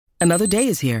Another day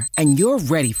is here, and you're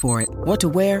ready for it. What to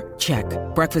wear? Check.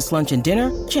 Breakfast, lunch, and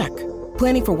dinner? Check.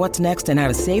 Planning for what's next and how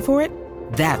to save for it?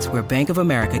 That's where Bank of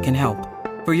America can help.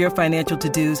 For your financial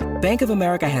to-dos, Bank of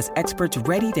America has experts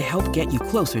ready to help get you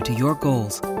closer to your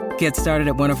goals. Get started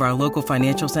at one of our local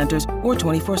financial centers or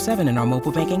 24/7 in our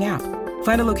mobile banking app.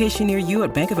 Find a location near you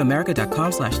at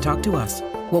bankofamerica.com/talktous.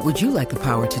 What would you like the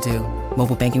power to do?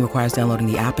 Mobile banking requires downloading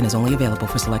the app and is only available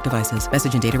for select devices.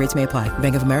 Message and data rates may apply.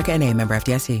 Bank of America N.A., member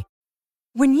FDIC.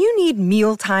 When you need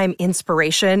mealtime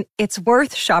inspiration, it's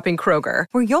worth shopping Kroger,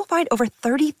 where you'll find over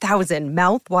 30,000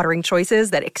 mouth-watering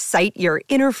choices that excite your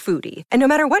inner foodie. And no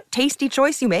matter what tasty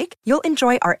choice you make, you'll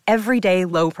enjoy our everyday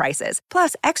low prices,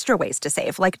 plus extra ways to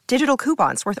save, like digital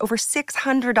coupons worth over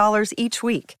 $600 each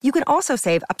week. You can also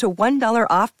save up to $1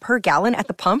 off per gallon at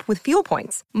the pump with fuel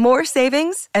points. More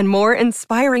savings and more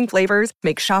inspiring flavors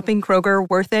make shopping Kroger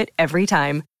worth it every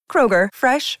time. Kroger,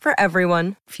 fresh for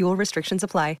everyone. Fuel restrictions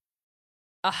apply.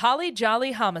 A holly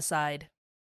jolly homicide.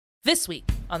 This week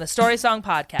on the Story Song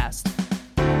Podcast.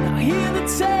 Now hear the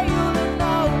tale in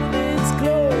all its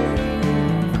glory.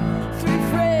 Three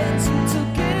friends who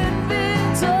took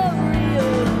inventory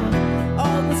of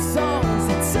all the songs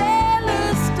that tell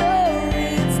a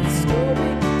story. It's the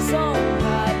Story Song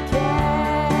Podcast.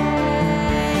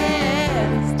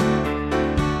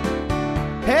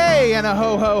 Hey, and a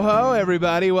ho, ho, ho,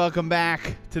 everybody. Welcome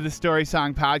back to the Story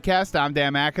Song Podcast. I'm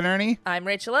Dan McInerney. I'm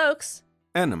Rachel Oakes.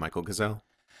 And I'm Michael Gazelle.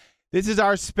 This is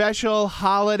our special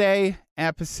holiday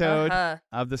episode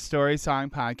of the Story Song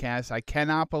Podcast. I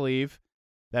cannot believe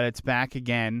that it's back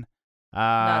again.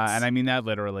 And I mean that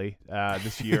literally.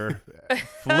 This year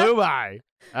flew by.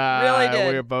 Really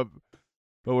did. But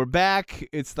we're back.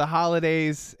 It's the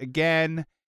holidays again.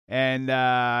 And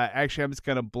actually, I'm just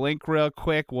going to blink real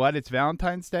quick. What? It's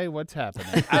Valentine's Day? What's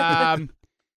happening?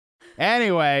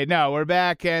 Anyway, no, we're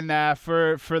back and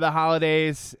for the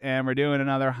holidays, and we're doing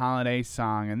another holiday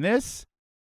song. In this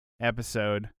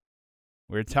episode,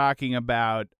 we're talking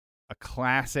about a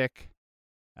classic,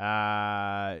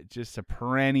 just a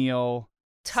perennial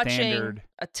standard.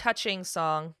 A touching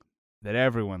song. That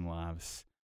everyone loves.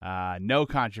 No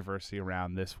controversy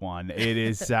around this one. It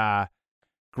is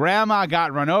Grandma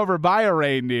Got Run Over by a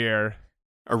Reindeer.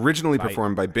 Originally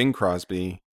performed by Bing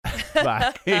Crosby.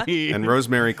 And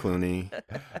Rosemary Clooney.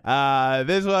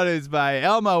 This one is by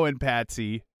Elmo and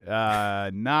Patsy.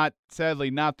 Sadly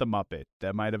not the Muppet.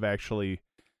 That might have actually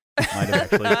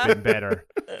been better.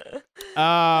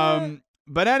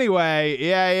 But anyway,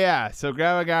 yeah. So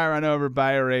Grandma got run over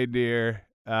by a reindeer.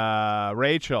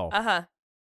 Rachel. Why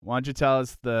don't you tell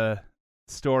us the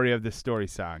story of this story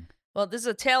song? Well, this is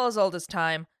a tale as old as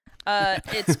time.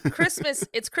 It's Christmas.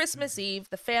 It's Christmas Eve.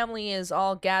 The family is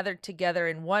all gathered together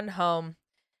in one home,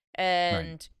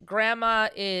 and Grandma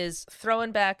is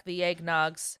throwing back the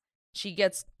eggnogs. She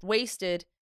gets wasted,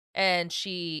 and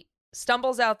she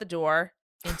stumbles out the door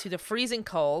into the freezing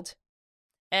cold.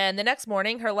 And the next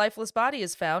morning, her lifeless body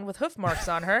is found with hoof marks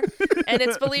on her, and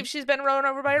it's believed she's been run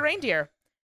over by a reindeer.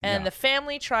 And the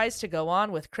family tries to go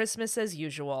on with Christmas as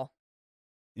usual.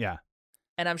 Yeah.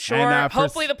 And I'm sure,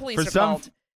 hopefully, the police are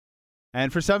called.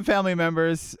 And for some family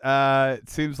members, it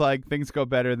seems like things go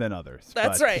better than others.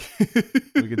 That's right.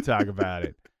 We can talk about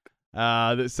it.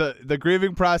 So the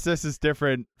grieving process is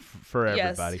different for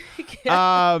everybody.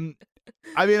 Yes.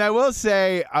 I mean, I'll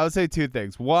say two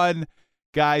things. One,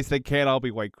 guys, they can't all be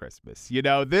White Christmas. You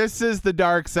know, this is the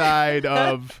dark side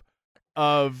of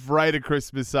write a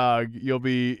Christmas song. You'll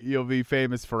be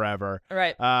famous forever.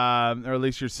 Right. Or at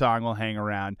least your song will hang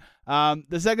around.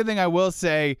 The second thing I will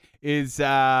say is,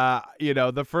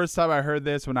 the first time I heard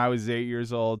this when I was 8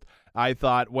 years old, I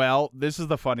thought, well, this is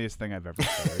the funniest thing I've ever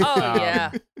heard.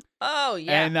 Oh,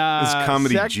 yeah. And, this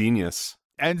comedy genius.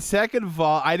 And second of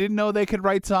all, I didn't know they could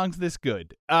write songs this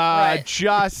good.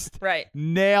 Just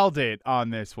nailed it on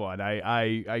this one.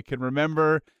 I can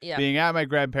remember being at my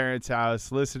grandparents'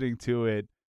 house, listening to it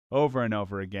over and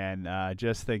over again,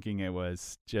 just thinking it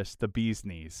was just the bee's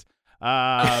knees.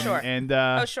 Sure. And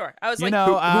sure. I was like,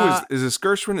 who is this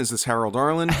Gershwin? Is this Harold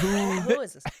Arlen? Who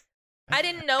is this? I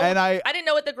didn't know. And I didn't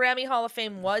know what the Grammy Hall of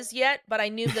Fame was yet, but I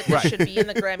knew that this should be in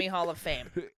the Grammy Hall of Fame.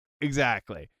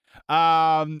 Exactly.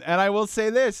 And I will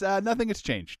say this, nothing has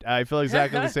changed. I feel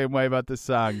exactly the same way about this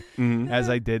song as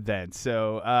I did then.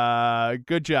 So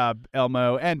good job,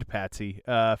 Elmo and Patsy,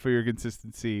 for your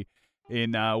consistency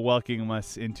in welcoming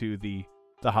us into the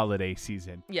holiday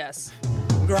season. Yes.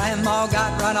 Grandma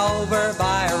got run over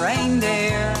by a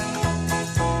reindeer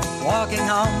walking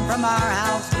home from our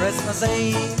house Christmas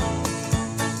Eve.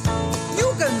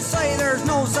 You can say there's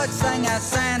no such thing as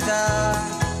Santa,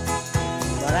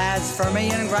 but as for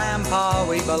me and Grandpa,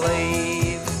 we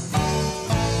believe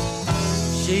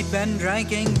She'd been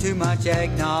drinking too much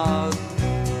eggnog,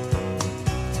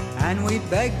 and we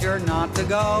begged her not to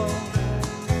go.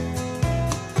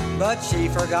 But she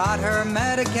forgot her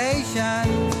medication,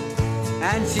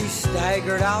 and she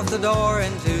staggered out the door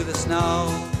into the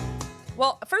snow.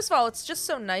 Well, first of all, it's just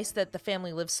so nice that the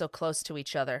family lives so close to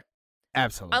each other.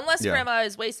 Absolutely. Unless Grandma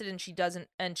is wasted and she doesn't,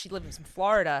 and she lives in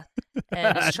Florida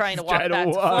and is trying to walk back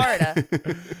to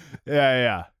Florida.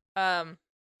 Yeah.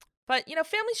 But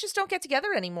families just don't get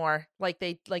together anymore like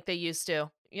they used to.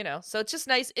 So it's just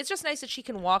nice. It's just nice that she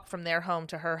can walk from their home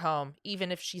to her home, even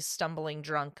if she's stumbling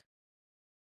drunk.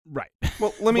 Right.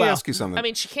 Well, let me ask you something. I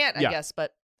mean, she can't, I guess,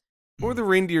 but what were the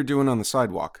reindeer doing on the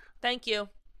sidewalk? Thank you.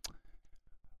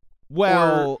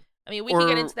 Well, we can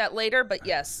get into that later, but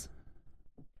yes.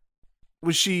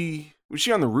 Was she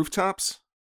on the rooftops?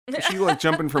 Was she like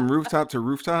jumping from rooftop to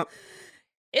rooftop?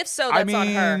 If so, that's on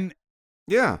her.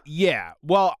 Yeah. Yeah.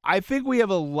 Well, I think we have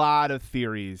a lot of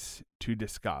theories to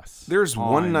discuss. There's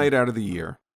one night out of the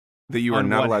year that you are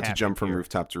not allowed to jump from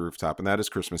rooftop to rooftop, and that is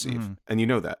Christmas Eve. And you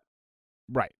know that.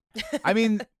 Right.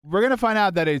 We're going to find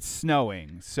out that it's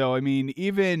snowing. So,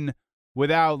 even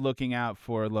without looking out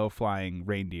for low-flying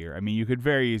reindeer, you could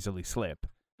very easily slip.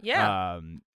 Yeah.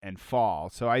 And fall.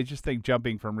 So I just think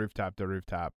jumping from rooftop to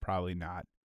rooftop, probably not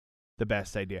the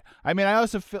best idea. I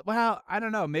also feel, I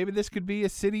don't know. Maybe this could be a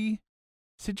city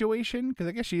situation, because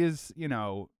I guess she is,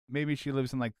 maybe she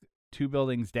lives in like 2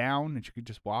 buildings down and she could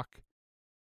just walk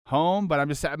home. But I'm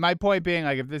just, my point being,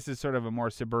 like, if this is sort of a more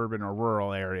suburban or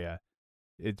rural area,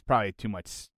 it's probably too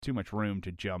much room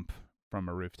to jump from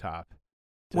a rooftop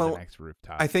to the next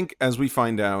rooftop. I think as we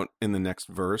find out in the next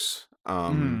verse,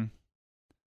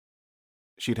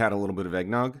 she'd had a little bit of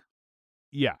eggnog.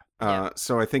 Yeah.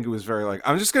 So I think it was very like,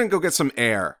 I'm just going to go get some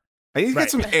air. I need to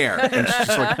get some air. And she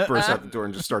just like bursts out the door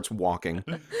and just starts walking.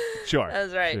 Sure.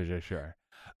 That's right. Sure.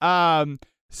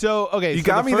 So, okay. You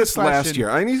got me this last year.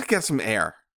 I need to get some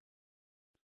air.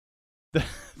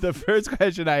 The first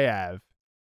question I have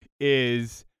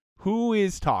is, who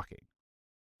is talking?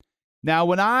 Now,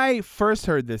 when I first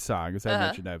heard this song, as I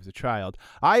mentioned, I was a child,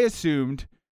 I assumed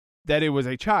that it was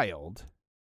a child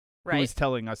who was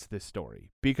telling us this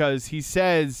story, because he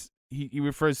says, he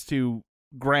refers to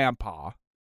grandpa,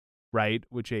 right?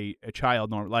 Which a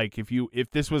child, like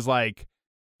if this was like,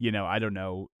 I don't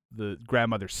know, the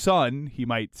grandmother's son, he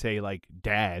might say like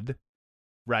dad,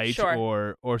 right?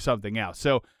 Sure. Or something else.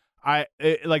 So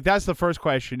that's the first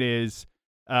question is,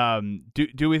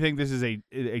 do we think this is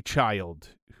a child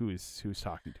who's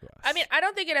talking to us? I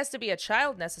don't think it has to be a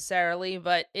child necessarily,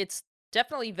 but it's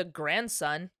definitely the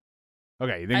grandson.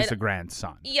 Okay, you think it's a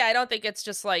grandson? Yeah, I don't think it's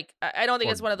just like, I don't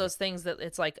think it's one of those things that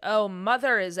it's like, oh,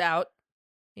 mother is out,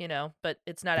 but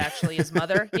it's not actually his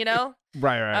mother,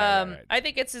 Right. I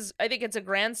think it's a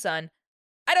grandson.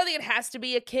 I don't think it has to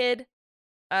be a kid.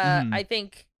 I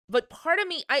think, but part of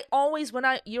me,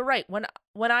 you're right.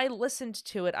 When I listened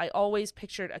to it, I always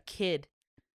pictured a kid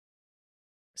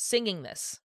singing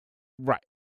this. Right.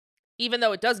 Even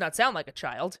though it does not sound like a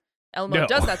child. Elmo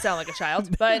does not sound like a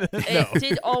child, but it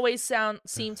did always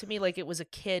seem to me like it was a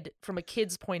kid from a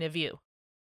kid's point of view.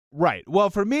 Right. Well,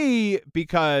 for me,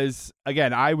 because,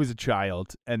 again, I was a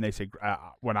child, and they say,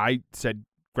 when I said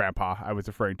grandpa, I was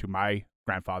referring to my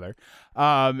grandfather.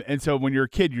 And so when you're a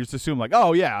kid, you just assume like,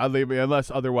 oh, yeah,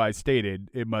 unless otherwise stated,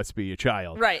 it must be a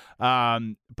child. Right. Well,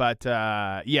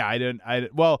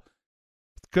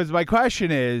 because my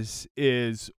question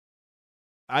is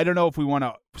I don't know if we want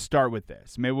to start with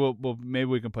this. Maybe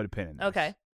we can put a pin in this.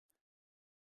 Okay.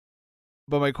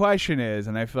 But my question is,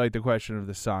 and I feel like the question of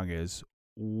the song is,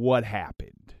 what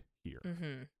happened here?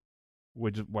 Mm-hmm.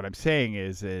 Which what I'm saying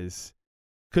is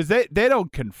because they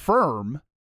don't confirm,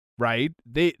 right?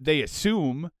 They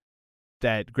assume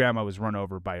that grandma was run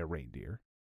over by a reindeer,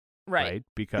 right?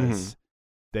 Because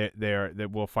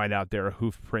we'll find out there are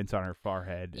hoof prints on her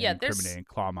forehead, and incriminating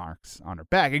claw marks on her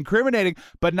back. Incriminating,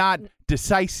 but not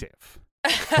decisive.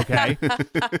 Okay.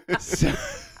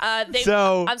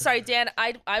 I'm sorry, Dan.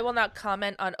 I will not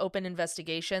comment on open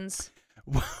investigations.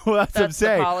 Well, that's what I'm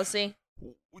saying. The policy.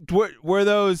 Were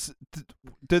those?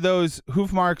 Did those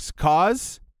hoof marks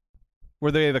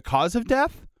were they the cause of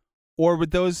death, or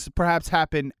would those perhaps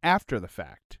happen after the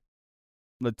fact?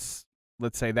 Let's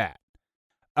say that.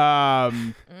 She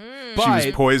was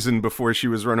poisoned before she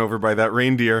was run over by that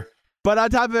reindeer. But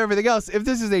on top of everything else, if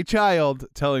this is a child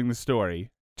telling the story,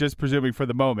 just presuming for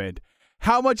the moment,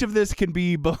 how much of this can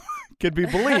be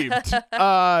believed?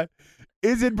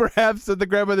 Is it perhaps that the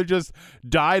grandmother just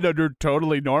died under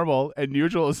totally normal and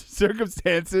usual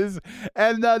circumstances,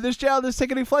 and this child is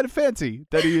taking a flight of fancy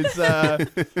that he is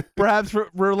perhaps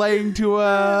relaying to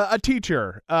a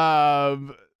teacher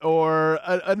or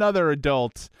another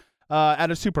adult at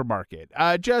a supermarket?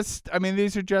 I'm just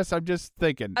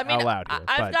thinking out loud here.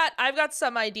 I've got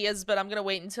some ideas, but I'm gonna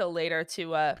wait until later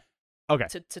to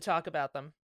talk about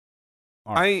them.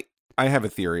 All right. I have a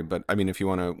theory, but I mean, if you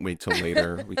want to wait till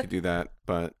later, we could do that.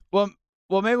 But well,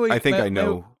 maybe I think I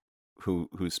know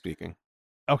who's speaking.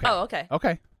 Okay. Oh, okay.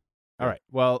 Okay. All right.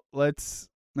 Well, let's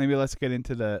get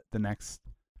into the next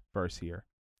verse here,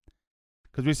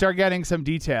 because we start getting some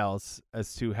details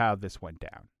as to how this went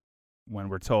down. When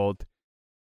we're told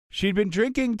she'd been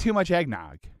drinking too much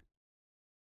eggnog,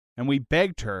 and we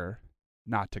begged her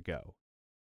not to go,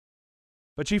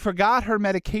 but she forgot her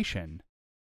medication.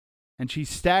 And she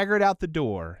staggered out the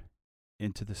door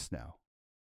into the snow.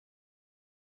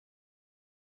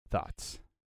 Thoughts?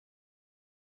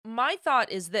 My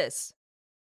thought is this.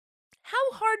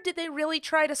 How hard did they really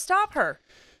try to stop her?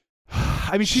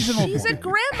 I mean, she's an old woman. She's a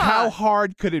grandma. How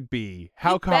hard could it be?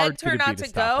 How hard could it be to stop her? Begged her not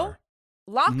to go?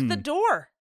 Lock the door.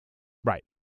 Right.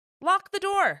 Lock the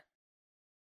door.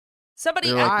 Somebody...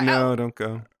 They're like, no, don't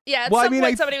go. Yeah, at some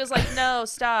point somebody was like, no,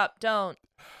 stop, don't.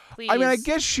 Please. I mean, I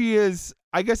guess she is...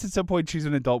 I guess at some point she's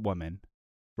an adult woman,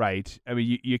 right? I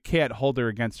mean, you can't hold her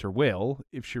against her will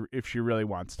if she really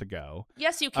wants to go.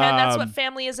 Yes, you can. That's what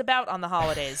family is about on the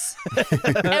holidays.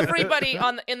 Everybody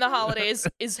in the holidays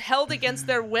is held against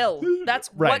their will. That's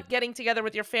what getting together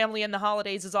with your family in the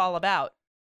holidays is all about.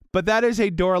 But that is a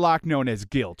door lock known as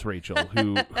guilt, Rachel,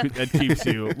 who that keeps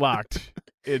you locked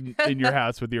in your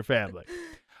house with your family.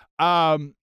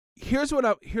 Here's what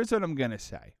I'm gonna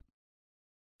say.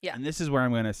 Yeah, and this is where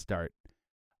I'm gonna start.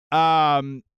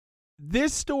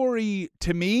 This story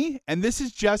to me, and this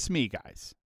is just me,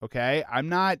 guys. Okay, I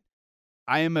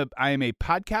am a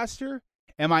podcaster.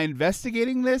 Am I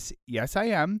investigating this? Yes, I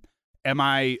am. Am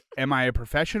I a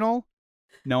professional?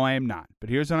 No, I am not. But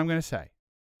here's what I'm going to say.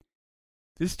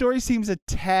 This story seems a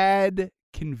tad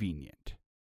convenient,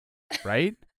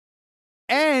 right?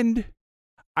 And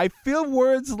I feel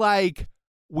words like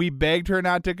we begged her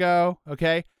not to go.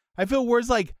 Okay, I feel words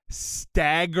like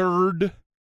staggered.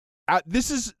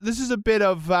 This is a bit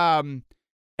of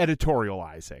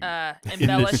editorializing,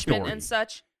 embellishment and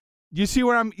such. You see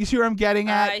where I'm getting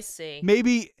at? I see.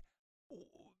 Maybe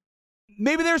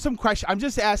there's some question. I'm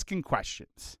just asking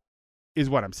questions, is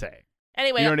what I'm saying.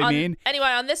 Anyway, you know what I mean? Anyway,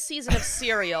 on this season of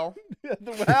Serial,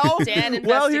 Dan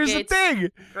investigates here's the thing,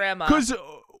 Grandma, because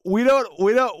we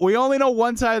only know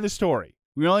one side of the story.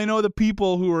 We only know the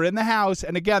people who were in the house,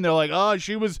 and again, they're like, oh,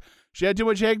 she had too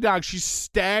much eggnog. She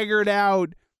staggered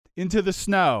out into the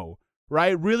snow,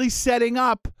 right? Really setting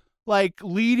up, like,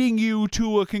 leading you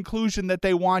to a conclusion that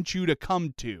they want you to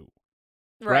come to,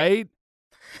 right?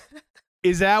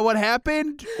 Is that what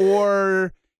happened?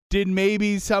 Or did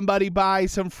maybe somebody buy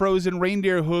some frozen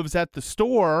reindeer hooves at the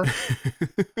store?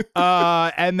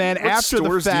 And then what after the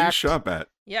stores fact, do you shop at?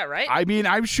 Yeah, right. I mean,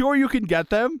 I'm sure you can get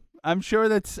them. I'm sure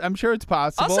it's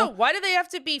possible. Also, why do they have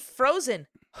to be frozen?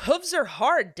 Hooves are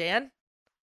hard, Dan.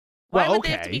 Why would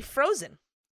they have to be frozen?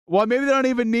 Well, maybe they don't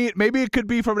even need. Maybe it could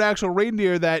be from an actual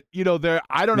reindeer that they're.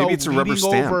 I don't know. Maybe it's a rubber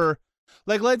stamp. Over,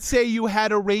 like, let's say you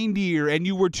had a reindeer and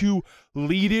you were to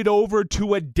lead it over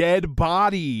to a dead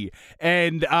body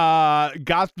and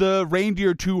got the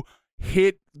reindeer to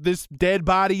hit this dead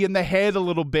body in the head a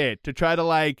little bit to try to,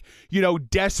 like,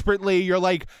 desperately. You're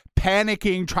like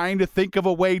panicking, trying to think of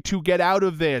a way to get out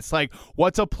of this. Like,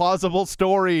 what's a plausible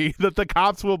story that the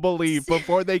cops will believe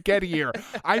before they get here?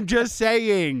 I'm just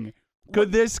saying.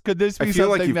 Could this be something I feel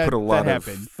like you put a lot of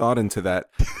happened? thought into that.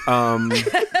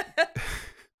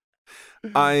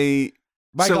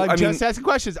 Michael, I'm just asking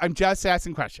questions.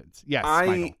 Yes,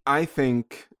 Michael. I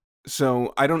think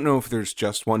so. I don't know if there's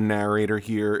just one narrator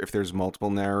here, if there's multiple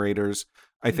narrators.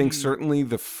 I think certainly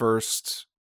the first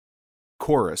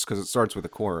chorus, because it starts with a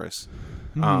chorus.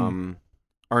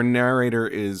 Our narrator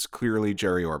is clearly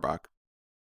Jerry Orbach.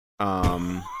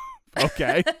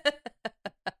 Okay.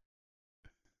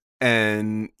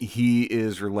 And he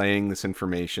is relaying this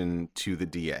information to the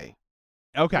DA.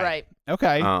 Okay. Right.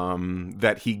 Okay.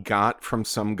 That he got from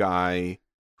some guy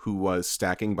who was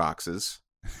stacking boxes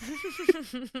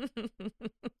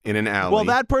in an alley. Well,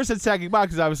 that person stacking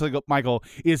boxes, obviously, Michael,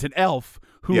 is an elf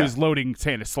who is loading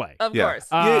Santa's sleigh. Of course.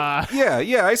 Yeah,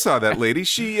 I saw that lady.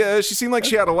 She seemed like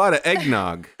she had a lot of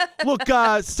eggnog. Look,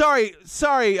 sorry,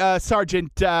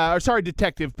 Sergeant, or sorry,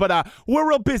 Detective, but we're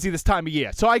real busy this time of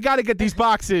year, so I got to get these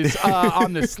boxes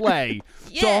on the sleigh.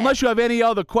 Yeah. So unless you have any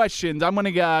other questions, I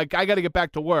got to get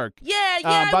back to work. Yeah,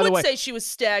 I by the would way, say she was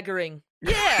staggering.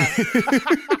 Yeah.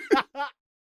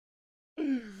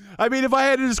 I mean, if I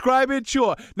had to describe it,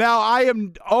 sure. Now, I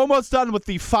am almost done with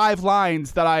the 5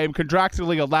 lines that I am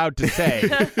contractually allowed to say.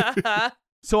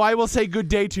 So I will say good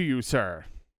day to you, sir.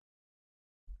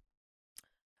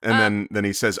 And then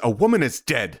he says, "A woman is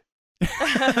dead."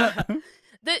 The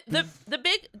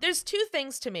big there's 2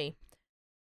 things to me.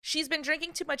 She's been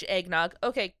drinking too much eggnog.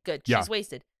 Okay, good. Yeah. She's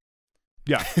wasted.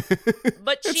 Yeah.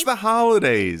 But It's the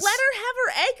holidays. let her have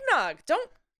her eggnog. Don't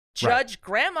judge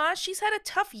Grandma. She's had a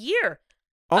tough year.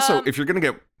 Also, if you're going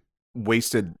to get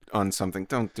wasted on something,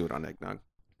 don't do it on eggnog.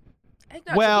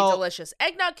 Eggnog can be delicious.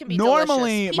 Eggnog can be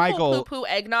normally, delicious. Michael, People poo-poo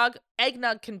eggnog.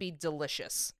 Eggnog can be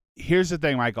delicious. Here's the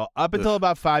thing, Michael. Up until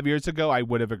about 5 years ago, I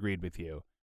would have agreed with you.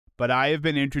 But I have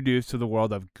been introduced to the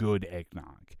world of good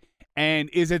eggnog. And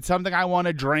is it something I want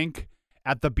to drink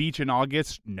at the beach in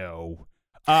August? No.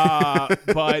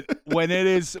 But when it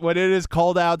is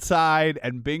cold outside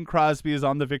and Bing Crosby is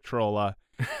on the Victrola,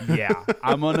 yeah,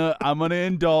 I'm gonna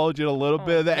indulge in a little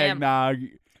bit of the eggnog.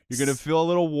 You're gonna feel a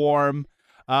little warm.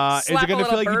 Slap is it gonna a little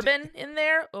feel like bourbon in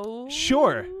there. Oh,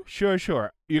 Sure.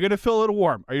 You're gonna feel a little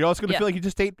warm. Are you also gonna feel like you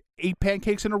just ate 8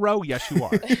 pancakes in a row? Yes, you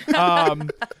are.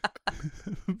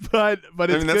 But I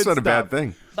mean, that's good not a bad stuff.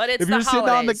 thing. but it's If the you're sitting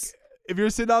holidays. if you're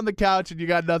sitting on the couch and you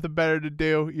got nothing better to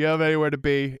do, you have anywhere to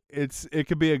be. It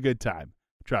could be a good time.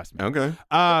 Trust me. Okay.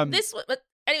 But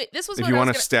anyway, this was If what you I was want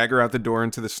to gonna, stagger out the door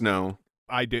into the snow.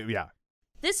 I do. Yeah.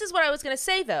 This is what I was going to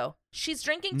say though. She's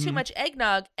drinking too much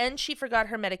eggnog and she forgot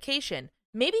her medication.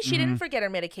 Maybe she didn't forget her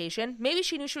medication. Maybe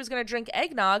she knew she was going to drink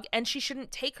eggnog and she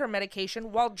shouldn't take her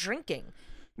medication while drinking.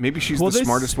 Maybe she's Well, the this-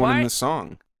 smartest one in Why- the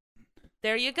song.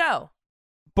 There you go.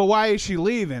 But why is she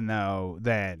leaving though?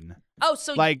 Then Oh,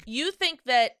 so Like- you think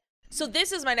that? So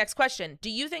this is my next question. Do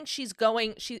you think she's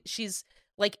going? She's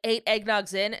like 8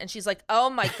 eggnogs in, and she's like, "Oh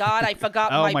my god, I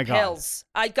forgot Oh my my God. pills.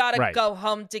 I gotta Right. go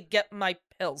home to get my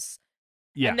pills."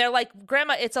 yeah. And they're like,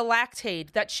 "Grandma, it's a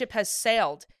lactate. That ship has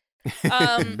sailed."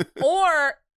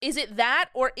 Or is it that,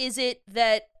 or is it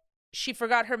that she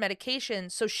forgot her medication,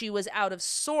 so she was out of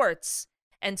sorts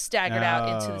and staggered out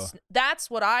into the? Oh. That's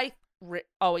what I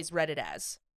always read it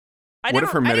as. What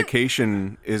if her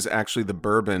medication is actually the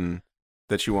bourbon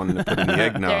that you wanted to put in the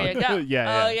eggnog? There you go.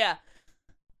 Yeah, Oh yeah. yeah.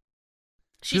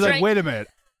 She's like, wait a minute.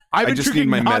 I've been just need drinking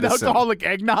my medicine." non-alcoholic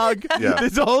eggnog Yeah.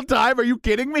 this whole time. Are you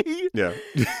kidding me? Yeah.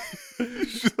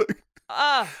 She's like,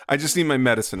 I just need my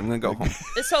medicine. I'm going to go home.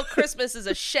 This whole Christmas is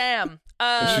a sham.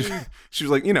 She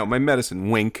was like, my medicine,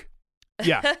 wink.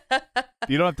 Yeah.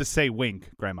 You don't have to say wink,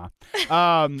 Grandma.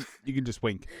 You can just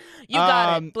wink. You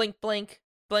got it. Blink, blink,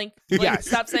 blink, blink. Yes.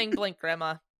 Stop saying blink,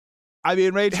 Grandma. I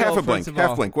mean, Rachel, Half a blink, first of all-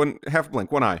 half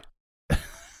blink, one eye.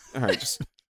 All right,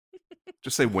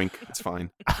 just say wink. It's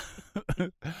fine.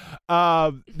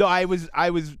 No, I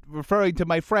was referring to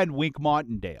my friend Wink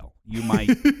Martindale. You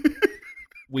might.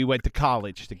 We went to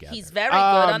college together. He's very good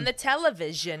on the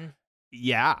television.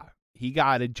 Yeah, he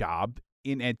got a job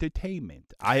in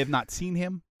entertainment. I have not seen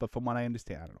him, but from what I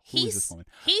understand, I don't know. Who is this woman?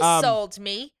 He sold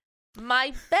me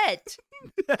my bet.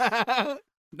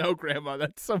 No, Grandma,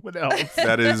 that's someone else.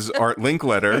 That is Art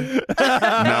Linkletter,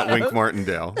 not Wink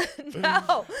Martindale.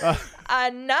 No.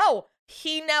 No.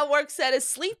 He now works at a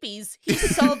Sleepy's. He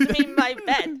sold me my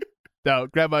bet. No,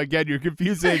 Grandma, again, you're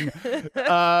confusing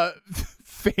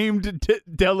famed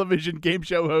television game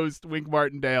show host Wink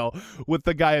Martindale with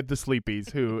the guy at the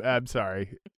Sleepies who, I'm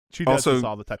sorry, she does Also, this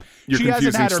all the time. You're She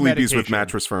hasn't confusing had her Sleepy's with medication.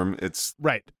 Mattress Firm. It's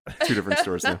Right. 2 different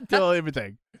stores now. Still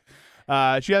everything.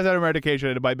 She has had her medication,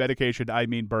 and by medication, I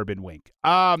mean bourbon Wink.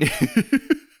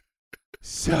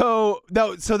 So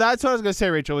that's what I was gonna say,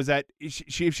 Rachel, is that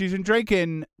if she's been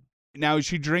drinking, now is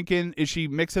she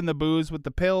mixing the booze with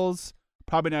the pills?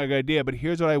 Probably not a good idea, but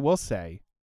here's what I will say.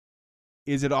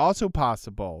 Is it also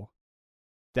possible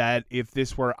that if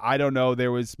this were, I don't know,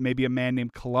 there was maybe a man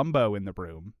named Columbo in the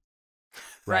room,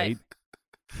 right?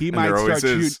 He And might there always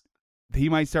start is. he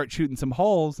might start shooting some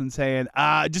holes and saying,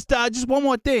 just one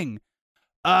more thing.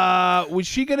 Was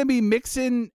she gonna be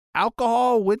mixing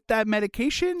alcohol with that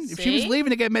medication? If she was See? leaving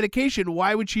to get medication,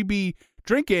 why would she be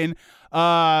drinking?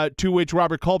 To which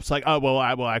Robert Culp's like,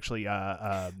 actually,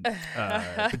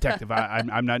 detective,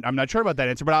 I'm not sure about that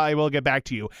answer, but I will get back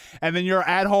to you. And then you're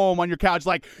at home on your couch,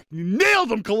 like, you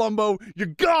nailed him, Columbo. You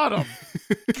got him.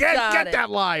 Get it. that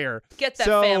liar. Get that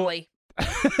So- family.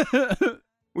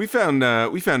 We found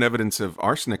evidence of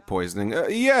arsenic poisoning.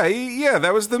 Yeah,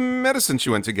 that was the medicine she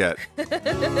went to get.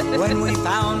 When we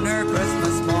found her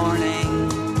Christmas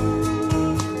morning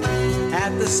at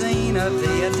the scene of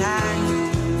the attack,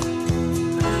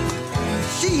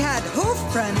 she had hoof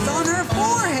prints on her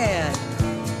forehead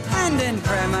and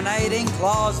incriminating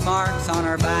claws marks on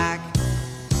her back.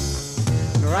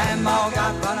 Grandma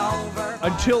got run over.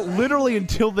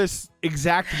 Until this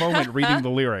exact moment, reading the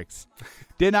lyrics,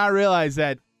 did not realize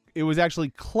that it was actually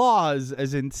claws,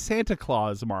 as in Santa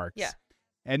Claus marks. Yeah.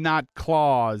 And not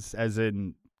claws, as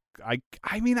in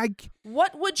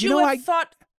What would you have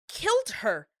thought killed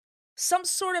her? Some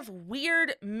sort of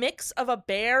weird mix of a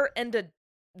bear and a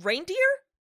reindeer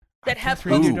that have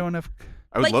hooves? Reindeer don't have.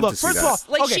 I would love to see first that. of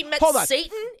all, Like okay, she met hold on.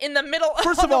 Satan in the middle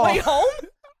First on of the all, way home?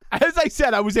 As I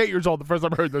said, I was 8 years old the first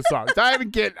time I heard this song. So I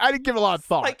didn't give it a lot of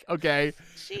thought. Like, okay.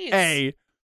 Jeez. A.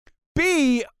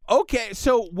 B. Okay.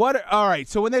 So what? All right.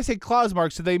 So when they say claws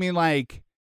marks, do they mean like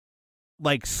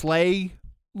sleigh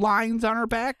lines on her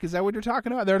back? Is that what you're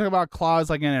talking about? They're talking about claws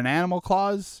like in an animal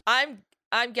claws? I'm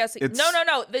guessing. It's- No.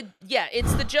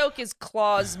 It's the joke is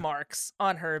claws marks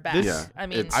on her back. Yeah, I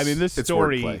mean, this it's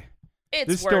story. wordplay. it's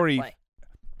this story- wordplay.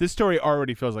 This story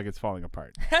already feels like it's falling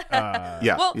apart.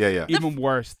 Yeah, Well, yeah. Even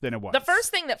worse than it was. The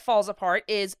first thing that falls apart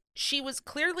is she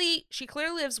clearly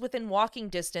lives within walking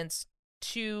distance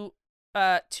to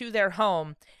their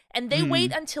home, and they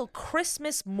wait until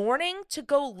Christmas morning to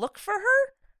go look for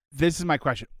her. This is my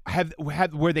question.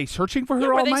 Were they searching for her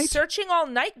Were all they night? searching all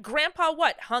night? Grandpa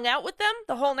hung out with them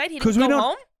the whole night? He 'Cause didn't we go don't-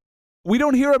 home? We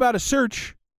don't hear about a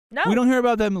search. No. We don't hear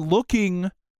about them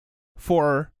looking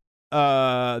for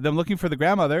the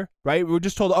grandmother, right? We were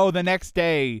just told, the next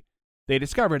day they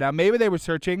discovered. Now maybe they were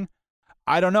searching.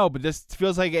 I don't know, but this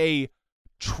feels like a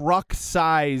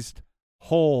truck-sized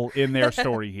hole in their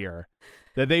story here.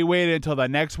 That they waited until the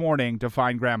next morning to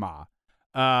find grandma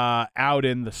out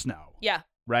in the snow. Yeah.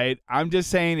 Right? I'm just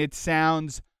saying it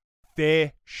sounds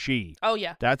fishy. Oh,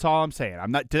 yeah. That's all I'm saying.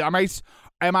 I'm not.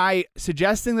 Am I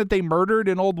suggesting that they murdered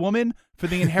an old woman for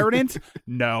the inheritance?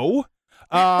 No.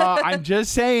 I'm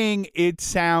just saying it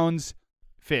sounds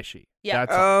fishy. Yeah.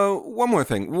 That's all. One more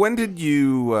thing. When did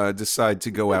you decide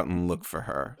to go out and look for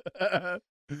her?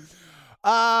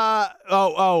 I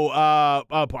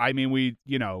mean, we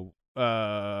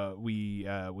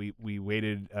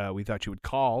waited. We thought you would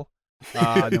call.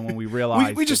 Then when we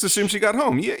realized, we just assumed she got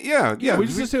home. Yeah. we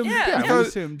just assumed. Yeah. Yeah, we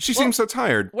assumed. She seemed so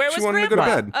tired. Where was she wanted Grandpa?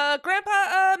 to go to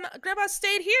bed. Grandpa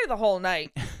stayed here the whole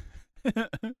night.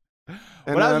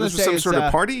 And What I was this was gonna some say sort is,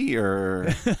 of party,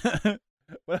 or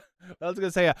What I was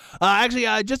gonna say,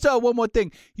 actually, just one more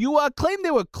thing. You claimed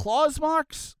there were claws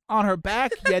marks on her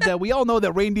back, yet we all know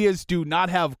that reindeers do not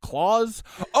have claws.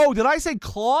 Oh, did I say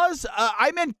claws?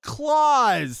 I meant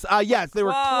claws. Yes, there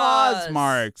were claws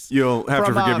marks. you'll have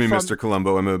to From, forgive me, from- Mr.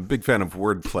 Columbo. I'm a big fan of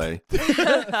wordplay.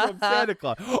 From Santa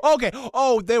Claus. Okay.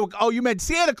 Oh, you meant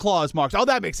Santa Claus marks. Oh,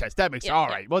 that makes sense. That makes sense. All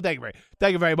right. Well, thank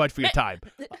you very much for your time,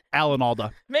 Alan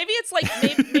Alda. Maybe it's like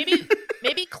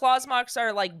maybe claws marks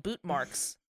are like boot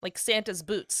marks, like Santa's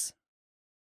boots.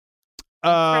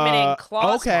 Incriminating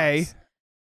claws Okay. marks.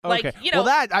 Like, Okay. you know- well,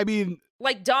 that I mean,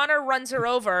 Like Donner runs her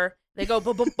over. They go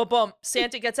boom, boom, boom, boom.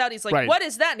 Santa gets out. He's like, Right. "What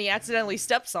is that?" And he accidentally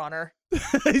steps on her.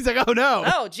 he's like, oh no.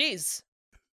 Oh, jeez.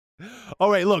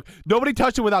 All right, look, nobody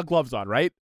touched it without gloves on,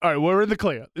 right? All right, we're in the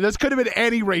clear. This could have been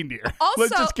any reindeer. Also,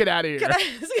 Let's just get out of here.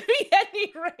 It's gonna be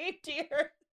any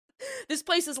reindeer. This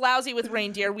place is lousy with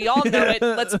reindeer. We all know it.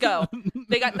 Let's go.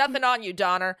 They got nothing on you,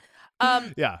 Donner.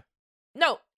 Yeah.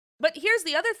 No, but here's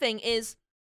the other thing: is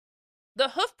the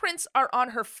hoof prints are on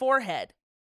her forehead.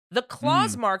 The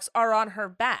claws marks are on her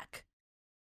back,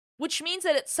 which means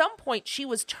that at some point she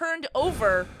was turned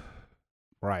over,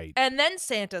 Right. and then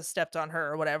Santa stepped on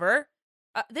her or whatever.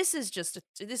 This is so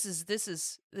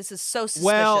suspicious.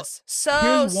 Well, so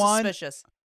here's one- suspicious.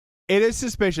 It is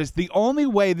suspicious. The only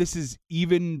way this is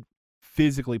even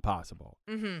physically possible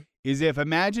is if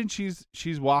imagine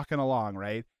she's walking along,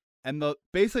 right? And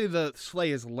basically the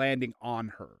sleigh is landing on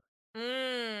her.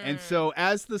 And so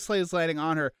as the sleigh is landing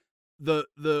on her,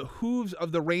 the hooves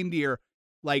of the reindeer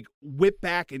like whip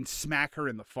back and smack her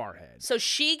in the forehead. So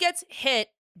she gets hit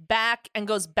back and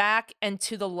goes back and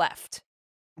to the left.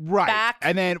 Right. Back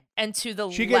and then and to the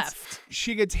she left.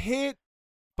 gets hit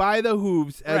by the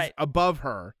hooves as Right. above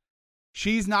her.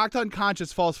 She's knocked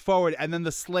unconscious, falls forward, and then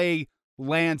the sleigh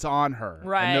lands on her.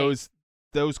 Right. And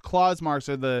those claws marks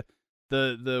are the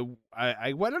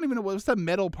I don't even know what's the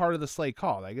metal part of the sleigh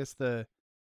called. I guess the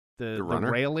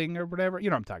runner? railing or whatever. You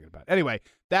know what I'm talking about. Anyway,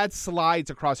 that slides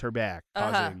across her back,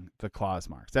 causing the claws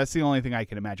marks. That's the only thing I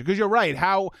can imagine. Because you're right.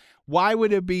 why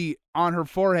would it be on her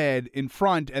forehead in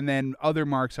front and then other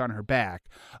marks on her back?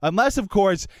 Unless, of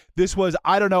course, this was,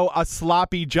 I don't know, a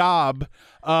sloppy job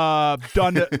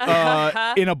done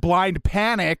in a blind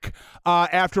panic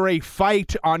after a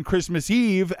fight on Christmas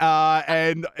Eve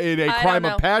and in a crime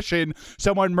of passion,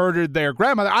 someone murdered their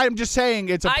grandmother. I'm just saying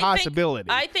it's a possibility.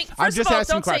 I think I'm just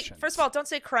asking questions. First of all, don't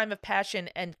say crime of passion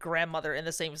and grandmother in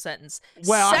the same sentence.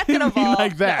 Well, second I of mean all,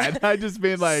 like that. I just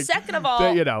mean like, second of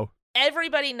all, you know.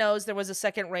 Everybody knows there was a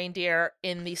second reindeer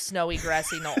in the snowy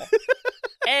grassy knoll.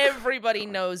 Everybody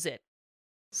knows it.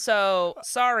 So,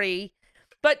 sorry.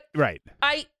 But right.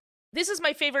 This is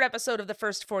my favorite episode of the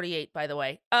first 48, by the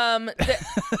way.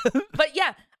 But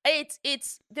yeah,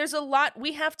 it's there's a lot.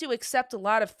 We have to accept a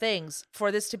lot of things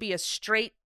for this to be a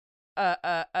straight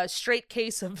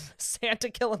case of Santa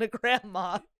killing a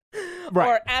grandma, right,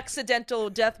 or accidental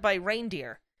death by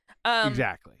reindeer.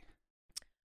 Exactly.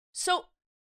 So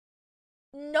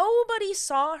nobody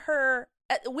saw her.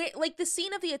 Like, the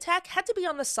scene of the attack had to be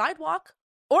on the sidewalk,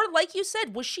 or like you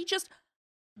said, was she just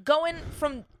going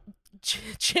from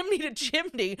chimney to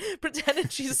chimney, pretending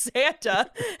she's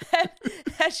Santa,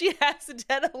 and she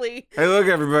accidentally. Hey, look,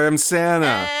 everybody! I'm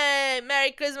Santa. Hey,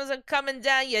 Merry Christmas! I'm coming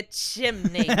down your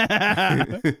chimney.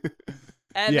 And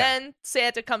then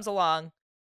Santa comes along,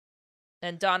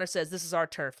 and Donner says, "This is our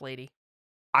turf, lady."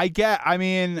 I guess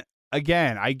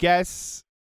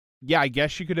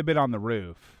she could have been on the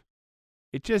roof.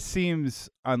 It just seems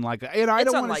unlikely. And I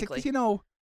don't want to say, 'cause, you know,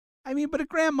 I mean, but a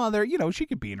grandmother, you know, she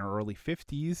could be in her early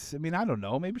 50s. I mean, I don't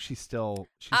know. Maybe she's still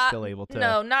able to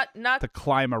to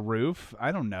climb a roof.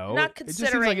 I don't know. Not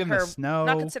considering like in her the snow.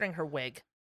 Not considering her wig.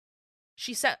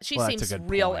 She seems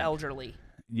real elderly.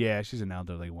 Yeah, she's an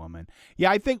elderly woman.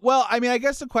 Yeah, I think. Well, I mean, I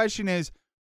guess the question is,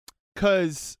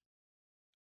 because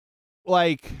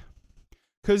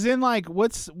in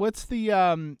what's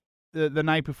the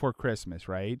night before Christmas,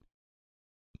 right?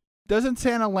 Doesn't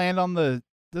Santa land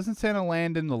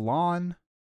in the lawn?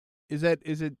 Is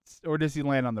it, or does he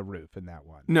land on the roof in that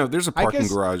one? No, there's a parking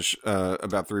garage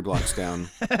about 3 blocks down.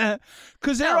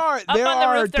 Because there up are on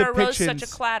the roof, there depictions. arose such a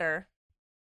clatter.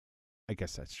 I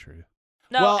guess that's true.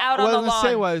 No, well, out on the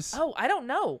lawn. Was, I don't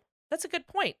know. That's a good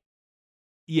point.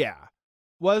 Yeah.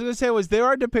 What I was going to say was there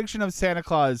are depictions of Santa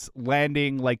Claus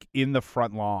landing like in the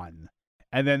front lawn,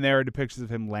 and then there are depictions of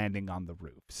him landing on the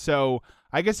roof. So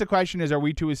I guess the question is, are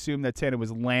we to assume that Santa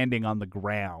was landing on the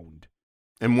ground?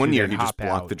 And one year he just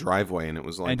blocked the driveway, and it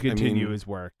was like, and continue his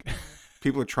work.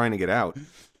 People are trying to get out.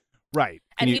 Right.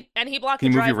 And he blocked the driveway.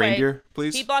 Can you move your reindeer,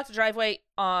 please? He blocked the driveway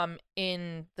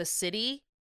in the city,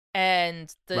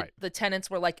 and the tenants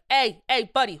were like, hey,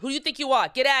 buddy, who do you think you are?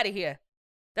 Get out of here.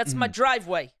 That's my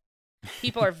driveway.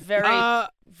 People are very,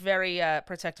 very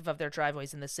protective of their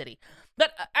driveways in the city.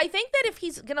 But I think that if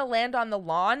he's going to land on the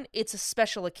lawn, it's a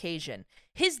special occasion.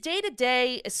 His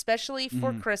day-to-day, especially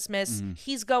for Christmas,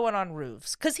 he's going on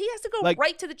roofs because he has to go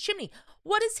right to the chimney.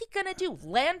 What is he going to do?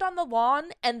 Land on the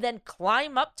lawn and then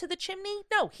climb up to the chimney?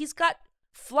 No, he's got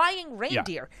flying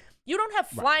reindeer. Yeah. You don't have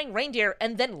flying reindeer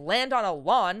and then land on a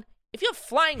lawn. If you have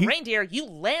flying reindeer, you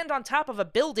land on top of a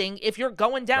building if you're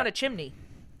going down a chimney.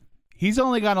 He's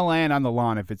only going to land on the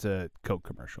lawn if it's a Coke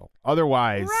commercial.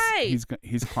 Otherwise,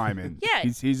 he's climbing. Yeah.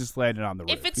 He's just landing on the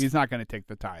roof. He's not going to take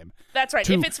the time. That's right.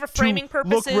 If it's for framing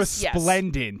purposes, look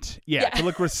resplendent. Yes. To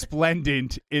look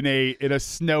resplendent in a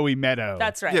snowy meadow.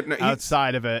 That's right. Yeah,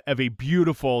 outside of a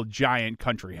beautiful giant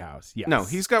country house. Yes. No,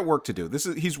 he's got work to do.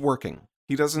 He's working.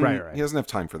 He doesn't he doesn't have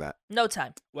time for that. No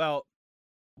time. Well,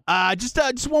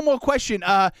 just one more question.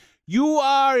 You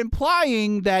are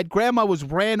implying that Grandma was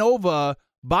ran over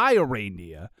by a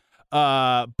reindeer.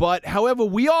 But however,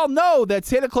 we all know that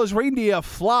Santa Claus reindeer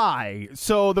fly.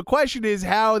 So the question is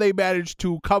how they managed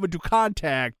to come into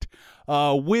contact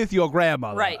with your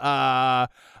grandmother. Right.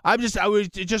 It was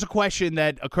just a question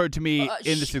that occurred to me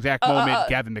in this exact moment,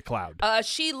 Gavin McLeod.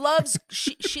 She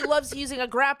loves using a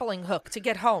grappling hook to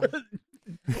get home.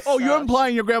 Oh, you're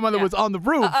implying your grandmother was on the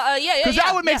roof? Yeah. Because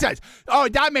that would make sense. Oh,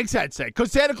 that makes sense. Because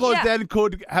Santa Claus then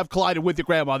could have collided with your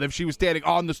grandmother if she was standing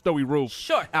on the snowy roof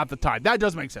at the time. That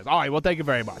does make sense. All right, well, thank you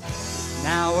very much.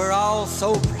 Now we're all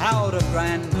so proud of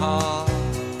Grandpa.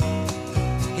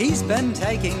 He's been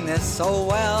taking this so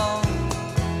well.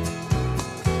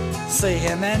 See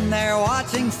him in there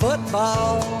watching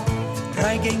football,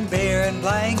 drinking beer and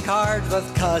playing cards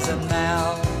with Cousin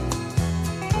Mel.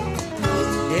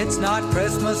 It's not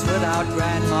Christmas without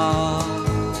Grandma.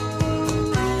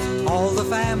 All the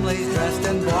family's dressed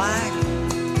in black,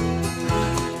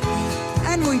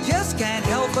 and we just can't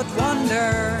help but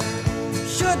wonder,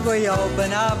 should we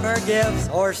open up her gifts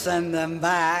or send them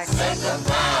back? Send them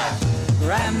back.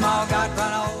 Grandma got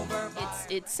run over.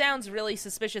 it sounds really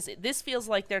suspicious. This feels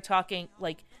like they're talking,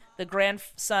 like the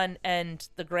grandson and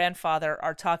the grandfather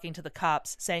are talking to the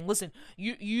cops, saying, "Listen,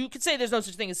 you could say there's no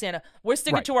such thing as Santa. We're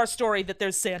sticking to our story that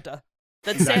there's Santa,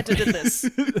 that Santa did this.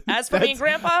 As for me and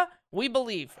Grandpa, we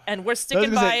believe, and we're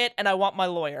sticking by it. And I want my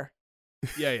lawyer."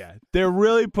 Yeah. They're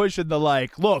really pushing the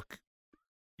look.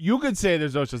 You could say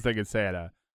there's no such thing as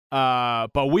Santa,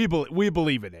 but we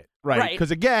believe in it, right?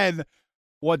 Because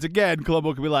once again,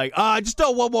 Columbo could be like, just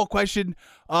one more question.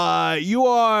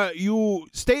 You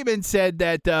statement said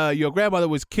that your grandmother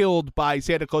was killed by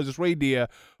Santa Claus's reindeer,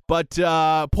 but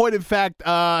point in fact,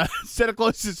 Santa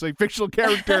Claus is a fictional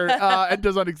character and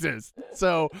does not exist.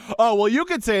 So, you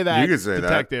could say that, you could say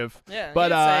detective. That. Yeah,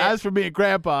 but as for me and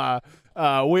Grandpa,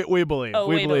 we believe.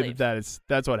 We believe that's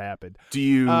what happened. Do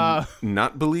you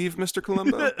not believe, Mr.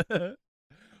 Columbo?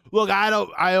 Look,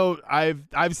 I've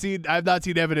not seen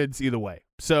evidence either way.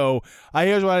 So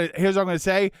here's what I'm going to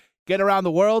say. Get around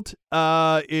the world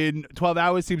in 12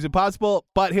 hours seems impossible,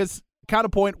 but his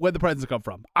counterpoint, where the presents come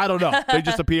from. I don't know. They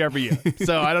just appear every year.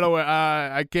 So I don't know where,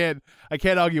 I can't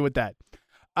argue with that.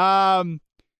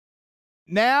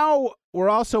 Now we're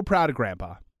all so proud of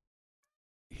Grandpa.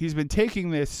 He's been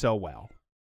taking this so well.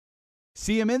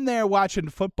 See him in there watching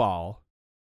football,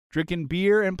 drinking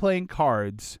beer and playing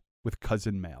cards with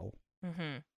Cousin Mel.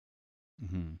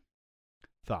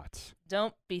 Thoughts?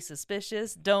 Don't be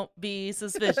suspicious. Don't be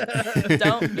suspicious.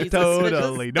 Don't be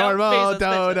Totally suspicious. normal. Don't be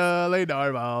suspicious. Totally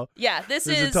normal. Yeah, this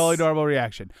is a totally normal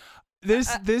reaction. There's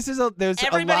a lot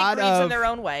everybody grieves of in their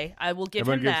own way. I will give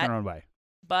him everyone grieves that. in their own way.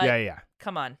 But yeah.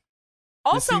 Come on.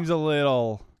 This Also, seems a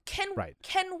little can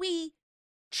we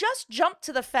just jump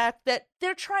to the fact that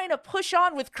they're trying to push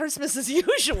on with Christmas as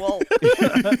usual?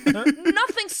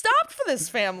 Nothing stopped for this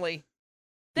family.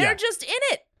 They're just in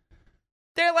it.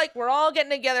 They're like, we're all getting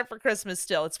together for Christmas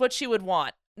still. It's what she would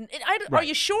want. Are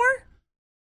you sure?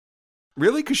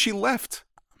 Really? Because she left.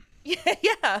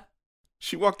 Yeah.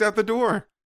 She walked out the door.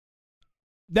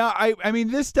 Now, I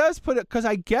mean, this does put it, because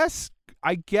I guess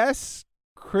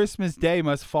Christmas Day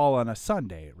must fall on a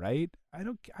Sunday, right?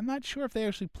 I'm not sure if they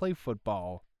actually play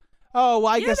football. Oh, well,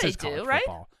 I guess they there's college do, right?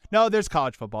 football. No, there's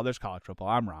college football.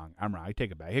 I'm wrong. I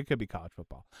take it back. It could be college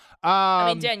football. I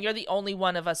mean, Dan, you're the only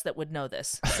one of us that would know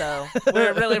this, so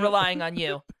we're really relying on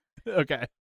you. Okay.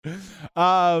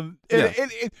 Ask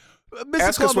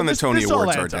us when the Tony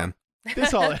Awards are, Dan. Dan.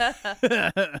 This all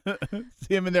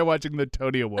see him in there watching the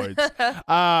Tony Awards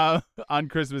on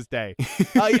Christmas Day.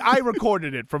 I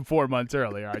recorded it from 4 months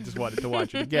earlier. I just wanted to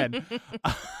watch it again.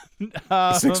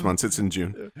 6 months. It's in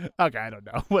June. Okay, I don't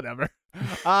know. Whatever.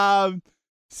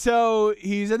 So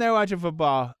he's in there watching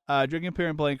football, drinking beer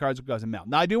and playing cards with Cousin Mel.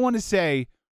 Now, I do want to say,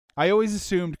 I always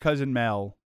assumed Cousin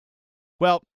Mel.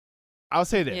 Well, I'll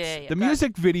say this: Yeah, the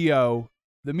music video.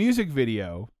 I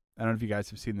don't know if you guys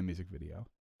have seen the music video.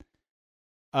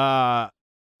 The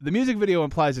music video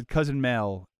implies that Cousin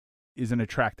Mel is an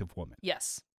attractive woman.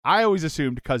 Yes. I always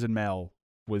assumed Cousin Mel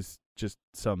was just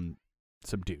some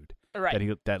dude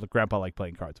that Grandpa liked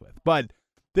playing cards with. But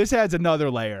this adds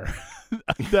another layer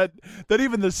that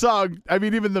even the song,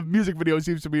 even the music video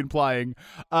seems to be implying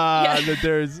that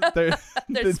there's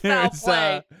foul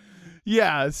play.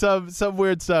 Some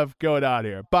weird stuff going on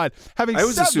here. But having I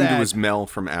always said assumed that, it was Mel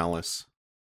from Alice.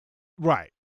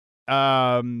 Right.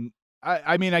 I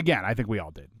mean, again, I think we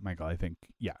all did, Michael. I think,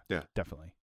 yeah,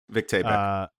 definitely. Vic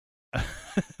Tayback.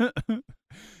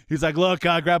 He's like, look,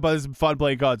 Grandpa, this is fun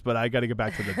playing cards, but I got to get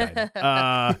back to the dining.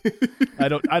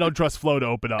 I don't trust Flo to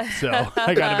open up, so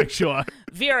I got to make sure.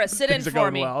 Vera, sit in for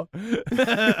me. Well.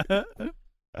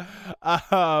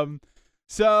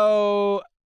 So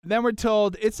then we're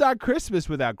told it's not Christmas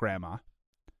without Grandma.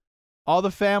 All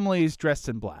the family's dressed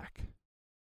in black.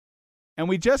 And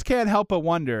we just can't help but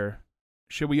wonder,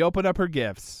 should we open up her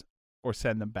gifts or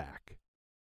send them back?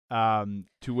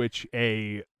 To which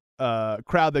a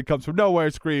crowd that comes from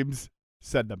nowhere screams,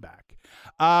 send them back.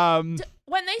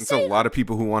 When they say a lot of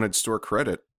people who wanted store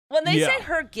credit. When they say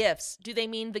her gifts, do they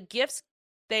mean the gifts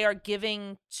they are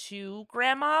giving to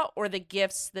Grandma or the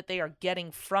gifts that they are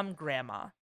getting from Grandma?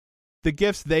 The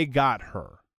gifts they got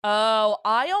her. Oh,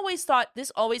 I always thought,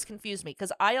 this always confused me,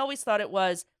 because I always thought it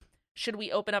was, should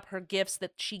we open up her gifts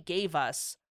that she gave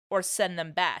us or send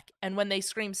them back? And when they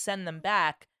scream send them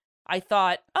back, I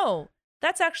thought, oh,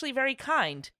 that's actually very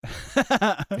kind.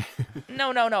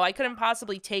 No. I couldn't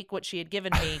possibly take what she had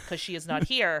given me because she is not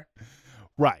here.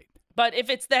 Right. But if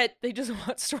it's that they just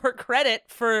want store credit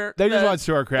for just want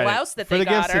store credit blouse that for they the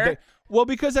got gifts her. Well,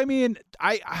 because This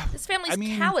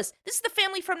family's callous. This is the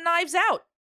family from Knives Out.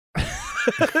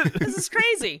 This is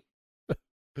crazy.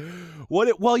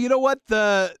 Well, you know what?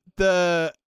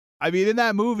 In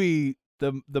that movie,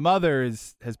 the mother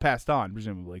has passed on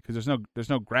presumably because there's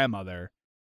no grandmother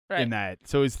in that.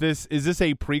 So is this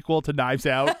a prequel to Knives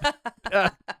Out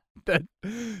that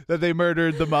they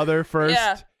murdered the mother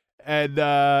first and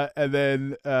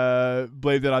then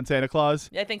blamed it on Santa Claus?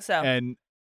 I think so.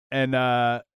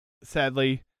 And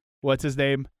sadly, what's his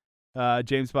name?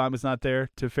 James Bond was not there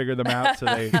to figure them out, so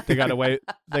they got away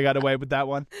with that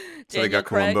one. So they got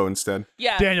Columbo instead.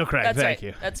 Yeah, Daniel Craig. That's Thank right.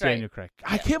 you. That's Daniel Craig.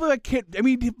 I can't believe I can't. I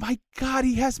mean, my God,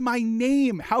 he has my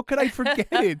name. How could I forget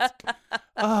it?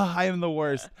 Oh, I am the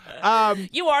worst.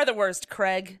 You are the worst,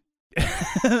 Craig.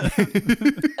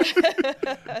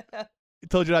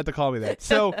 Told you not to call me that.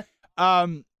 So,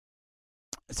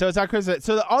 so it's not Christmas.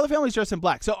 So all the family's dressed in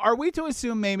black. So are we to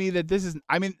assume maybe that this is?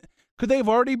 I mean, could they have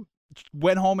already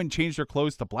went home and changed their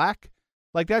clothes to black?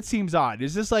 Like that seems odd.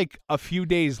 Is this like a few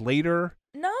days later?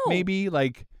 No. Maybe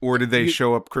like. Or did they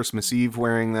show up Christmas Eve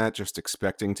wearing that, just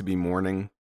expecting to be mourning?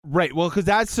 Right. Well, because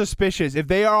that's suspicious. If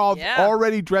they are all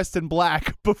already dressed in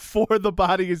black before the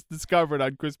body is discovered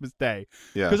on Christmas Day.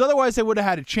 Yeah. Because otherwise they would have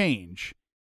had to change.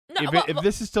 No, if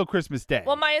this is still Christmas Day.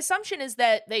 Well, my assumption is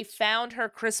that they found her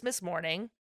Christmas morning.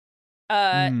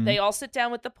 They all sit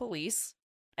down with the police.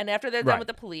 And after they're done with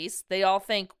the police, they all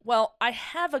think, well, I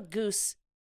have a goose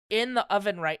in the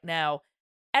oven right now.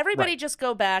 Everybody just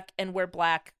go back and wear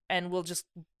black and we'll just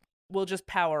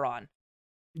power on.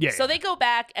 Yeah. So they go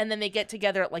back and then they get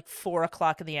together at like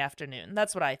 4:00 in the afternoon.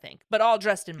 That's what I think. But all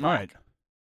dressed in black.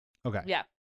 All right. Okay. Yeah.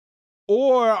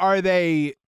 Or are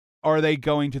they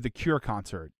going to the Cure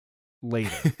concert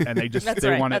later and they just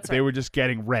they were just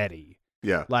getting ready?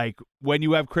 Yeah. Like when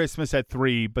you have Christmas at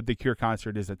 3, but the Cure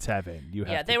concert is at 7. You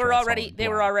have they were already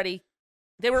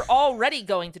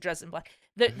going to dress in black.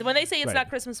 When they say it's not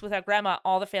Christmas without Grandma,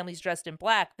 all the family's dressed in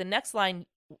black. The next line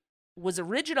was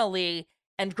originally,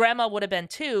 and Grandma would have been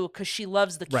too, because she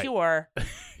loves the Cure.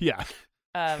 Yeah.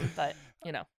 But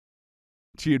you know,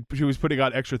 she was putting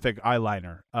on extra thick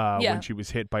eyeliner when she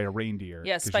was hit by a reindeer.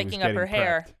 Yeah, spiking up her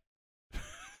hair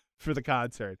for the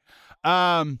concert.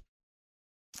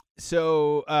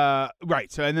 So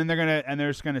and then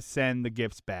they're just gonna send the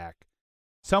gifts back.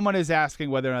 Someone is asking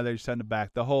whether or not they should send them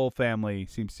back. The whole family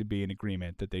seems to be in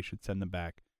agreement that they should send them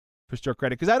back for store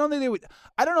credit. Because I don't think they would.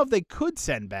 I don't know if they could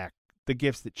send back the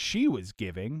gifts that she was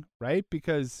giving, right?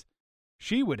 Because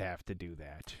she would have to do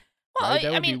that. Well, right?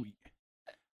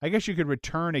 I guess you could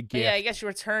return a gift. Yeah, I guess you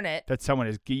return it. That someone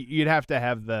is. You'd have to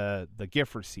have the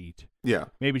gift receipt. Yeah.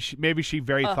 Maybe she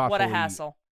very thoughtfully. What a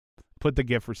hassle. Put the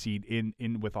gift receipt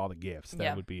in with all the gifts.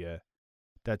 That would be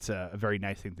that's a very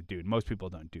nice thing to do. Most people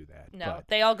don't do that. No, but,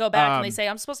 they all go back and they say,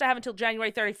 I'm supposed to have until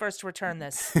January 31st to return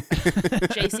this.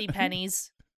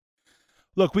 JCPenney's.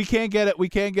 Look, we can't get it. We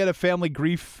can't get a family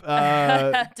grief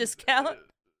discount.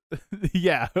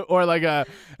 Yeah, or like an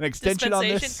extension on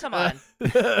this. Come on.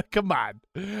 Come on.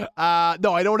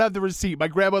 No, I don't have the receipt. My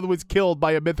grandmother was killed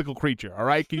by a mythical creature. All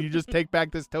right, can you just take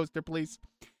back this toaster, please?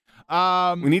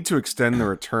 We need to extend the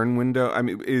return window. I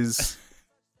mean, is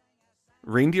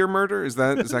reindeer murder, is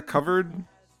that covered?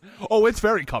 Oh, it's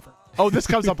very covered. Oh, this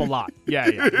comes up a lot. Yeah.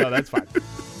 No, that's fine.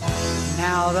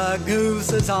 Now the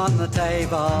goose is on the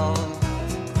table,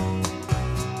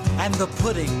 and the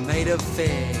pudding made of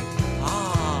fig.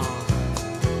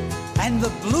 And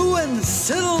the blue and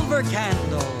silver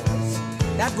candles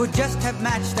that would just have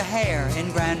matched the hair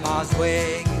in Grandma's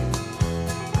wig.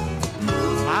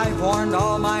 I've warned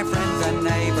all my friends and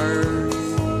neighbors,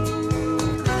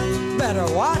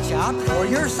 better watch out for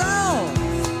yourselves.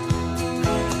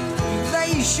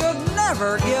 They should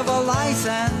never give a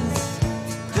license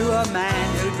to a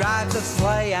man who drives a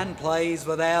sleigh and plays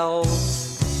with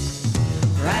elves.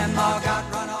 Grandma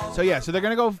got run over. So yeah, so they're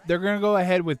gonna go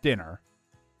ahead with dinner.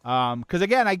 Because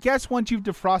again, I guess once you've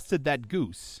defrosted that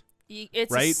goose,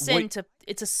 it's right? a sin to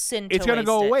it's gonna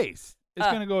go to waste. It's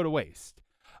gonna go to waste.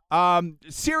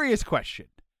 Serious question: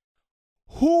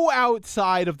 who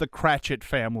outside of the Cratchit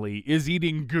family is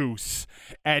eating goose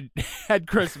at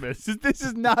Christmas? This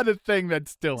is not a thing that's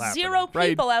still happening. 0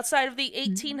 people right? outside of the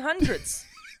 1800s.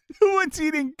 Who is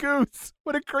eating goose?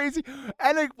 What a crazy!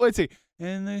 And let's see.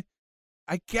 And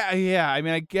I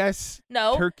guess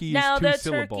no. Turkey is now 2 the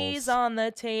syllables. Turkey's on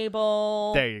the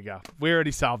table. There you go. We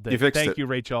already solved it. You fixed Thank it. you,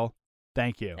 Rachel.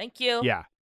 Thank you. Thank you. Yeah.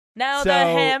 Now the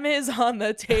ham is on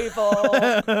the table.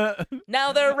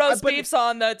 Now the roast beef's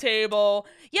on the table.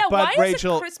 Yeah, why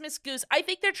Rachel, is it Christmas goose? I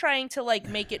think they're trying to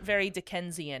make it very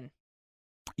Dickensian.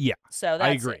 Yeah. So that's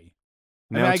I agree. It.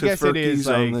 Now I guess it is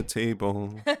on the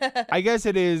table. I guess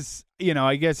it is,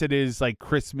 like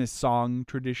Christmas song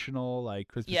traditional, like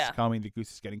Christmas is coming, the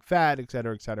goose is getting fat, et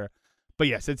cetera, et cetera. But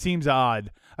yes, it seems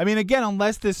odd. I mean, again,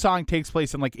 unless this song takes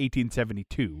place in like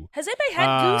 1872. Has anybody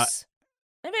had goose?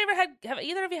 Have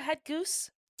either of you had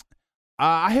goose?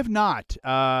 I have not.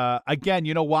 Again,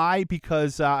 you know why?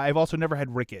 Because I've also never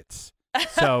had rickets.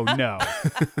 So no,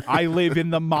 I live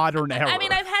in the modern era. I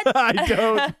mean, I've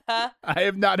had. I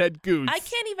have not had goose. I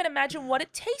can't even imagine what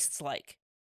it tastes like.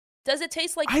 Does it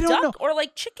taste like I don't duck know. or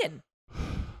like chicken?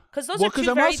 Because those Well, are 2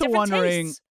 I'm very also different wondering.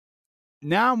 tastes.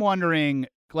 Now I'm wondering,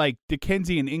 like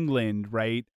Dickensian in England,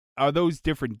 right? Are those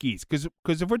different geese? Because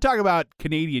if we're talking about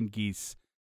Canadian geese,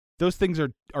 those things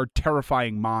are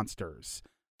terrifying monsters.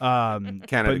 Canada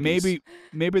But geese.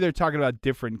 maybe they're talking about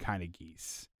different kind of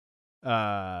geese.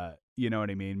 You know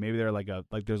what I mean? Maybe they're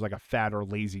there's like a fatter,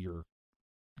 lazier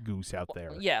goose out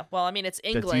there. Yeah, well, I mean, it's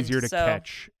England. That's easier to so...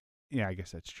 catch. Yeah, I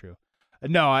guess that's true.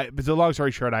 No, but the long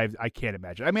story short, I can't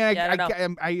imagine. I mean, Yeah, I don't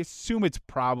know. I assume it's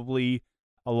probably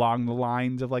along the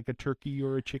lines of like a turkey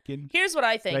or a chicken. Here's what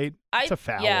I think. Right? It's a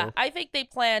fowl. Yeah, I think they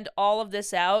planned all of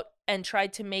this out and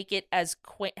tried to make it as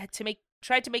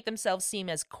tried to make themselves seem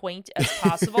as quaint as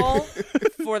possible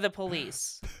for the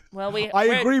police. Well, I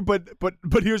agree, but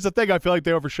here's the thing: I feel like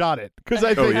they overshot it because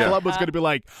I think Columbus going to be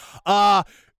like,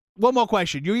 one more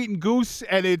question. You're eating goose,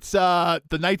 and it's the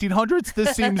 1900s.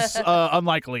 This seems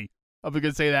unlikely. I'm going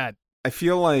to say that. I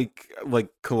feel like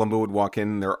Columbo would walk in,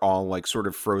 and they're all like sort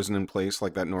of frozen in place,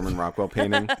 like that Norman Rockwell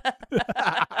painting.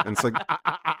 And it's like,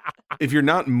 if you're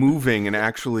not moving and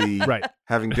actually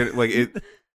having dinner, like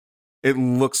it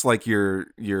looks like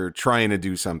you're trying to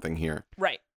do something here.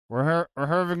 Right. We're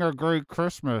having a great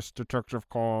Christmas, Detective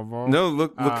Columbo. No,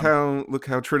 look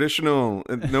how traditional.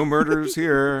 No murders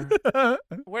here.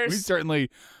 We certainly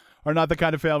are not the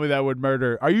kind of family that would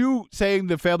murder. Are you saying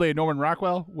the family of Norman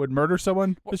Rockwell would murder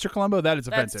someone, Mr. Columbo? That is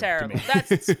offensive. That's terrible.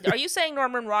 To me. Are you saying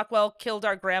Norman Rockwell killed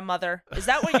our grandmother? Is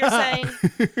that what you're saying?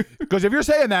 Because if you're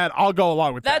saying that, I'll go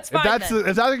along with that's that. Fine, If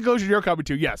that's the conclusion you're coming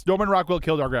to, yes, Norman Rockwell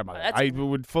killed our grandmother. I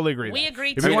would fully agree. We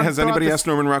agree. Has anybody asked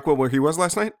Norman Rockwell where he was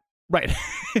last night? Right,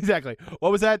 exactly.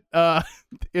 What was that?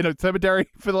 In a cemetery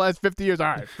for the last 50 years? All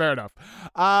right, fair enough.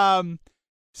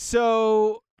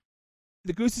 So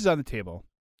the goose is on the table,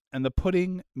 and the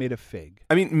pudding made of fig.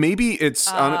 I mean, maybe it's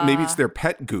their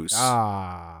pet goose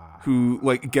who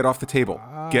like get off the table,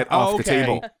 the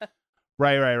table.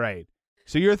 Right.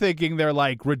 So you're thinking they're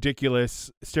like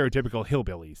ridiculous, stereotypical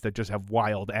hillbillies that just have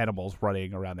wild animals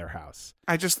running around their house.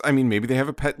 I mean, maybe they have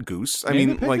a pet goose. They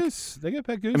get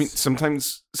pet goose. I mean,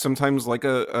 sometimes like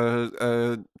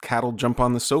a cattle jump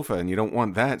on the sofa, and you don't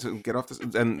want that. So get off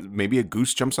and maybe a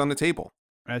goose jumps on the table.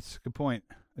 That's a good point.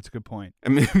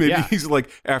 And maybe he's like,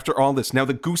 after all this, now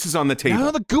the goose is on the table.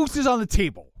 Now the goose is on the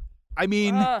table. I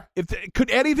mean, could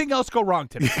anything else go wrong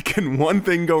today? Can one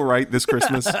thing go right this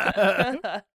Christmas?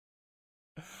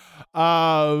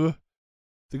 The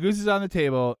goose is on the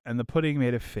table, and the pudding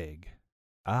made of fig.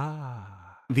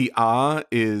 The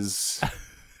is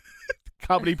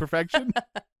comedy perfection.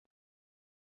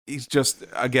 He's just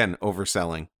again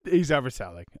overselling. He's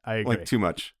overselling. I agree. Like too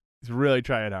much. He's really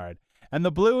trying hard. And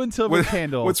the blue and silver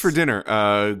candles. What's for dinner?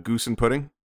 Goose and pudding?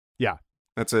 Yeah.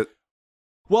 That's it.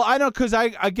 Well, I know, because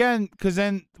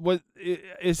then what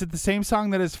is it the same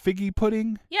song that has figgy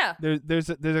pudding? Yeah. There's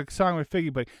a song with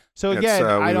figgy pudding. So again,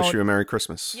 we wish you a Merry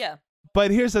Christmas. Yeah.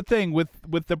 But here's the thing with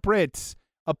the Brits,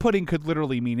 a pudding could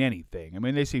literally mean anything. I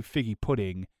mean, they say figgy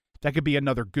pudding. That could be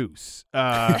another goose,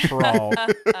 for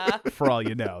all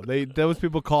you know. Those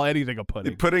people call anything a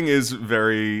pudding. Pudding is a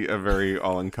very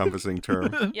all-encompassing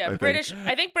term. Yeah,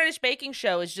 I think British Baking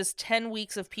Show is just 10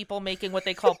 weeks of people making what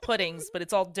they call puddings, but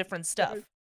it's all different stuff.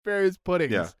 Various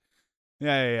puddings.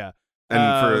 Yeah.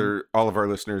 And for all of our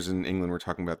listeners in England, we're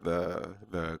talking about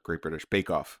the Great British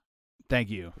Bake Off. Thank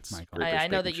you, Michael. I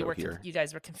know that you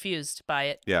guys were confused by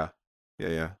it. Yeah.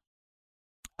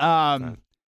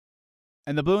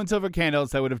 And the blue and silver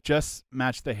candles that would have just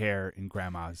matched the hair in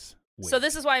Grandma's wig. So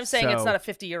this is why I'm saying it's not a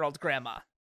 50-year-old grandma.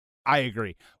 I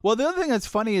agree. Well, the other thing that's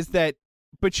funny is that,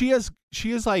 but she has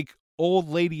like old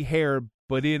lady hair,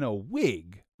 but in a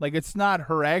wig. Like, it's not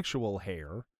her actual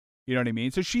hair. You know what I mean?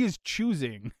 So she is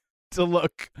choosing to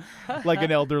look like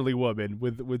an elderly woman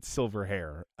with silver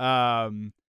hair.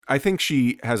 I think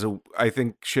she has a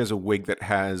wig that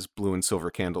has blue and silver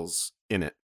candles in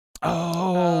it.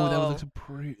 Oh, that would look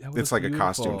pretty. It's like beautiful. A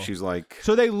costume. She's like,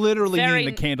 so they literally mean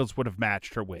the candles would have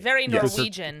matched her wig. Very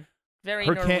Norwegian.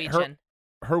 Norwegian.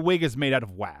 Her wig is made out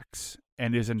of wax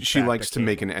and is in. She likes to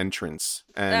make an entrance,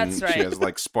 and That's right. She has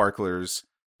like sparklers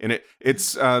in it.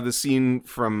 It's the scene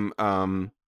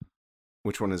from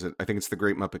which one is it? I think it's the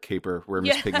Great Muppet Caper where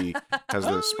Miss Piggy has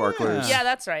those sparklers. Yeah,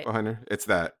 that's right. Behind her. It's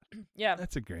that. Yeah,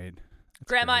 that's a great.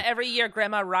 Grandma, great. every year,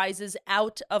 Grandma rises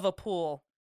out of a pool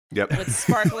Yep. with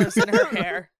sparklers in her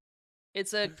hair.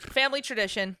 It's a family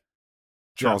tradition.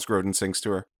 Charles Grodin sings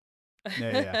to her.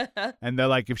 Yeah. And they're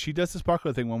like, if she does the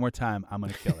sparkler thing one more time, I'm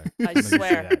going to kill her. I I'm gonna say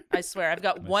swear. that. I swear. I've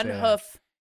got I'm gonna one say that. hoof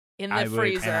in the I would,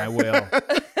 freezer. and I will.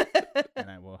 And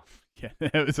I will. Yeah,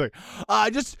 it was like,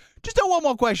 just one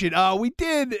more question. We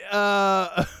did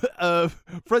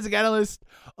forensic analyst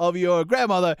of your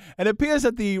grandmother, and it appears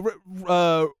that the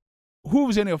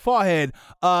hooves in your forehead,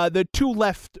 the two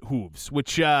left hooves,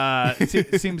 which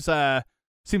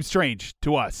seems strange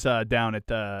to us down at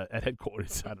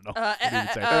headquarters. I don't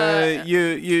know.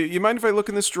 You mind if I look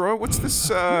in this drawer? What's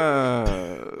this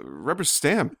rubber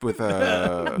stamp with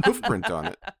a hoof print on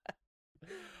it?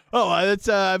 Oh, it's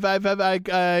I got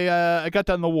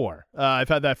that in the war. I've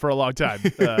had that for a long time,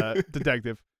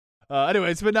 detective.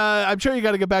 Anyways, but I'm sure you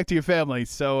got to get back to your family.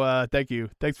 So thank you.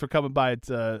 Thanks for coming by. It's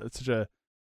such a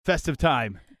festive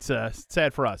time. It's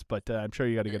sad for us, but I'm sure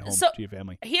you got to get home to your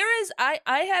family. Here is I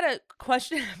had a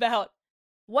question about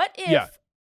what if. Yeah.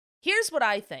 Here's what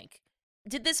I think.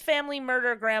 Did this family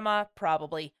murder Grandma?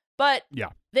 Probably, but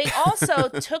Yeah. they also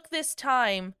took this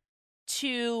time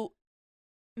to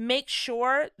make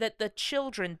sure that the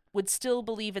children would still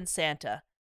believe in Santa.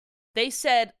 They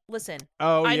said, listen,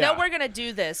 I know we're going to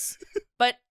do this,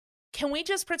 but can we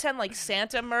just pretend like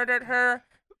Santa murdered her?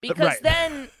 Because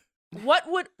then what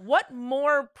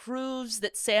more proves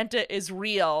that Santa is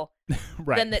real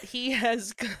than that he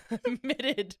has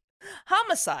committed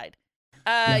homicide?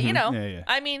 You know,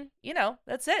 I mean,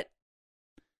 that's it.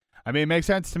 I mean, it makes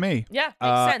sense to me. Yeah,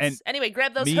 makes sense. Anyway,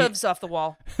 grab those hooves off the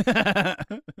wall.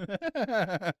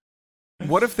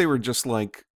 What if they were just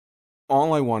like,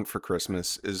 all I want for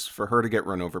Christmas is for her to get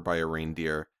run over by a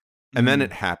reindeer, and then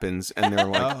it happens, and they're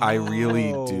like, I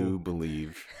really do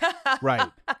believe. Right.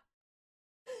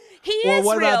 He is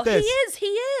what real. about this? He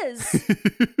is.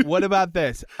 What about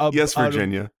this? Yes,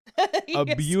 Virginia.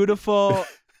 A beautiful,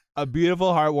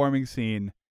 heartwarming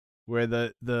scene where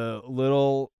the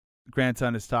little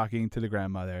grandson is talking to the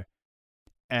grandmother,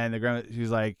 and the grandma, he's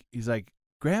like,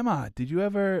 Grandma, did you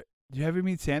ever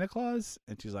meet Santa Claus?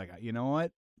 And she's like, you know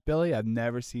what, Billy, I've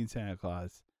never seen Santa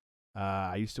Claus.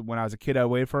 I used to, when I was a kid, I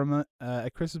waited for him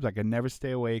at Christmas. I could never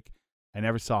stay awake. I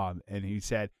never saw him. And he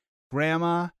said,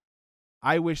 Grandma,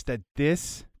 I wish that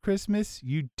this Christmas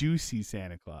you do see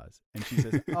Santa Claus. And she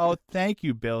says, oh, thank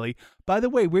you, Billy. By the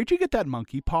way, where'd you get that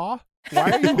monkey paw?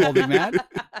 Why are you holding that?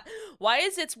 Why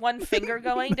is its one finger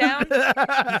going down?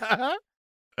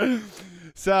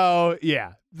 So,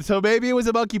 yeah. So maybe it was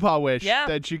a monkey paw wish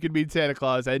that she could meet Santa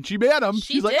Claus, and she met him.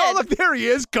 She's like, did. oh, look, there he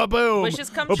is. Kaboom. Wishes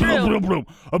come A true. Boom, boom,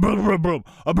 a boom, boom, boom,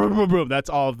 a boom, boom, boom. That's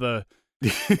all of the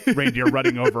reindeer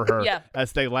running over her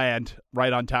as they land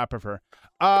right on top of her.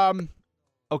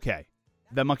 Okay.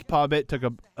 The monkey paw bit took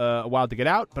a while to get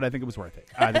out, but I think it was worth it.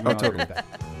 I think totally. with that.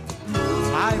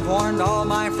 I've warned all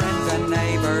my friends and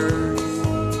neighbors,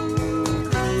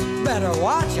 better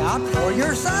watch out for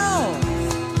yourselves.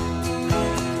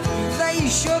 They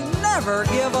should never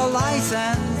give a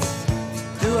license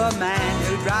to a man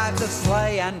who drives a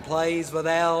sleigh and plays with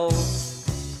elves.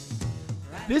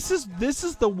 This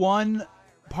is the one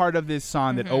part of this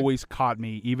song that always caught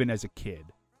me, even as a kid,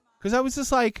 because I was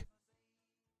just like,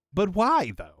 but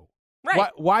why though?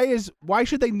 Right. Why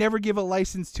should they never give a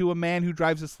license to a man who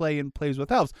drives a sleigh and plays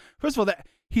with elves? First of all,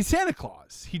 he's Santa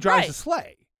Claus. He drives a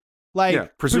sleigh.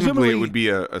 Like, presumably it would be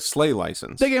a sleigh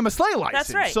license. They gave him a sleigh license.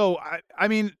 That's right. So I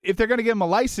mean, if they're going to give him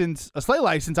a sleigh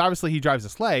license, obviously he drives a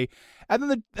sleigh.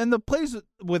 And then the plays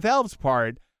with elves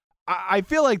part, I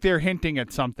feel like they're hinting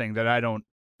at something that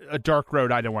a dark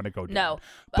road I don't want to go down. No,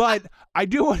 but I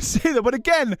do want to say that. But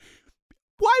again,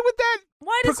 why would that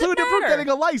preclude him from matter? getting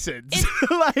a license?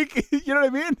 Like, you know what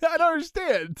I mean? I don't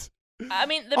understand. I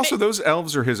mean, also, those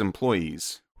elves are his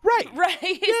employees. Right.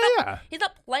 He's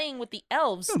not playing with the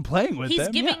elves. He's not playing with them. He's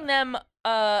giving them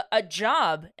a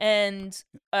job and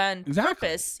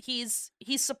purpose.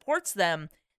 He supports them.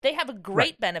 They have a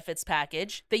great benefits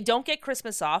package. They don't get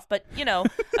Christmas off, but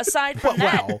aside from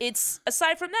that, it's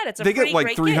a they free, get like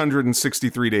great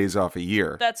 363 days off a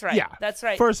year. That's right. Yeah, that's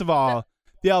right. First of all,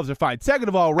 the elves are fine. Second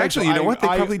of all, Rachel, actually, you know what? They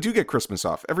probably do get Christmas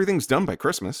off. Everything's done by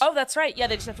Christmas. Oh, that's right. Yeah,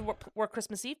 they just have to work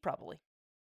Christmas Eve probably.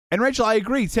 And Rachel, I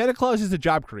agree. Santa Claus is a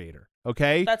job creator.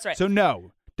 Okay, that's right. So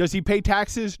no, does he pay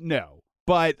taxes? No,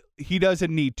 but he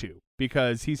doesn't need to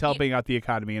because he's helping out the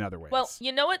economy in other ways. Well,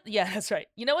 you know what? Yeah, that's right.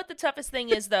 You know what the toughest thing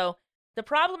is, though? The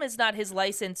problem is not his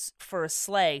license for a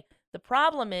sleigh. The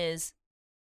problem is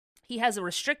he has a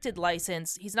restricted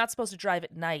license. He's not supposed to drive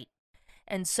at night.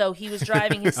 And so he was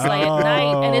driving his sleigh at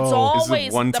night, and it's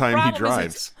always one the time he problem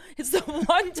drives. Is It's the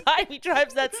one time he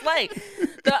drives that sleigh.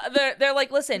 They're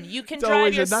like, listen, you can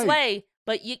drive your sleigh,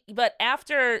 but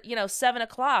after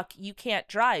 7:00, you can't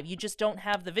drive. You just don't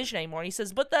have the vision anymore. And he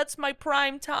says, but that's my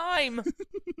prime time.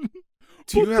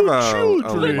 Do you have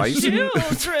a license?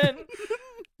 Children.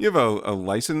 You have a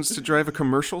license to drive a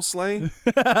commercial sleigh?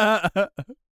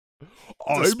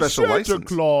 I'm special Santa license.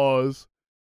 Claus.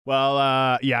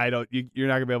 Well, yeah, I don't. You're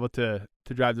not gonna be able to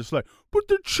drive the sleigh, but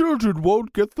the children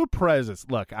won't get the presents.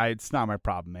 Look, it's not my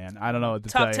problem, man. I don't know what to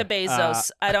Talk tell to you.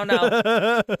 Bezos. I don't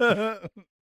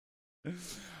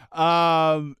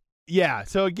know. Yeah.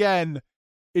 So again,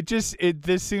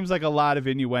 this seems like a lot of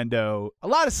innuendo, a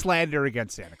lot of slander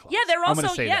against Santa Claus. Yeah, they're I'm gonna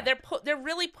also say that. they're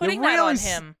really putting that on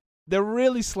him. They're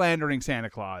really slandering Santa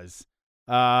Claus.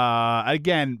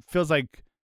 Again, feels like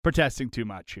protesting too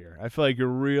much here. I feel like you're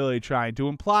really trying to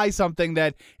imply something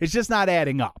that is just not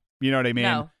adding up. You know what I mean?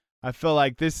 No. I feel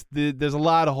like there's a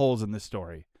lot of holes in this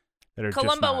story that are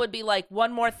Columbo just not. would be like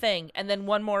one more thing, and then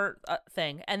one more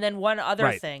thing, and then one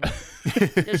other thing.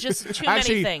 There's just too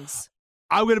many things.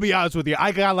 I'm going to be honest with you.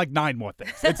 I got like 9 more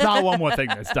things. It's not one more thing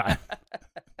this time.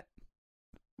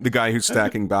 The guy who's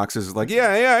stacking boxes is like,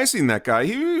 yeah, I seen that guy.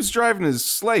 He was driving his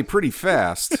sleigh pretty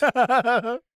fast.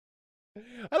 I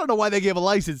don't know why they gave a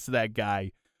license to that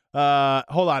guy.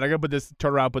 Hold on. I got to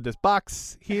turn around, put this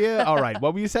box here. All right.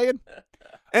 What were you saying?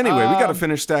 Anyway, we got to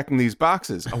finish stacking these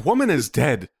boxes. A woman is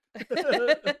dead.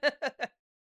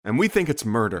 And we think it's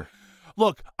murder.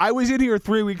 Look, I was in here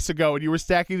 3 weeks ago, and you were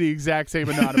stacking the exact same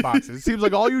amount of boxes. It seems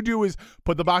like all you do is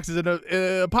put the boxes in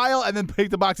a pile and then take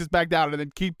the boxes back down and then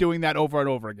keep doing that over and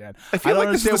over again. I feel like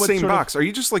this is the same box. Are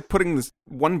you just like putting this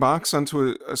one box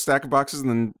onto a stack of boxes and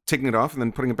then taking it off and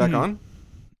then putting it back on?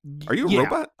 Are you a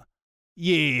robot?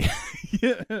 Yeah.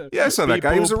 Yeah, I saw that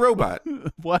guy. He was a robot.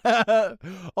 What?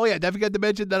 Oh, yeah. Don't forget to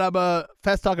mention that I'm a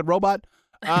fast-talking robot.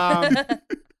 One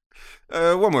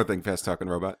more thing, fast-talking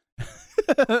robot.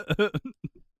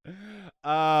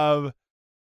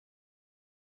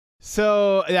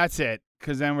 So that's it,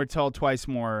 because then we're told twice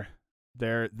more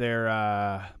their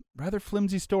rather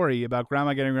flimsy story about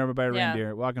grandma getting remembered by a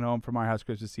reindeer walking home from our house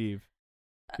Christmas Eve.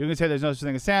 You can say there's no such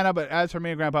thing as Santa, but as for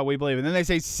me and Grandpa, we believe. And then they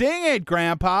say, "Sing it,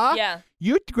 Grandpa." Yeah.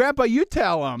 Grandpa, you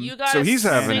tell him. You gotta so he's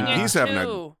having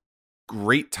a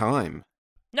great time.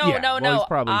 No.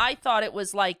 I thought it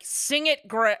was like, "Sing it,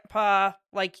 Grandpa."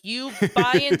 Like, you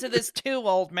buy into this too,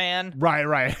 old man.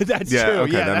 Right. That's true.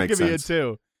 Okay, yeah, that could makes be sense. it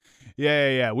too.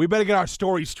 Yeah. We better get our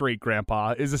story straight,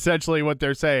 Grandpa, is essentially what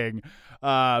they're saying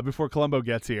before Columbo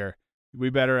gets here. We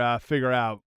better figure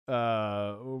out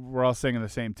we're all singing the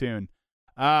same tune.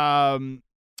 And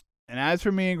as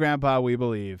for me and Grandpa, we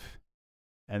believe.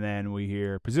 And then we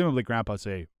hear, presumably, Grandpa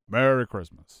say, "Merry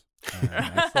Christmas."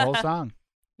 That's the whole song.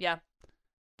 Yeah.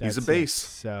 He's a bass.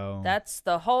 So that's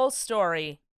the whole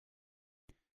story.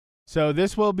 So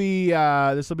this will be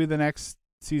the next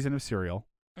season of Serial.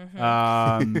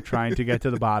 Mm-hmm. Trying to get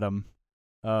to the bottom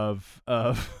of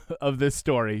this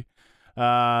story.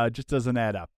 Just doesn't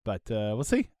add up, but we'll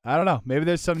see. I don't know. Maybe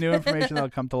there's some new information that'll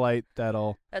come to light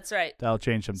That's right. That'll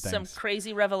change some things. Some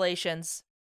crazy revelations.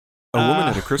 A woman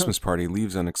at a Christmas party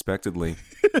leaves unexpectedly.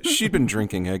 She'd been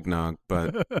drinking eggnog,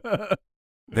 but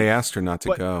they asked her not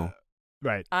to go.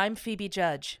 Right. I'm Phoebe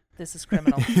Judge. This is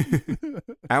Criminal.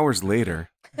 Hours later,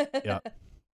 yeah,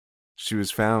 she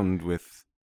was found with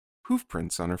hoof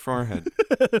prints on her forehead.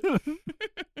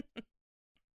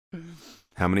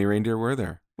 How many reindeer were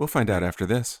there? We'll find out after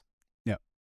this. Yeah.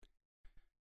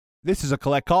 This is a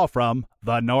collect call from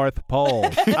the North Pole.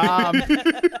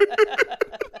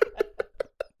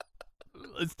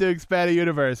 Let's do Expanded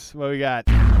Universe. What we got?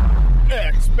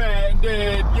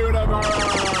 Expanded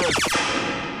Universe!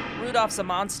 Rudolph's a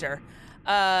monster.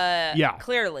 Yeah.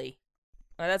 Clearly.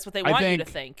 That's what they want you to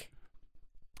think.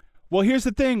 Well, here's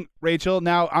the thing, Rachel.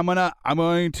 Now I'm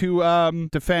going to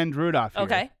defend Rudolph here.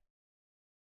 Okay.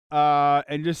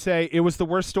 And just say it was the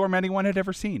worst storm anyone had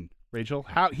ever seen, Rachel.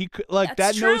 How he could That's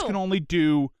that nose true. can only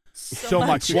do so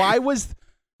much. much.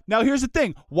 Now here's the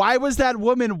thing. Why was that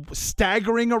woman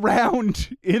staggering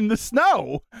around in the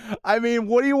snow? I mean,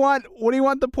 what do you want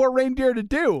the poor reindeer to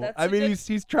do?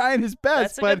 He's trying his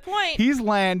best, That's a but good point. he's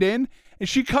landing and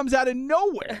she comes out of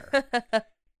nowhere.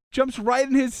 Jumps right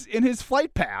in his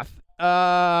flight path.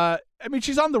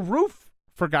 She's on the roof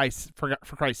for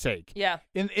Christ's sake. Yeah.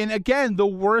 In again, the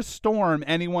worst storm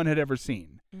anyone had ever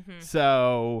seen. Mm-hmm.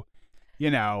 So,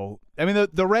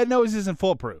 the red nose isn't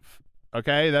foolproof.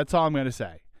 Okay, that's all I'm going to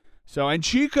say. So, and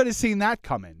she could have seen that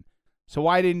coming. So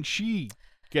why didn't she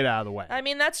get out of the way? I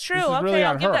mean, that's true. Okay, really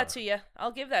I'll give that to you.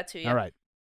 All right.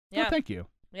 Yeah. Well, thank you.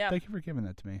 Yeah. Thank you for giving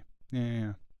that to me.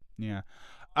 Yeah.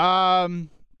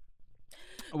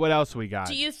 What else we got?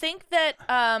 Do you think that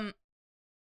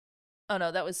oh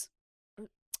no, that was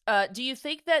do you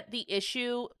think that the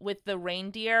issue with the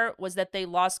reindeer was that they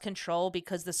lost control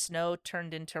because the snow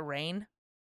turned into rain?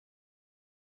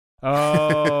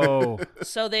 Oh.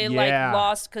 So they Yeah.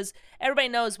 lost, because everybody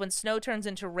knows when snow turns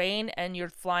into rain and you're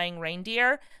flying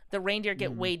reindeer, the reindeer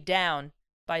get weighed down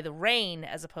by the rain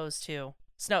as opposed to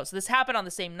snow. So this happened on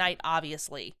the same night,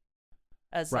 obviously,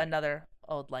 as Right. another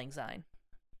Old Lang Syne.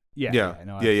 Yeah. Yeah.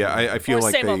 No, I feel Or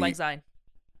like same Old Lang Syne.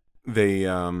 they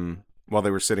while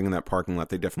they were sitting in that parking lot,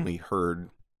 they definitely heard.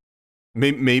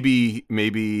 Maybe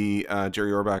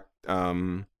Jerry Orbach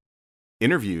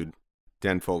interviewed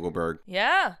Dan Fogelberg,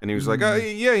 Yeah, and he was like, "Oh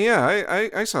yeah,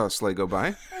 I saw a sleigh go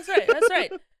by. that's right. That's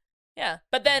right. Yeah,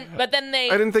 but then they.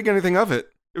 I didn't think anything of it.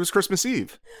 It was Christmas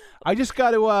Eve." I just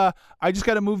got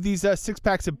to move these 6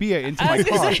 packs of beer into I my was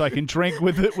gonna car say- so I can drink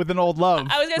with an old love.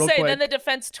 I was gonna real say, quick. then the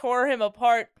defense tore him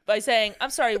apart by saying, "I'm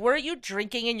sorry, were you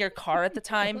drinking in your car at the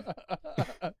time?"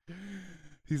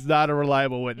 He's not a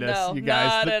reliable witness, No, you guys.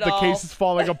 not The, at the all. case is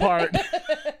falling apart.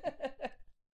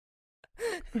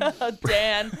 Oh,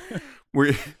 Dan.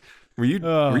 Were you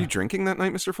drinking that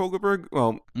night, Mr. Fogelberg?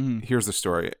 Well, here's the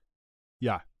story.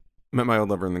 Yeah. Met my old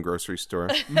lover in the grocery store.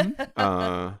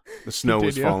 Mm-hmm. The snow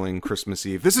was Continue. falling Christmas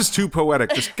Eve. This is too poetic.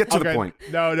 Just get to the Okay. point.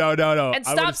 No. And I would've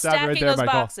stop stopped right stacking there, those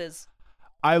Michael. boxes.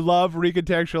 I love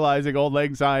recontextualizing Old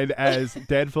Lang Syne as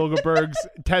Dan Fogelberg's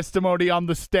testimony on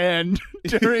the stand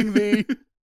during the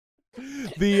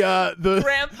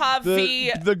Grandpa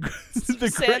v. the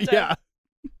Santa. yeah.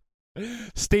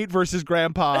 State versus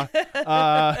Grandpa.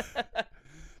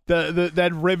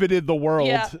 That riveted the world.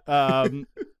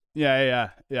 Yeah.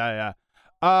 Yeah.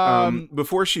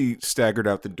 Before she staggered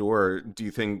out the door, do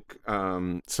you think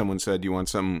someone said, "You want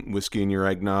some whiskey in your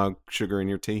eggnog, sugar in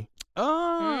your tea"?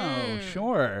 Oh,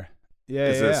 sure. Yeah,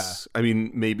 Is this? I mean,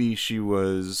 maybe she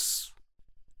was.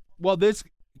 Well,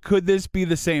 could this be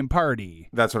the same party?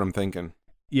 That's what I'm thinking.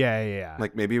 Yeah.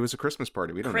 Like maybe it was a Christmas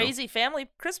party. We don't Crazy family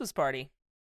Christmas party.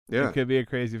 know. Yeah. It could be a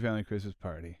crazy family Christmas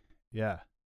party. Yeah.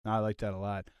 No, I like that a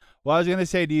lot. Well, I was going to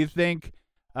say, do you think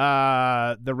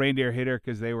the reindeer hit her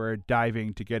because they were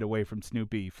diving to get away from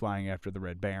Snoopy flying after the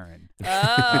Red Baron?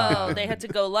 Oh, they had to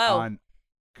go low.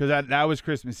 Because that was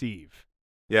Christmas Eve.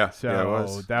 Yeah. So yeah, it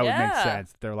was. that would make Yeah.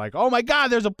 sense. They're like, oh my God,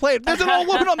 there's a plane. There's an old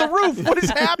woman on the roof. What is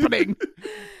happening?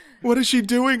 What is she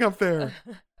doing up there?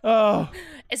 Oh.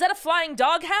 Is that a flying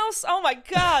doghouse? Oh my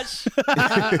gosh.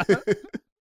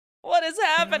 What is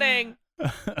happening?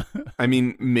 I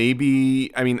mean,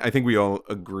 maybe. I mean, I think we all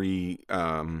agree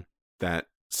that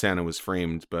Santa was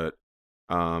framed, but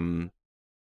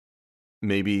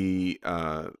maybe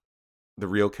the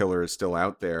real killer is still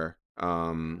out there.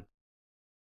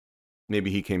 Maybe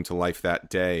he came to life that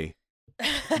day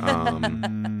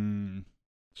on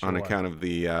Sure. account of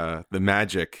the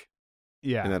magic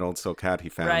Yeah. in that old silk hat he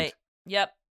found. Right.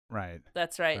 Yep. Right.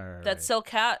 That's right. Right. That silk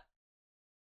hat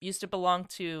used to belong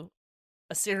to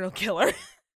a serial killer.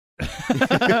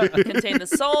 Contained the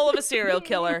soul of a serial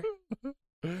killer.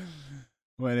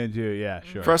 Went into, yeah,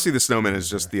 sure. Frosty the Snowman is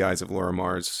just the eyes of Laura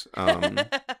Mars.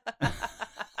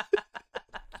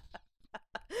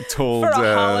 Told For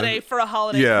a holiday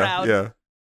crowd. Yeah.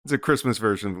 It's a Christmas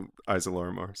version of Eyes of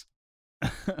Laura Mars.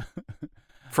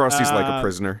 Frosty's like a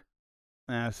prisoner.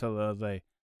 Absolutely.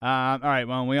 All right.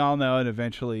 Well, we all know it.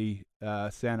 Eventually,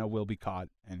 Santa will be caught,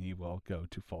 and he will go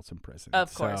to Folsom Prison.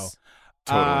 Of course.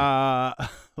 So,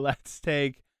 let's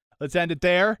end it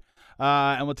there,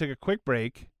 and we'll take a quick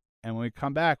break. And when we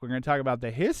come back, we're going to talk about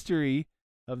the history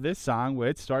of this song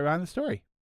with Story Behind the Story.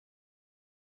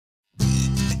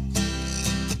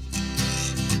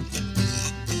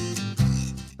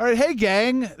 All right, hey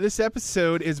gang, this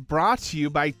episode is brought to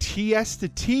you by Tiesta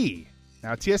Tea.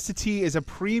 Now, Tiesta Tea is a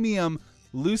premium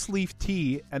loose leaf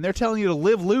tea, and they're telling you to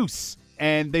live loose.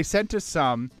 And they sent us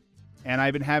some, and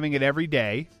I've been having it every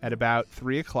day at about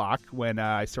 3 o'clock when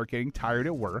I start getting tired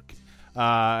at work, and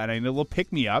I need a little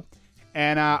pick-me-up.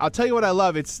 And I'll tell you what I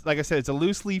love. It's, like I said, it's a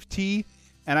loose leaf tea,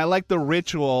 and I like the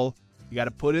ritual. You got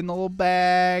to put it in the little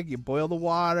bag. You boil the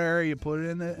water. You put it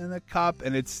in the cup,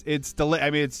 and it's I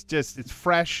mean, it's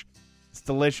fresh. It's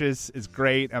delicious. It's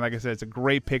great, and like I said, it's a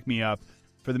great pick me up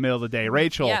for the middle of the day.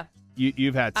 Rachel, Yeah.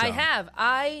 you've had some. I have.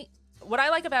 What I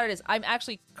like about it is I'm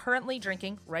actually currently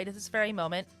drinking right at this very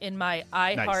moment in my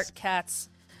I Nice. Heart Cats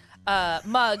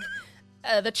mug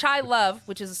the Chai Love,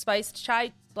 which is a spiced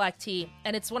chai black tea,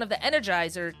 and it's one of the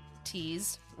Energizer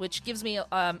teas, which gives me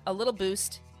a little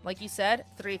boost. Like you said,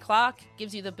 3 o'clock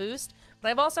gives you the boost.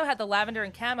 But I've also had the lavender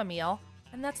and chamomile,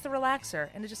 and that's the relaxer,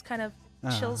 and it just kind of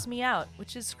chills me out,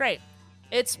 which is great.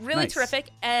 It's really Nice. terrific,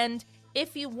 and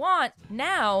if you want,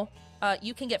 now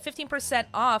you can get 15%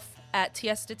 off at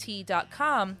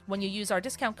tiestatea.com when you use our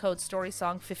discount code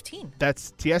StorySong15.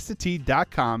 That's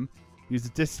tiestatea.com. Use the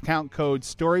discount code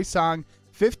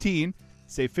StorySong15.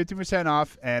 Save 50%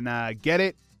 off and get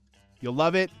it. You'll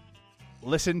love it.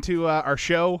 Listen to our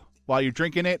show while you're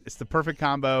drinking it. It's the perfect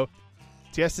combo.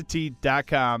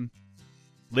 tiestatea.com.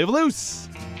 Live loose.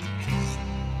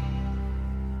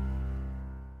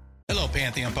 Hello,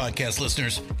 Pantheon Podcast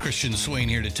listeners. Christian Swain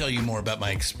here to tell you more about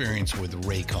my experience with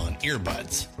Raycon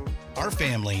earbuds. Our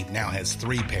family now has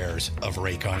 3 pairs of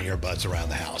Raycon earbuds around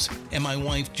the house, and my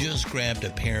wife just grabbed a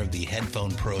pair of the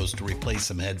Headphone Pros to replace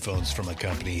some headphones from a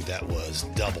company that was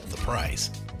double the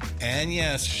price. And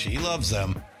yes, she loves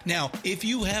them. Now, if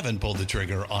you haven't pulled the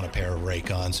trigger on a pair of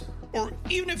Raycons, or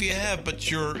even if you have, but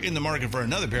you're in the market for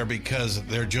another pair because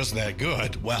they're just that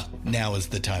good, well, now is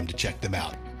the time to check them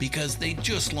out, because they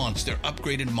just launched their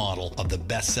upgraded model of the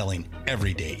best-selling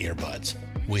everyday earbuds.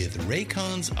 With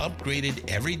Raycon's upgraded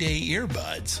everyday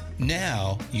earbuds,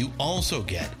 now you also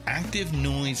get active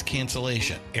noise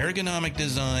cancellation, ergonomic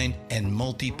design, and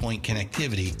multi-point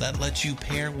connectivity that lets you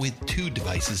pair with 2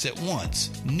 devices at once.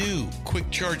 New quick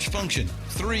charge function,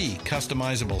 3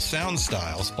 customizable sound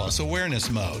styles, plus awareness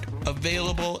mode.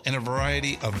 Available in a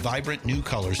variety of vibrant new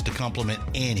colors to complement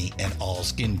any and all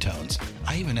skin tones.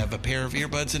 I even have a pair of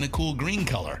earbuds in a cool green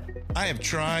color. I have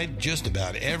tried just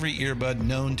about every earbud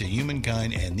known to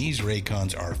humankind, and these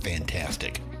Raycons are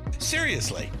fantastic.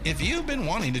 Seriously, if you've been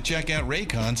wanting to check out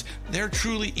Raycons, there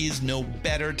truly is no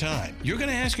better time. You're going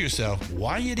to ask yourself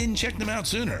why you didn't check them out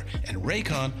sooner, and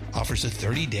Raycon offers a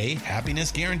 30-day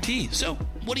happiness guarantee. So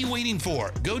what are you waiting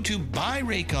for? Go to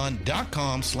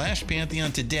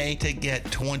buyraycon.com/Pantheon today to get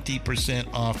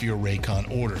 20% off your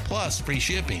Raycon order, plus free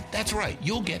shipping. That's right,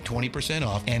 you'll get 20%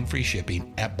 off and free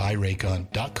shipping at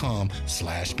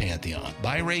buyraycon.com/Pantheon.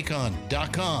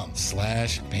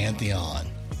 buyraycon.com/Pantheon.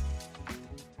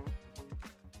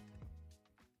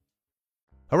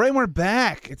 All right, we're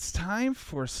back. It's time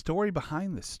for a story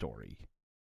behind the story.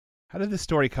 How did this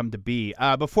story come to be?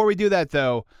 Before we do that,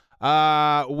 though,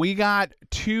 we got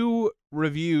 2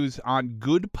 reviews on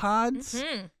Good Pods.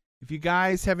 Mm-hmm. If you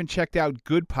guys haven't checked out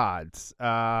Good Pods,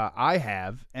 I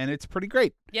have, and it's pretty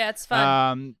great. Yeah, it's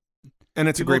fun. And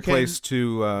it's a great place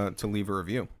to leave a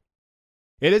review.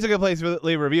 It is a good place to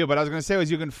leave a review, but I was going to say was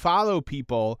you can follow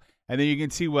people, and then you can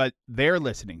see what they're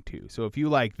listening to. So if you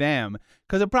like them,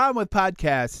 because the problem with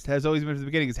podcasts has always been from the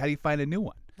beginning is how do you find a new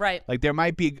one? Right. Like there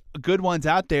might be good ones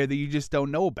out there that you just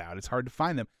don't know about. It's hard to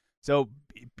find them. So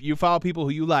you follow people who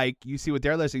you like, you see what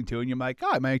they're listening to, and you're like,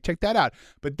 oh, I might check that out.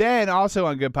 But then also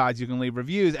on Good Pods, you can leave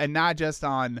reviews, and not just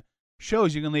on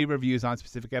shows. You can leave reviews on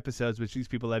specific episodes, which these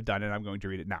people have done, and I'm going to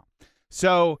read it now.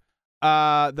 So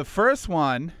the first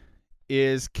one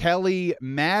is Kelly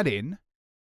Madden.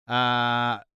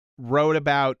 Wrote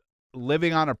about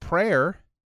Living on a Prayer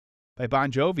by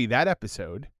Bon Jovi, that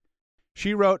episode.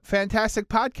 She wrote, fantastic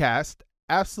podcast.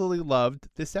 Absolutely loved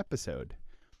this episode.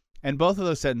 And both of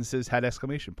those sentences had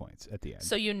exclamation points at the end.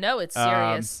 So you know it's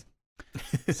serious.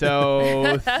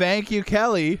 So thank you,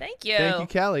 Kelly. Thank you. Thank you,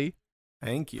 Kelly.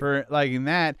 Thank you for liking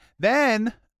that.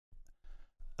 Then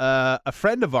a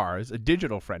friend of ours, a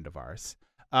digital friend of ours,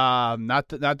 not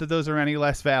that those are any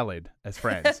less valid as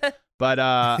friends, but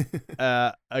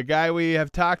a guy we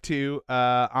have talked to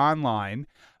online,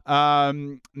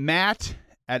 Matt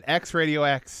at X Radio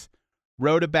X,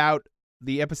 wrote about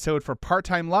the episode for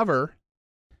Part-Time Lover.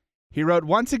 He wrote,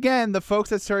 once again, the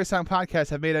folks at Story Song Podcast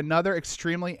have made another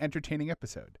extremely entertaining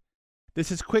episode.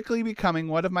 This is quickly becoming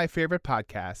one of my favorite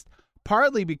podcasts,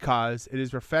 partly because it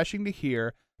is refreshing to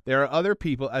hear there are other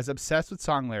people as obsessed with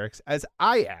song lyrics as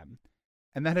I am.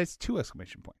 And that has 2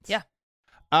 exclamation points. Yeah.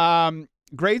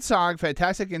 Great song,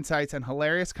 fantastic insights, and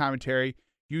hilarious commentary.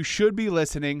 You should be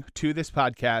listening to this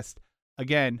podcast.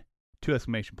 Again, 2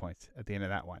 exclamation points at the end of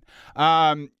that one.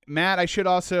 Matt, I should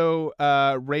also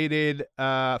rated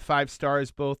 5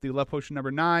 stars both the Love Potion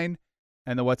number 9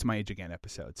 and the What's My Age Again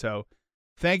episode. So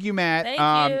thank you, Matt. Thank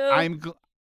you.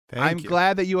 I'm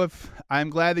glad that you have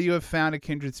found a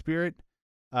kindred spirit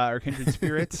or kindred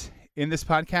spirits in this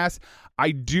podcast.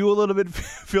 I do a little bit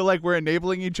feel like we're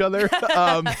enabling each other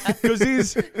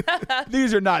because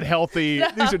these are not healthy. No.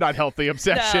 These are not healthy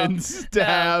obsessions to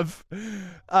have.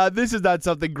 This is not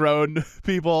something grown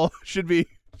people should be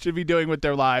doing with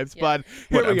their lives. Yeah. But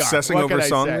here we obsessing are. over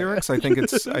song lyrics? I think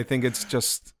it's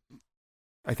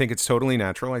totally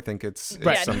natural. I think it's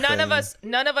right. Something...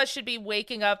 None of us should be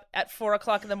waking up at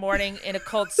 4:00 in the morning in a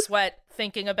cold sweat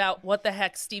thinking about what the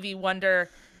heck Stevie Wonder's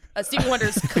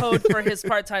code for his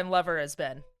part-time lover has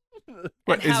been.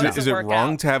 What, is it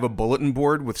wrong to have a bulletin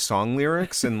board with song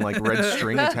lyrics and like red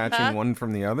string attaching one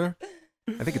from the other?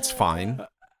 I think it's fine.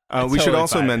 It's We should totally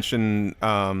also fine. mention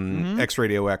X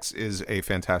Radio X is a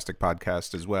fantastic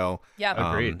podcast as well.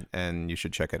 Yeah. Agreed. And you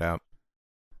should check it out.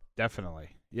 Definitely.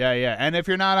 Yeah, yeah. And if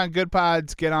you're not on Good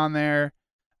Pods, get on there.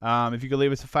 If you could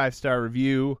leave us a 5-star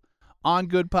review on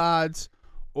Good Pods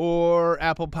or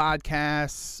Apple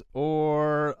Podcasts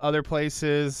or other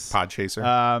places. Podchaser.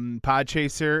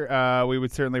 Podchaser, we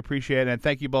would certainly appreciate it. And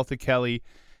thank you both to Kelly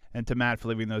and to Matt for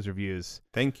leaving those reviews.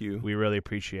 Thank you. We really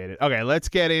appreciate it. Okay, let's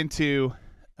get into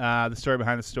the story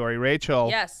behind the story. Rachel,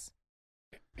 Yes.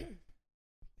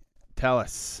 tell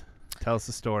us the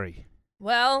story.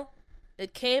 Well,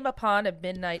 it came upon a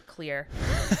midnight clear.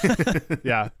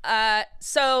 Yeah.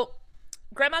 So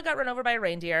Grandma Got Run Over by a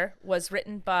Reindeer was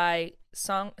written by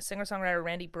singer-songwriter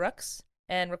Randy Brooks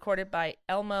and recorded by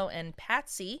Elmo and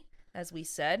Patsy, as we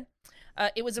said.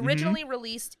 It was originally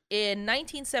released in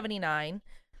 1979,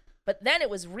 but then it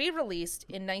was re-released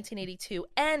in 1982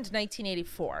 and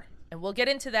 1984. And we'll get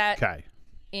into that Okay.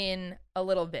 in a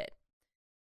little bit.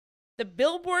 The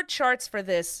Billboard charts for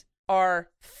this are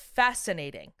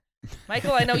fascinating.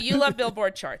 Michael, I know you love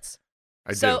Billboard charts.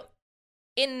 I So, do.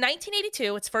 in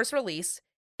 1982, its first release,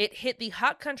 it hit the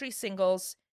Hot Country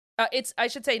Singles. I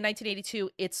should say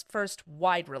 1982, its first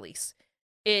wide release.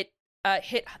 It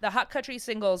hit the Hot Country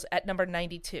Singles at number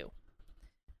 92.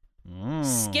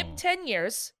 Skip 10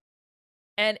 years,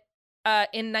 and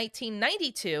in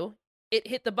 1992, it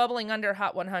hit the Bubbling Under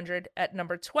Hot 100 at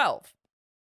number 12.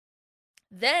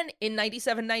 Then in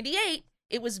 97-98,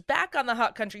 it was back on the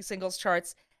Hot Country Singles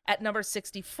charts at number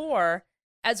 64,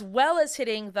 as well as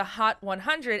hitting the Hot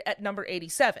 100 at number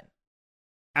 87.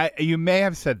 You may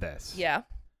have said this. Yeah.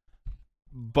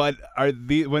 But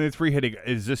when it's re-hitting,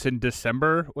 is this in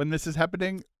December when this is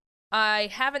happening? I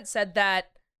haven't said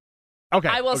that. Okay.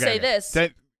 I will say this.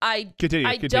 Then I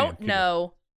continue, don't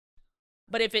know,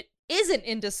 but if it isn't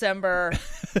in December,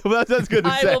 well, that's good to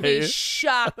I say. will be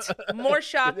shocked, more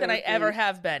shocked than I ever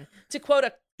have been. To quote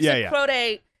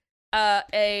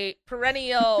a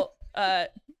perennial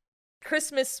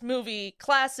Christmas movie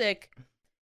classic,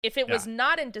 if it was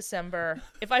not in December,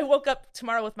 if I woke up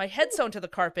tomorrow with my head sewn to the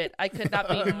carpet, I could not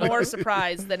be more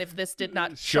surprised than if this did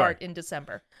not chart in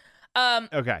December.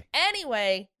 Okay.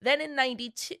 Anyway, then in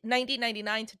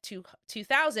 1999 to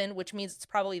 2000, which means it's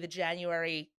probably the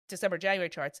December-January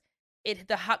charts, it hit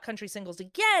the Hot Country Singles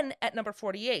again at number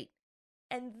 48.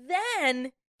 And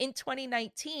then in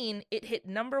 2019, it hit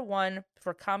number 1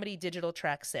 for comedy digital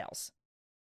track sales.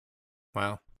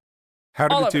 Wow. How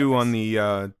did All it over do the on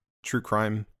the true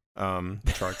crime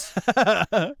charts?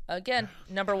 Again,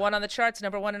 number 1 on the charts,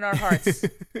 number 1 in our hearts.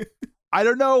 I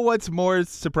don't know what's more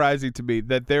surprising to me,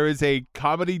 that there is a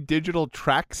comedy digital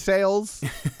track sales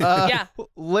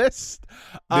list.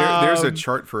 There's a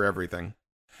chart for everything.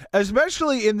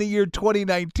 Especially in the year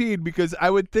 2019, because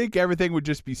I would think everything would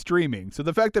just be streaming. So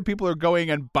the fact that people are going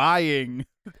and buying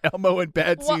Elmo and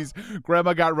Patsy's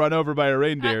Grandma Got Run Over by a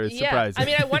Reindeer is surprising. I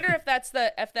mean, I wonder if that's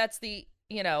the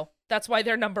that's why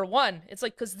they're number 1. It's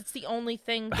like, because it's the only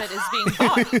thing that is being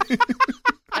bought.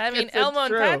 I mean, Elmo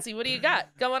and Patsy, what do you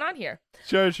got going on here?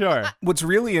 Sure. What's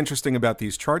really interesting about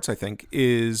these charts, I think,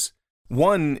 is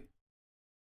one,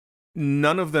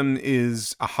 none of them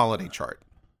is a holiday chart.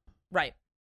 Right.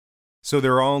 So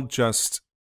they're all just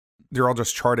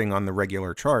charting on the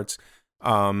regular charts.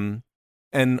 And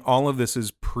all of this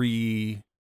is pre-streaming,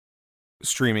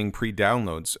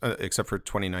 pre-downloads, except for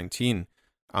 2019.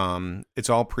 It's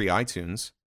all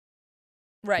pre-iTunes.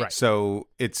 Right. So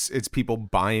it's people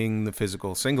buying the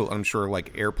physical single. I'm sure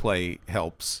like AirPlay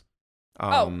helps.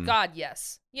 Oh God,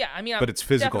 yes. Yeah, I mean, but it's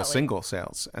physical definitely. single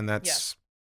sales, and that's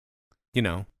in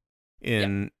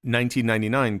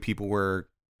 1999, people were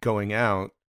going out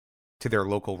to their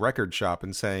local record shop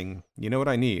and saying, "You know what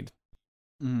I need?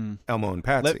 Elmo and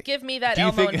Patsy. Give me that Do you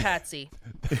Elmo think- and Patsy."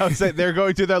 I would say they're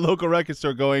going to their local record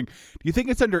store going, do you think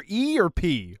it's under E or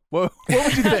P? What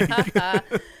would you think?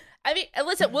 I mean,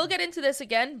 listen, we'll get into this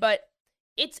again, but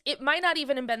it might not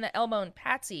even have been the Elmo and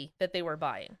Patsy that they were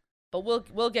buying, but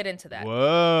we'll get into that.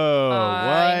 Whoa.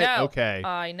 I What? know. Okay.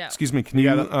 I know. Excuse me, can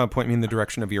you point me in the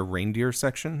direction of your reindeer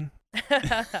section?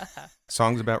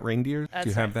 Songs about reindeer? Do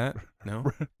you have that?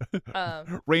 No?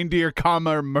 Reindeer,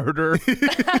 murder.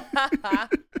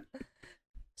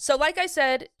 So like I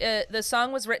said, the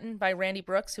song was written by Randy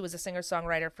Brooks, who was a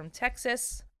singer-songwriter from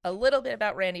Texas. A little bit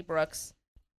about Randy Brooks.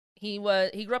 He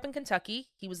grew up in Kentucky.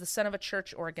 He was the son of a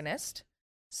church organist,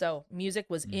 so music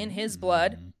was in his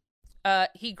blood.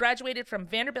 He graduated from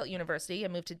Vanderbilt University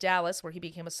and moved to Dallas, where he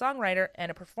became a songwriter and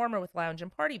a performer with lounge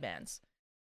and party bands.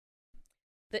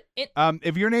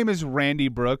 If your name is Randy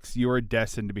Brooks, you are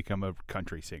destined to become a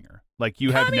country singer. Like,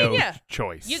 you have no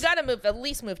choice. You got to at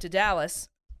least move to Dallas.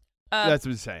 That's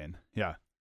what I'm saying. Yeah.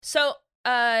 So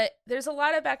there's a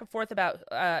lot of back and forth about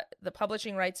the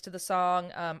publishing rights to the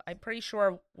song. I'm pretty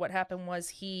sure what happened was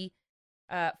he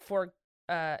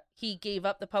gave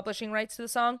up the publishing rights to the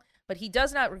song, but he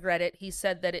does not regret it. He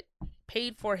said that it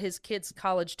paid for his kids'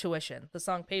 college tuition. The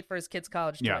song paid for his kids'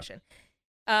 college tuition.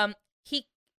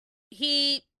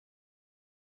 He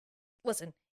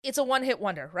listen, it's a one-hit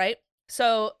wonder, right?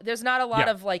 So there's not a lot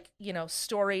of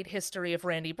storied history of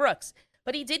Randy Brooks,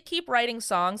 but he did keep writing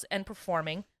songs and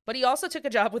performing. But he also took a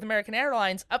job with American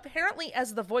Airlines, apparently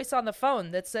as the voice on the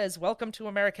phone that says "Welcome to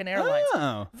American Airlines."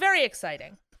 Oh. Very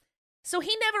exciting. So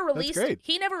he never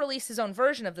released his own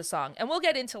version of the song, and we'll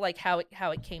get into like how it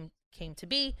came to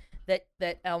be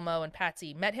that Elmo and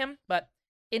Patsy met him. But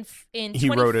he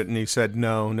wrote it and he said,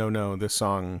 no, this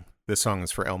song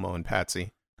is for Elmo and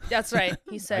Patsy. That's right.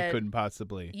 He said, I couldn't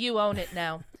possibly. You own it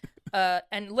now.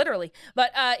 And literally.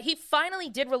 But he finally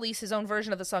did release his own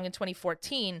version of the song in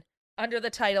 2014 under the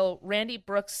title Randy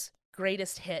Brooks'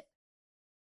 Greatest Hit.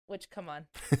 Which, come on.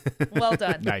 Well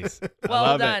done. Nice.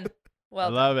 Well done. I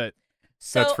love it.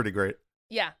 So, that's pretty great.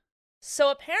 Yeah.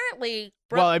 So apparently...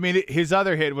 Well, I mean, his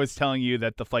other hit was telling you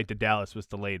that the flight to Dallas was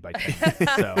delayed by 10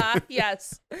 minutes. So.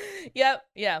 Yes. Yep.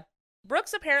 Yeah.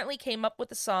 Brooks apparently came up with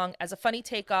the song as a funny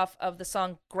takeoff of the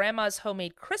song Grandma's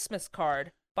Homemade Christmas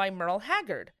Card by Merle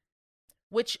Haggard,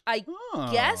 which I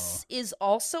guess is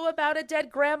also about a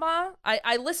dead grandma.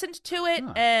 I listened to it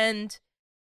and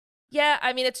yeah,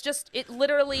 I mean, it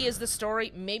literally is the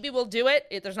story. Maybe we'll do it.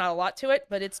 There's not a lot to it,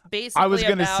 but it's basically I was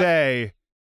going to say,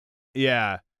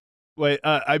 yeah. Wait,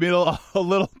 I mean, a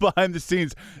little behind the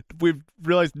scenes, we've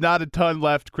realized not a ton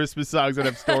left Christmas songs that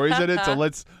have stories in it, so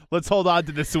let's hold on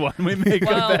to this one. We may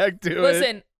come back to it.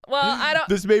 Listen, well, I don't.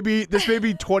 This may be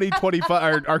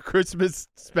 2025, our Christmas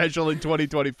special in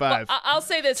 2025. Well, I'll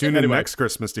say this. Tune in next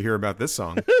Christmas to hear about this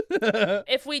song.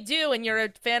 If we do, and you're a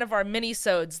fan of our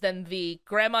mini-sodes, then the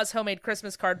Grandma's Homemade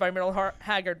Christmas Card by Merle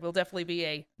Haggard will definitely be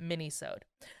a mini-sode.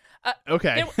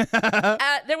 Okay.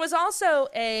 There was also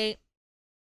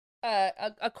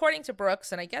according to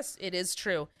Brooks, and I guess it is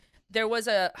true, there was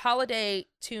a holiday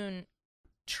tune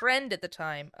trend at the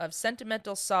time of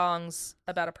sentimental songs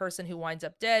about a person who winds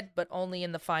up dead, but only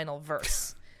in the final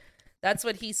verse. That's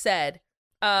what he said.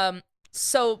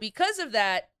 So because of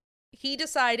that, he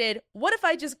decided, what if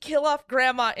I just kill off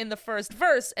Grandma in the first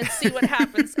verse and see what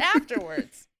happens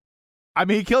afterwards? I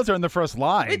mean, he kills her in the first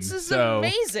line. It's just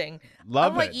amazing.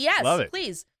 Love I'm like, yes, love it.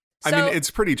 Please. I mean, it's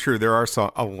pretty true. There are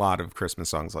a lot of Christmas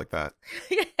songs like that.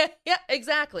 Yeah,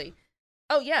 exactly.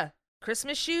 Oh, yeah.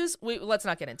 Christmas shoes? Let's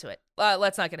not get into it.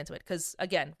 Because,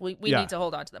 again, we need to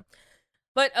hold on to them.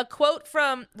 But a quote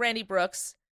from Randy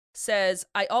Brooks says,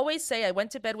 I always say I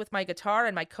went to bed with my guitar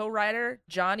and my co-writer,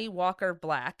 Johnny Walker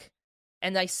Black,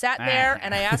 and I sat there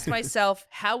and I asked myself,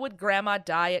 how would Grandma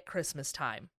die at Christmas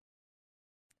time?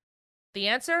 The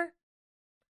answer?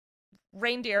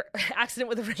 Reindeer. Accident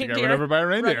with a reindeer. She got run over by a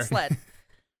reindeer. Sled.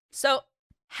 So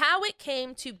how it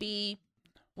came to be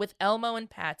with Elmo and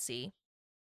Patsy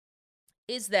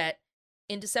is that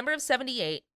in December of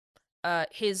 78,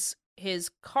 his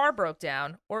car broke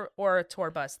down, or a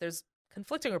tour bus. There's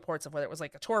conflicting reports of whether it was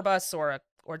like a tour bus or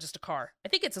just a car. I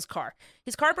think it's his car.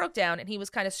 His car broke down and he was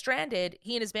kind of stranded.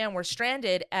 He and his band were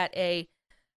stranded at a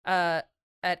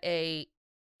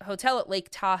hotel at Lake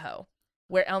Tahoe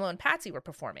where Elmo and Patsy were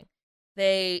performing.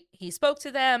 He spoke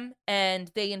to them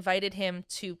and they invited him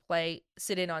to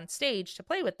sit in on stage to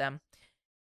play with them.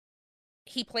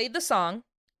 He played the song.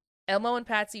 Elmo and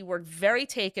Patsy were very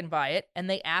taken by it and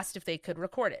they asked if they could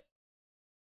record it.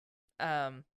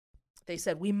 They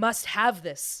said, we must have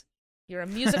this. You're a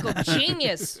musical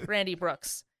genius, Randy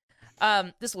Brooks.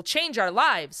 This will change our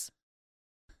lives.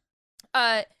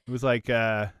 It was like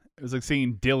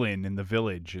seeing Dylan in The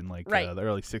Village in the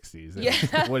early 60s.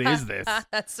 Yeah. What is this?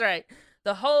 That's right.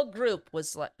 The whole group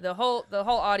was the whole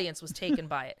audience was taken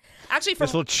by it. Actually,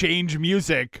 this will change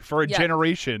music for a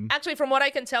generation. Actually, from what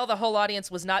I can tell, the whole audience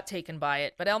was not taken by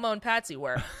it, but Elmo and Patsy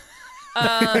were.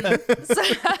 Well,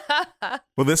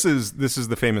 this is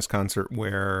the famous concert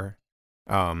where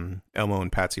Elmo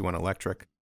and Patsy went electric.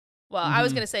 Well, I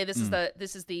was going to say this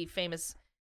is the famous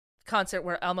concert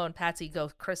where Elmo and Patsy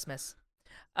go Christmas.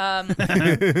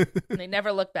 They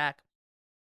never look back.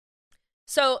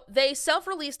 So they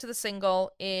self-released the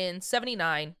single in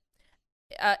 79,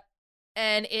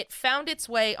 and it found its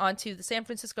way onto the San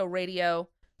Francisco radio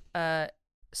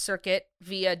circuit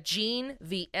via Gene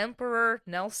the Emperor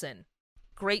Nelson.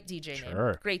 Great DJ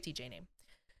name. Great DJ name.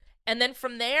 And then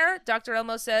from there, Dr.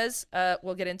 Elmo says,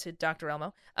 we'll get into Dr.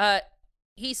 Elmo.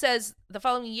 He says the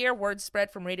following year, word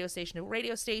spread from radio station to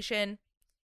radio station.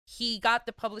 He got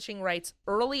the publishing rights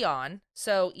early on.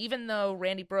 So even though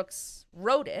Randy Brooks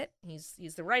wrote it, he's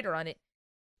the writer on it,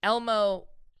 Elmo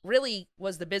really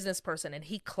was the business person, and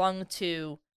he clung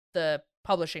to the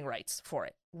publishing rights for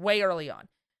it way early on.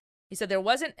 He said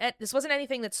this wasn't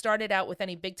anything that started out with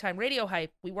any big-time radio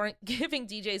hype. We weren't giving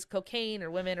DJs cocaine or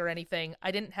women or anything.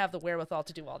 I didn't have the wherewithal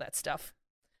to do all that stuff.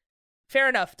 Fair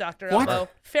enough, Dr. Elmo.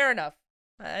 Fair enough.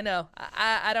 I know.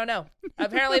 I don't know.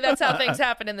 Apparently that's how things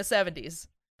happened in the 70s.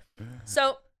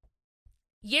 So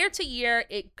year to year,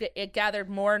 it gathered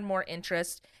more and more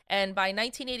interest. And by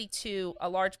 1982, a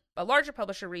larger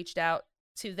publisher reached out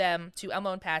to them, to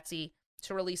Elmo and Patsy,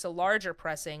 to release a larger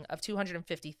pressing of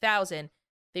 250,000.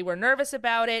 They were nervous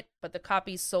about it, but the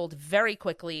copies sold very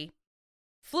quickly,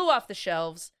 flew off the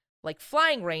shelves like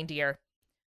flying reindeer.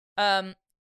 And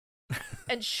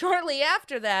shortly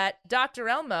after that, Dr.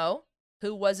 Elmo,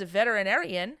 who was a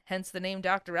veterinarian, hence the name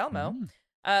Dr. Elmo,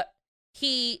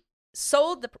 he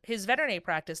sold his veterinary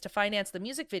practice to finance the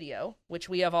music video, which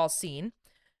we have all seen.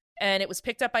 And it was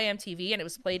picked up by MTV, and it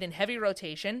was played in heavy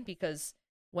rotation because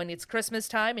when it's Christmas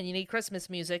time and you need Christmas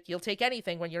music, you'll take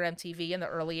anything when you're MTV in the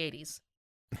early 80s.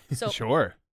 So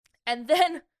Sure. And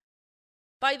then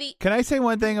by the Can I say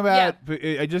one thing about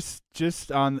I just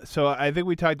on so I think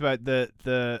we talked about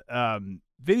the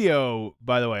video,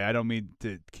 by the way. I don't mean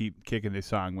to keep kicking this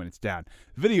song when it's down.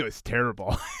 The video is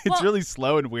terrible. It's really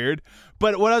slow and weird.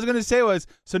 But what I was going to say was,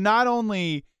 so not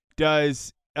only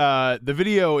does the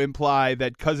video imply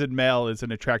that Cousin Mel is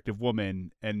an attractive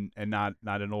woman and not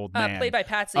an old man. Played by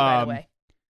Patsy, by the way.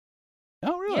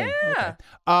 Oh, really? Yeah.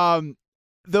 Okay.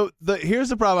 The here's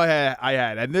the problem I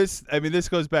had, and this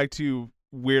goes back to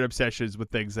weird obsessions with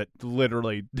things that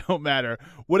literally don't matter.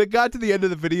 When it got to the end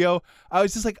of the video, I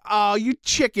was just like, "Oh, you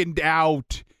chickened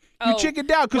out! You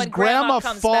chickened out because Grandma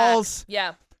falls." Back.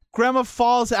 Yeah. Grandma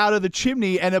falls out of the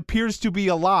chimney and appears to be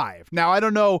alive. Now, I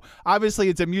don't know. Obviously,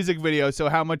 it's a music video, so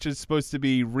how much is supposed to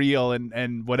be real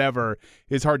and whatever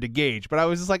is hard to gauge. But I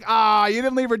was just like, you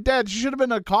didn't leave her dead. She should have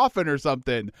been in a coffin or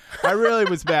something. I really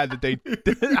was mad that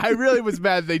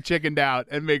they chickened out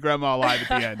and made Grandma alive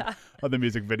at the end of the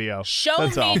music video. Show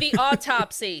That's me all. the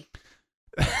autopsy.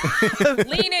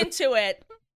 Lean into it.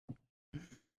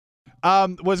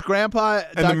 Was Grandpa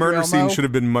And the murder Elmo? scene should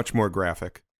have been much more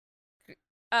graphic.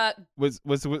 Was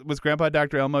Grandpa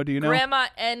Dr. Elmo? Do you know? Grandma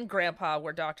and Grandpa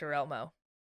were Dr. Elmo.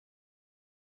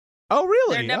 Oh,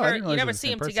 really? They're I never, didn't realize you never it was the see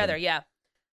same them person. together. Yeah.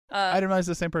 I didn't realize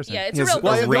it was the same person. Yeah, it's He a has real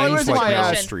Well, a the only range reason like why I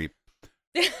Meryl asked- Streep.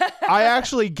 I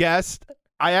actually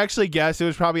guessed it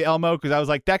was probably Elmo because I was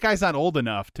like, that guy's not old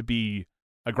enough to be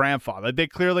a grandfather. They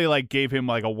clearly like gave him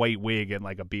like a white wig and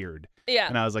like a beard. Yeah.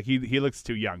 And I was like, he looks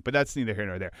too young. But that's neither here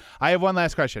nor there. I have one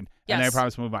last question, and I Yes.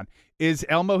 promise we'll move on. Is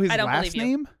Elmo his I don't last believe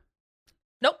you. name?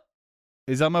 Nope.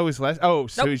 Is Elmo his last? Oh,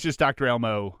 so Nope. he's just Dr.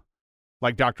 Elmo,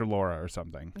 like Dr. Laura or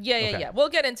something. Yeah. Okay. Yeah. We'll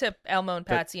get into Elmo and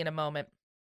Patsy in a moment.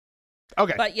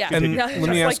 Okay. But yeah, And just let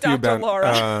me like ask you Dr. about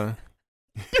Laura.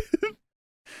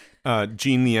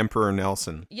 Gene the Emperor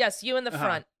Nelson. Yes, you in the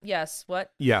front. Yes.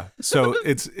 What? Yeah. So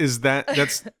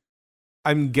that's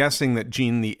I'm guessing that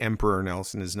Gene the Emperor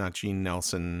Nelson is not Gene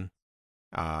Nelson,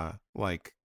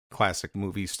 like classic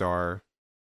movie star.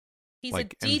 He's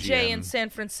Like a DJ in MGM. San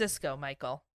Francisco,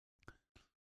 Michael.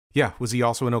 Yeah. Was he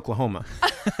also in Oklahoma?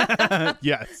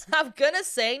 Yes. I'm gonna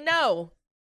say no.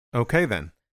 Okay,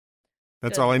 then.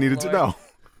 That's Good all I needed to Lord. know.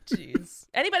 Jeez.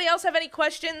 Anybody else have any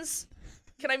questions?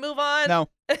 Can I move on? No.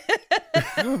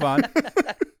 Move on.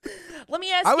 Let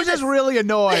me ask I you was this. just really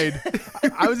annoyed.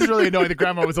 I was just really annoyed that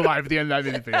Grandma was alive at the end of that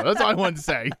music video. That's all I wanted to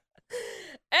say.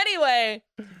 Anyway,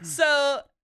 so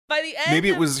by the end Maybe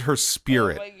it of- was her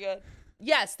spirit Oh my God.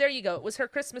 Yes, there you go. It was her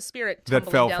Christmas spirit that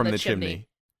tumbling fell down from the chimney.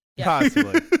 Yeah.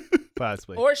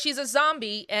 Possibly. Or she's a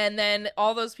zombie, and then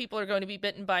all those people are going to be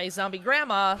bitten by zombie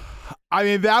grandma. I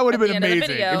mean, that would have At been the end of the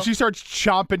amazing. video. If she starts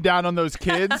chomping down on those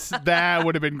kids, that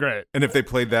would have been great. And if they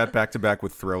played that back to back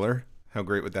with Thriller, how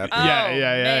great would that be? Oh, man.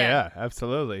 Yeah.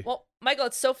 Absolutely. Well, Michael,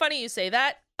 it's so funny you say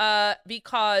that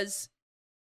because,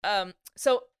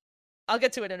 so I'll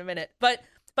get to it in a minute. But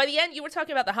by the end, you were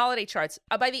talking about the holiday charts.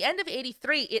 By the end of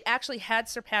 '83, it actually had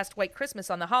surpassed White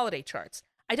Christmas on the holiday charts.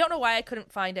 I don't know why I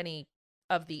couldn't find any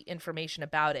of the information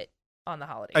about it on the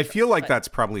holiday I charts, feel like but that's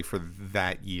probably for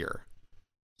that year.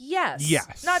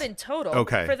 Yes. Not in total.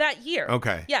 Okay. For that year.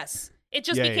 Okay. Yes. It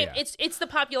just Yeah, became yeah. it's the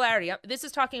popularity. This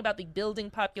is talking about the building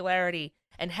popularity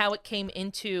and how it came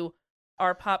into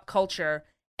our pop culture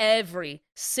every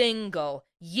single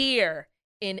year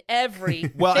in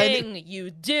every Well, thing you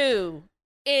do.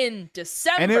 in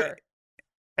December.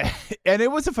 And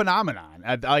it was a phenomenon.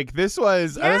 Like this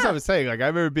was, that's what I was saying. Like I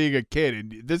remember being a kid,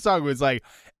 and this song was like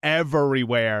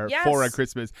everywhere for a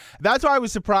Christmas. That's why I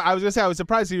was surprised. I was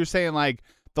surprised that you were saying like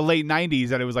the late 90s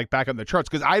that it was like back on the charts,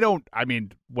 because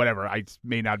whatever, I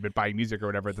may not have been buying music or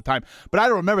whatever at the time, but I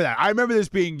don't remember that. I remember this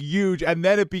being huge, and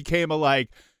then it became a like,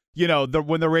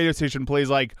 when the radio station plays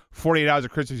like 48 hours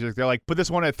of Christmas music, they're like, put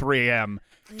this one at 3 a.m.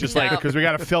 just like because we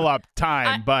got to fill up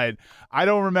time. But I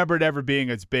don't remember it ever being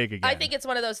as big again. I think it's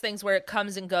one of those things where it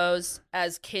comes and goes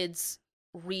as kids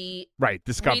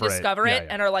rediscover it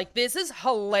and are like, this is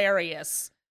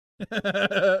hilarious.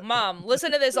 Mom,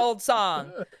 listen to this old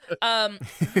song.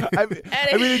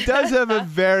 It does have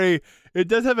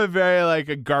a very like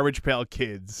a Garbage Pail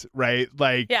Kids, right?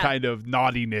 Like kind of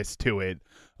naughtiness to it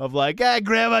of like,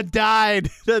 grandma died.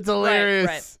 That's hilarious.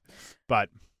 Right. But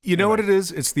you know what it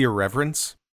is? It's the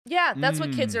irreverence. Yeah, that's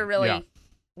what kids are really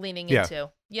leaning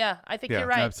into. Yeah, I think you're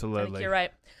right. Absolutely. I think you're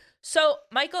right. So,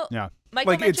 Michael,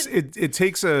 like mentioned... it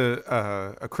takes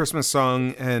a Christmas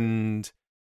song and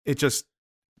it just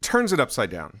turns it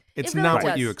upside down. It's really not does.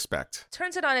 what you expect.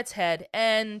 Turns it on its head,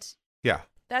 and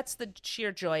that's the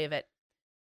sheer joy of it.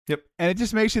 Yep. And it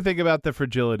just makes you think about the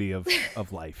fragility of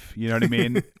life. You know what I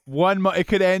mean? It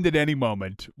could end at any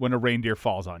moment when a reindeer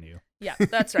falls on you. Yeah,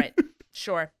 that's right.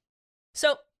 Sure.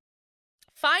 So,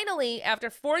 finally, after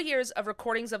 4 years of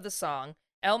recordings of the song,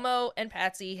 Elmo and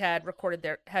Patsy had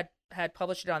had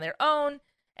published it on their own,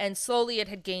 and slowly it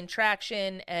had gained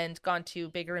traction and gone to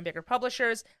bigger and bigger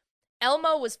publishers.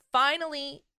 Elmo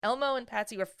and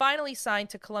Patsy were finally signed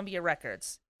to Columbia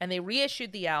Records, and they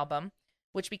reissued the album,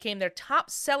 which became their top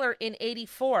seller in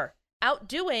 '84,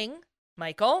 outdoing,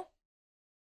 Michael,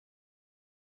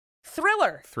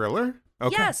 Thriller. Thriller?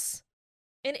 Okay. Yes.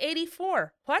 In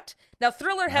 '84. What? Now,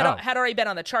 Thriller had already been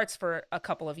on the charts for a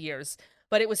couple of years,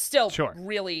 but it was still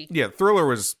really... Yeah, Thriller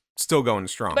was still going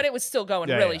strong. But it was still going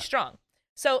really strong.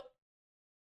 So,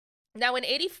 now in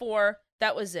 '84,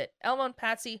 that was it. Elmo and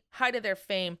Patsy, height of their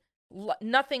fame.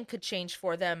 Nothing could change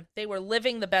for them. They were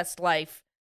living the best life.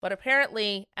 But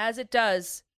apparently, as it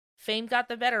does, fame got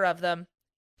the better of them,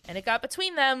 and it got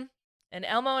between them, and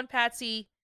Elmo and Patsy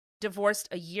divorced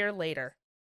a year later.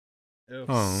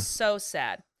 Oh. So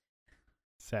sad.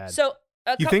 So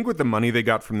you think with the money they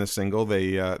got from the single,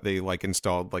 they like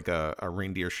installed like a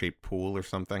reindeer shaped pool or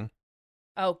something?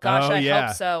 Oh gosh, I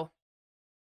hope so.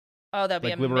 Oh, that'd be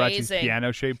like amazing. Liberace's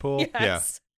piano shaped pool.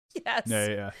 Yes. Yes.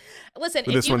 Yeah. Listen,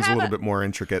 but this one's a little bit more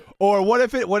intricate. Or what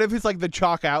if it's like the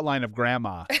chalk outline of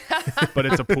Grandma, but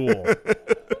it's a pool?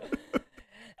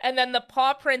 And then the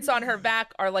paw prints on her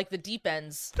back are like the deep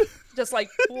ends, just like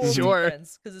pool deep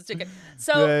ends, because it's chicken.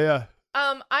 So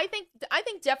I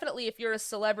think definitely if you're a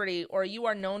celebrity or you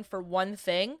are known for one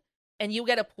thing and you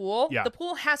get a pool, the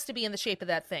pool has to be in the shape of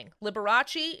that thing.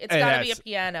 Liberace, it's got to be a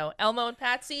piano. Elmo and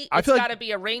Patsy, it's got to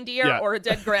be a reindeer or a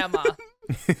dead grandma.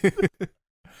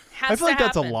 I feel like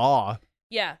that's a law.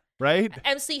 Yeah. Right?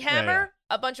 MC Hammer,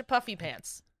 a bunch of puffy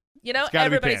pants. You know,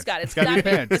 everybody's got it. It's gotta be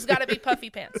pants. It's got to be puffy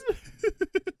pants.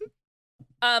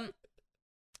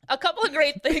 A couple of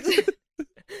great things.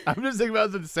 I'm just thinking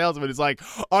about the salesman. It's like,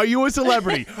 are you a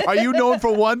celebrity? Are you known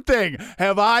for one thing?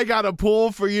 Have I got a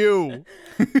pool for you?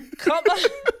 Come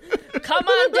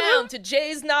on down to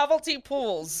Jay's Novelty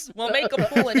Pools. We'll make a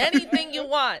pool in anything you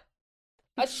want.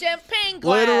 A champagne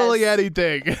glass. Literally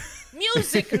anything.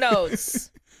 Music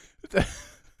notes.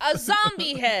 A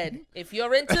zombie head. If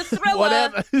you're into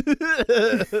Thriller.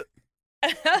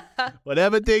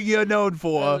 Whatever thing you're known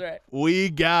for, we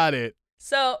got it.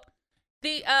 So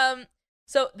this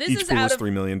Each is pool out is of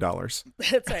 $3 million.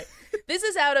 That's right. This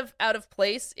is out of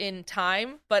place in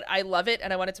time, but I love it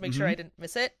and I wanted to make sure I didn't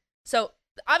miss it. So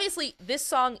obviously this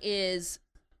song is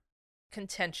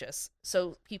contentious.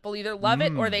 So people either love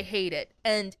it or they hate it.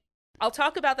 And I'll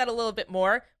talk about that a little bit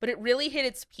more, but it really hit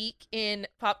its peak in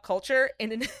pop culture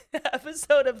in an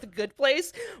episode of The Good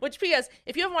Place, which, P.S.,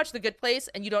 if you haven't watched The Good Place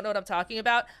and you don't know what I'm talking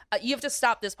about, you have to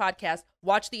stop this podcast,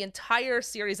 watch the entire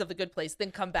series of The Good Place, then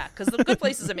come back, because The Good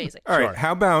Place is amazing. All right,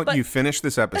 how about you finish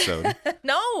this episode?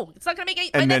 No, it's not going to make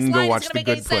any sense. And then go watch The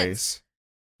Good Place.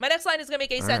 My next line is going to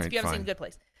make any sense if you haven't seen The Good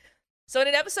Place. So in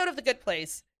an episode of The Good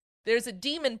Place, there's a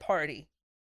demon party,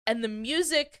 and the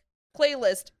music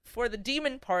playlist for the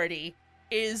demon party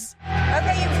is...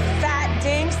 Okay, you fat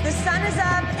dinks, the sun is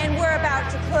up and we're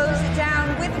about to close it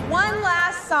down with one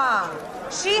last song.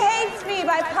 She Hates Me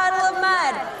by Puddle of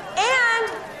Mud.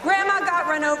 And Grandma Got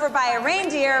Run Over by a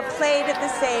Reindeer played at the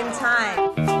same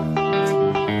time.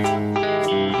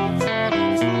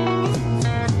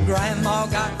 Grandma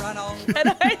got run over. And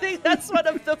I think that's one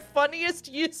of the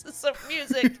funniest uses of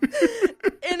music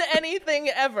in anything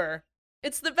ever.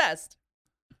 It's the best.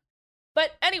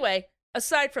 But anyway,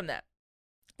 aside from that,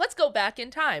 let's go back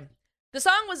in time. The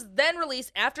song was then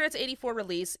released after its 1984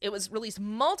 release. It was released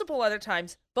multiple other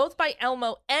times, both by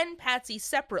Elmo and Patsy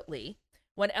separately.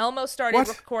 When Elmo started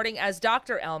recording as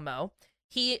Dr. Elmo,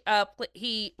 he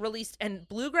released a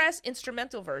bluegrass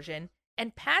instrumental version,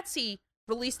 and Patsy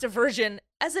released a version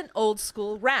as an old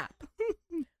school rap.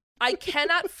 I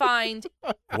cannot find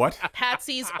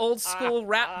Patsy's old school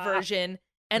rap version,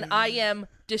 and I am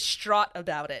distraught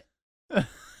about it.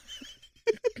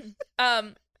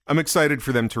 I'm excited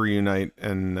for them to reunite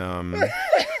and oh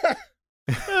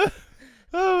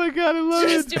my god, I love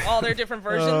just do all their different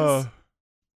versions.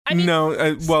 I mean,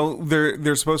 no, well,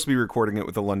 they're supposed to be recording it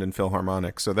with the London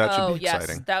Philharmonic, so that should be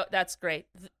exciting. That's great.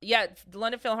 Yeah, the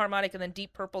London Philharmonic, and then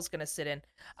Deep Purple's going to sit in.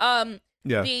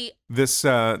 This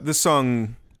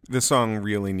song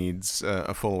really needs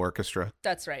a full orchestra.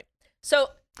 That's right. So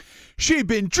she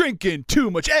been drinking too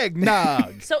much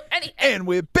eggnog. So and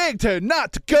we begged her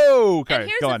not to go. Okay, and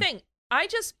here's the thing. I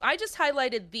just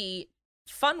highlighted the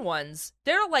fun ones.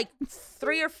 There are like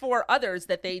 3 or 4 others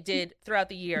that they did throughout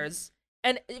the years.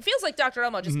 And it feels like Dr.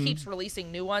 Elmo just keeps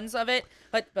releasing new ones of it,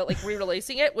 but like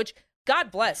re-releasing it, which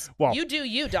God bless. Well, you do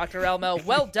you, Dr. Elmo.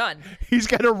 Well done. He's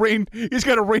got a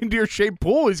reindeer-shaped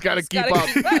pool. He's got to keep up.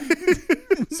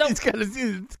 So he's got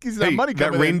that money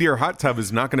coming that reindeer hot tub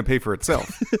is not going to pay for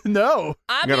itself. No.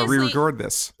 I got to re-record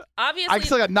this. Obviously, I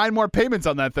still got 9 more payments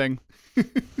on that thing.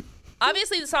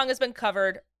 Obviously, the song has been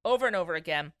covered over and over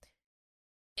again.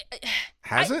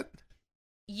 Has it?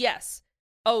 Yes.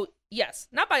 Oh, yes.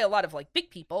 Not by a lot of like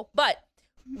big people, but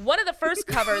one of the first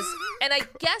covers, and I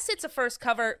guess it's a first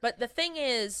cover, but the thing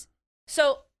is,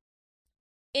 so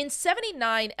in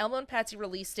 1979, Elmo and Patsy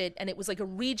released it, and it was like a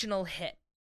regional hit.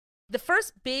 The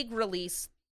first big release,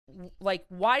 like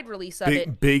wide release of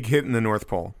it. Big hit in the North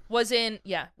Pole. Was in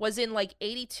like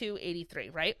 82, 83,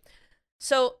 right?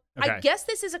 So okay. I guess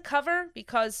this is a cover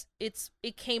because it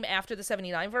came after the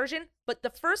 79 version, but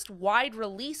the first wide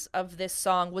release of this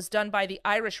song was done by the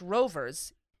Irish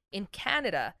Rovers in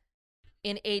Canada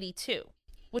in 82,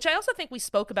 which I also think we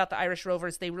spoke about the Irish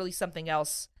Rovers. They released something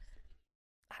else.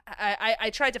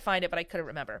 I tried to find it, but I couldn't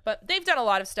remember. But they've done a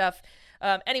lot of stuff.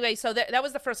 Anyway, so that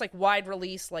was the first like wide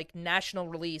release, like national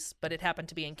release, but it happened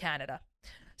to be in Canada.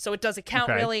 So it doesn't count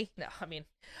really. No, I mean,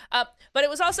 but it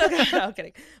was also, no, I'm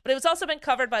kidding. But it was also been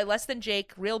covered by Less Than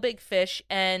Jake, Real Big Fish,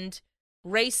 and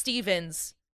Ray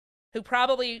Stevens, who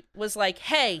probably was like,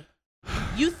 hey,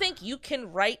 you think you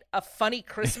can write a funny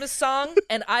Christmas song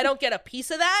and I don't get a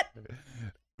piece of that?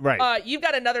 Right. You've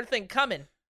got another thing coming.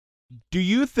 Do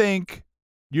you think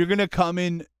you're going to come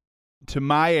in to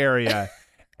my area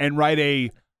and write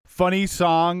a funny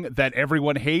song that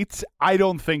everyone hates? I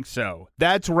don't think so.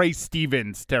 That's Ray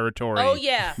Stevens territory. Oh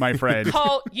yeah, my friend.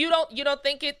 Call you don't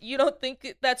think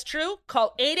that's true?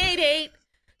 Call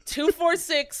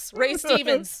 888-246 Ray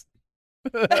Stevens.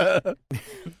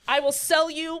 I will sell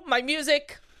you my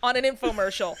music on an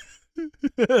infomercial.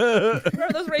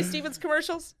 Remember those Ray Stevens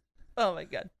commercials? Oh my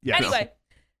god. Yeah, anyway,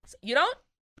 you don't?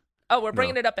 Oh, we're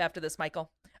bringing it up after this, Michael.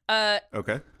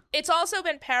 Okay. It's also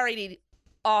been parodied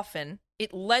often.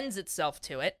 It lends itself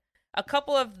to it. A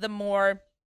couple of the more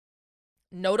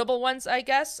notable ones, I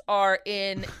guess, are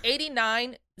in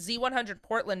 89, Z100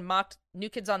 Portland mocked New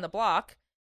Kids on the Block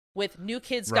with New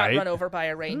Kids Got Run Over by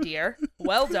a Reindeer.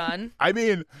 Well done. I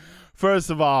mean, first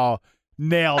of all,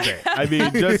 nailed it. I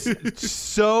mean, just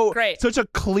so great. Such a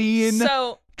clean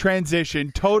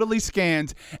transition, totally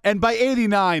scans. And by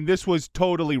 89, this was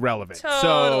totally relevant.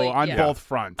 Totally, so on both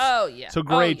fronts. Oh, yeah. So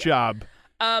great job.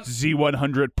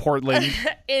 Z100 Portland.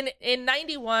 In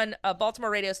 91, a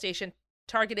Baltimore radio station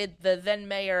targeted the then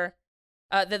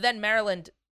Maryland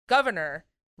governor,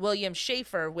 William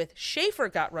Schaefer, with Schaefer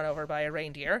Got Run Over by a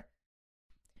Reindeer.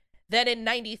 Then in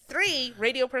 93,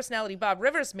 radio personality Bob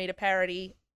Rivers made a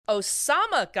parody,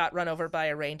 Osama Got Run Over by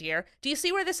a Reindeer. Do you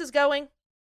see where this is going?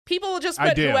 People will just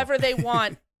put whoever they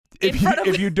want if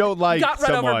you don't like Got Run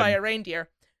someone. Over by a Reindeer.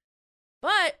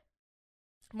 But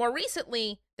more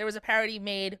recently, there was a parody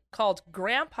made called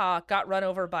Grandpa Got Run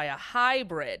Over by a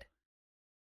Hybrid.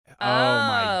 Oh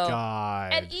my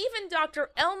god. And even Dr.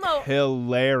 Elmo.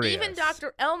 Hilarious. Even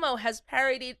Dr. Elmo has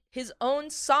parodied his own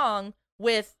song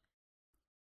with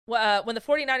when the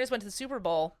 49ers went to the Super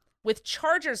Bowl with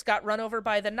Chargers Got Run Over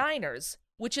by the Niners,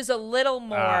 which is a little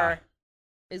more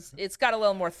it's got a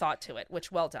little more thought to it, which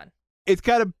well done. It's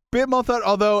got a bit more thought,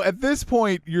 although at this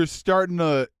point you're starting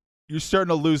to you're starting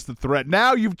to lose the thread.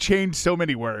 Now you've changed so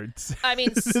many words. I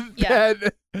mean, yeah.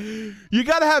 You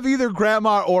got to have either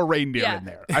grandma or reindeer in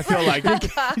there. I feel like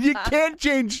you can't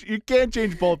change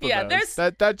both of those.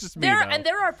 That's just me. And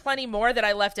there are plenty more that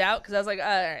I left out because I was like, all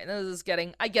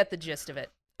right, I get the gist of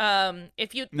it.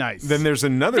 If you nice, then there's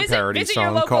another parody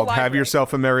song called library. "Have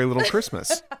Yourself a Merry Little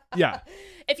Christmas." Yeah.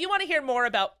 If you want to hear more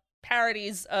about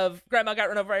parodies of Grandma Got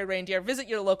Run Over by a Reindeer, visit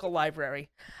your local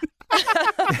library.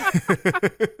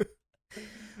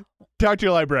 Talk to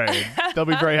your librarian. They'll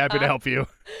be very happy to help you.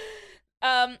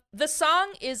 The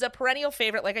song is a perennial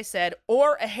favorite, like I said,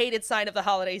 or a hated sign of the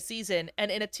holiday season.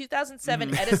 And in a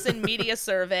 2007 Edison Media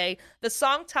Survey, the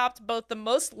song topped both the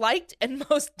most liked and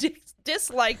most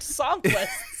disliked song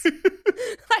lists.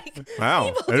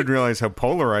 Wow, I didn't realize how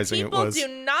polarizing it was. People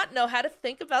do not know how to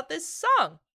think about this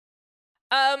song.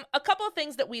 A couple of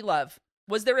things that we love.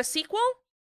 Was there a sequel?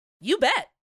 You bet.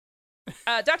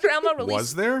 Dr. Elmo released.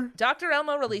 Was there? Dr.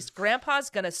 Elmo released Grandpa's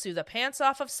Gonna Sue the Pants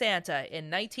Off of Santa in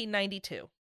 1992.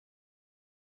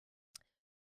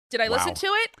 Did I listen to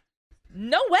it?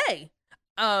 No way.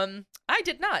 I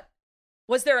did not.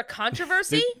 Was there a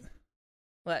controversy?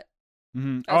 What?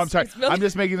 Mm-hmm. Oh, I'm sorry. I'm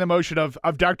just making the motion of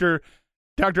Dr.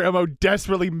 Elmo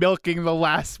desperately milking the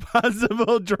last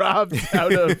possible drops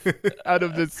out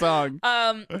of this song.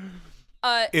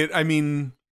 I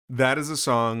mean, that is a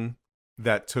song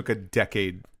that took a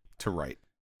decade to write.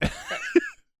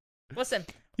 Listen.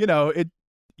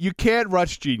 You can't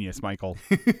rush genius, Michael.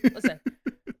 Listen.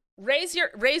 Raise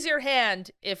your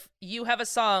hand if you have a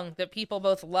song that people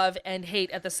both love and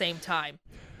hate at the same time.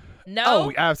 No?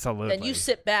 Oh, absolutely. Then you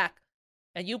sit back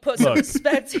and you put some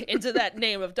respect into that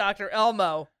name of Dr.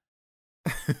 Elmo.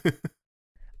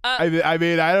 I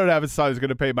mean, I don't have a song that's going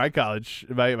to pay my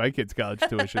kids' college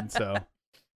tuition, so.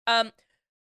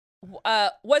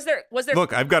 Was there?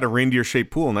 Look, I've got a reindeer-shaped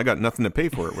pool, and I got nothing to pay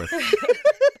for it with.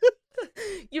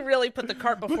 You really put the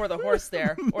cart before the horse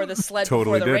there, or the sled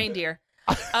Totally before the did. reindeer.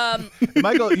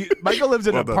 Michael lives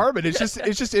in an apartment. It's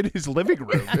just in his living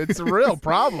room. It's a real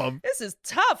problem. This is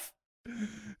tough.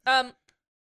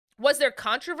 Was there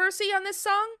controversy on this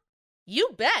song? You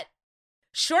bet.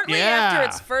 Shortly after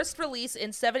its first release in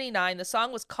 1979, the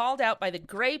song was called out by the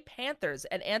Grey Panthers,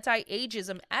 an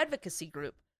anti-ageism advocacy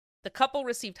group. The couple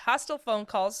received hostile phone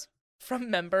calls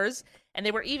from members, and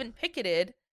they were even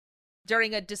picketed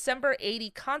during a December 1980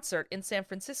 concert in San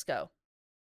Francisco.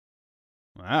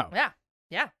 Wow. Yeah.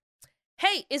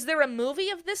 Hey, is there a movie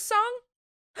of this song?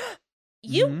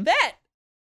 You bet.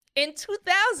 In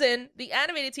 2000, the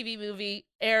animated TV movie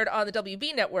aired on the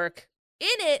WB network. In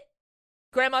it,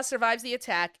 Grandma survives the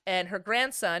attack, and her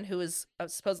grandson, who is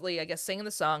supposedly, I guess, singing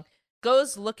the song,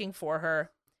 goes looking for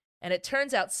her. And it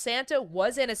turns out Santa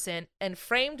was innocent and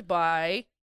framed by ...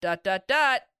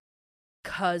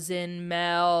 Cousin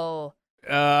Mel, who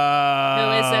is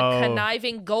a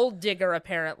conniving gold digger,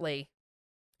 apparently,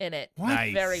 in it.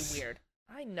 Nice. Very weird.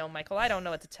 I know, Michael. I don't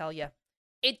know what to tell you.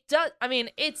 It does. I mean,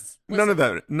 it's none of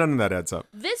that adds up.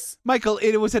 Michael,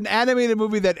 it was an animated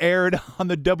movie that aired on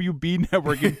the WB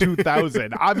network in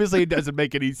 2000. Obviously, it doesn't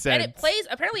make any sense. And it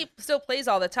apparently still plays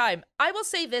all the time. I will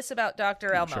say this about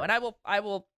Dr. Elmo, sure. and I will.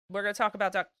 We're going to talk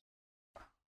about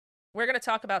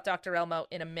Dr. Elmo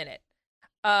in a minute.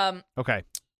 Okay.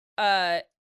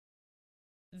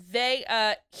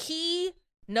 He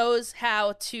knows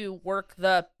how to work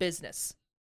the business.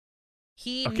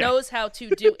 He knows how to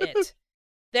do it.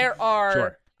 There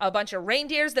are a bunch of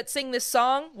reindeers that sing this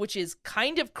song, which is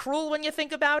kind of cruel when you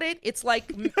think about it. It's like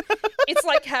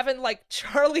having like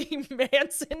Charlie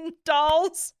Manson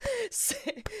dolls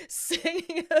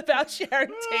singing about Sharon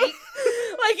Tate.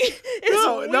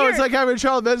 It's no, it's like having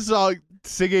Charlie Manson song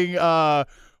singing Helter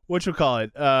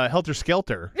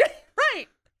Skelter. Right.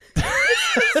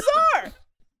 It's bizarre.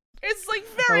 It's like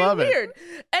very weird.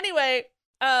 Anyway,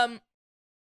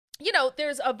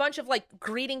 there's a bunch of like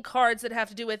greeting cards that have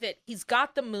to do with it. He's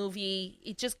got the movie.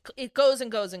 It goes and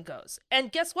goes and goes.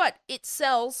 And guess what? It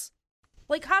sells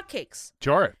like hotcakes.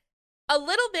 Sure. A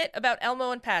little bit about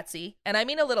Elmo and Patsy, and I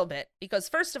mean a little bit, because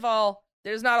first of all,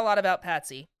 there's not a lot about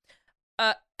Patsy.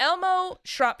 Elmo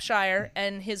Shropshire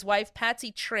and his wife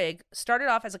Patsy Trigg started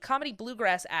off as a comedy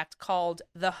bluegrass act called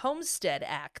the Homestead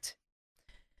Act.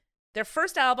 Their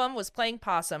first album was Playing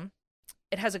Possum.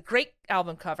 It has a great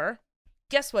album cover.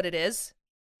 Guess what it is?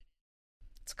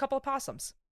 It's a couple of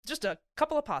possums. Just a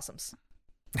couple of possums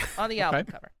on the album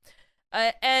cover.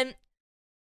 And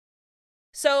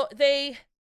so they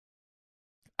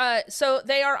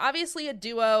are obviously a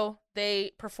duo.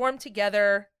 They perform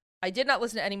together. I did not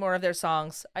listen to any more of their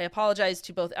songs. I apologize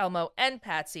to both Elmo and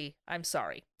Patsy. I'm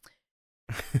sorry.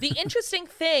 The interesting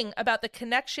thing about the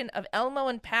connection of Elmo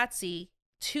and Patsy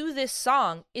to this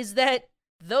song is that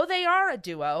though they are a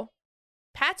duo,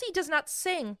 Patsy does not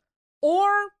sing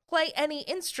or play any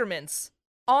instruments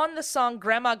on the song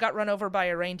Grandma Got Run Over by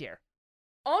a Reindeer.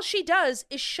 All she does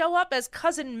is show up as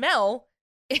Cousin Mel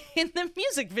in the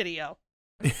music video.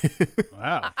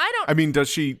 Wow. I mean, does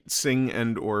she sing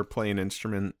and or play an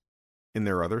instrument in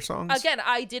their other songs? Again,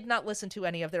 I did not listen to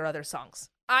any of their other songs.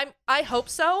 I hope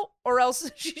so, or else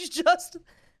she's just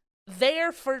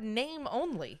there for name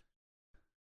only.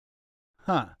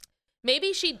 Huh.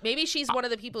 Maybe she's one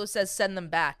of the people who says send them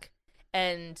back,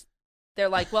 and they're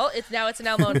like, well, it's an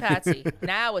Elmo and Patsy.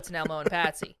 Now it's an Elmo and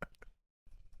Patsy.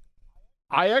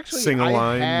 I actually Sing a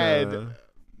line.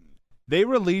 They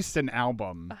released an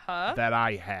album Uh-huh. that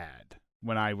I had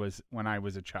when I was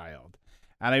a child,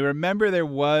 and I remember there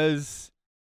was.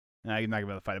 I'm not gonna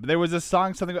be able to find it, but there was a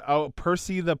song,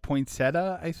 Percy the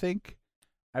Poinsettia, I think.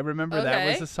 I remember that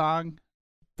was Okay. a song.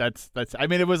 That's. I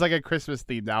mean, it was like a Christmas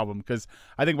themed album because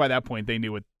I think by that point they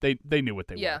knew what they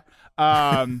Yeah.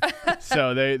 were.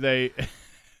 So they.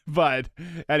 But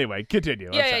anyway, continue.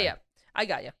 I'm sorry. Yeah. I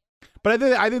got you. But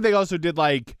I think they also did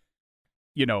like,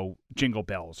 Jingle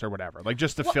Bells or whatever, like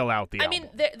just to fill out the album. I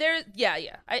mean,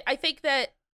 yeah. I think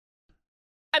that.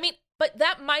 I mean, but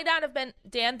that might not have been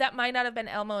Dan. That might not have been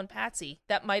Elmo and Patsy.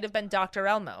 That might have been Dr.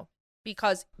 Elmo,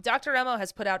 because Dr. Elmo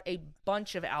has put out a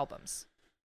bunch of albums.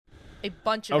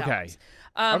 Albums.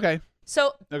 Okay.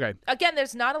 So Okay. again,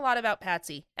 there's not a lot about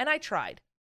Patsy, and I tried.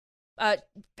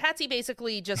 Patsy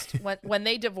basically just when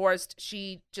they divorced,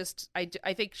 she just I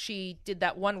think she did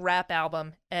that one rap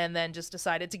album and then just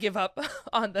decided to give up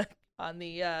on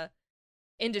the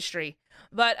industry.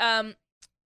 But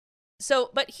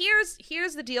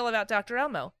here's the deal about Dr.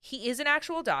 Elmo. He is an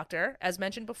actual doctor, as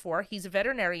mentioned before. He's a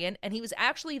veterinarian, and he was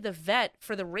actually the vet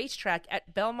for the racetrack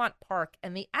at Belmont Park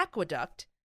and the Aqueduct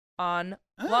on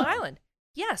Long Island.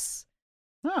 Yes.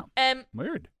 Oh,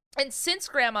 weird. And since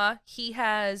Grandma, he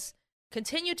has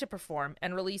continued to perform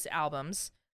and release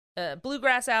albums,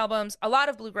 bluegrass albums, a lot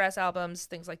of bluegrass albums,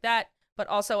 things like that, but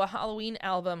also a Halloween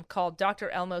album called Dr.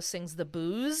 Elmo Sings the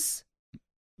Booze.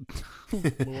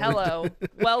 Hello.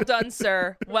 Well done,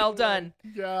 sir. Well done.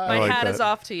 My like hat that. is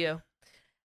off to you.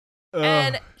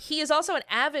 And he is also an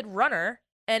avid runner.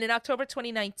 And in October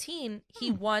 2019,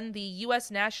 he won the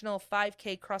U.S. National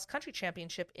 5K Cross Country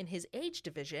Championship in his age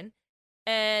division.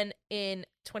 And in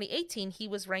 2018, he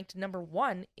was ranked number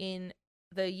 1 in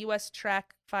the U.S.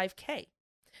 Track 5K.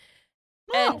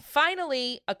 Wow. And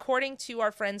finally, according to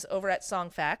our friends over at Song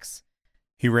Facts,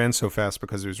 He ran so fast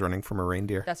because he was running from a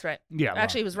reindeer. that's right. Yeah.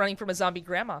 Actually, he was running from a zombie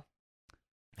grandma.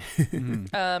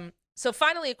 Mhm. So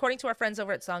finally, according to our friends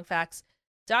over at Song Facts,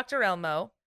 Dr.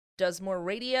 Elmo does more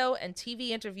radio and TV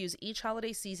interviews each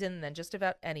holiday season than just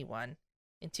about anyone.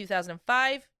 In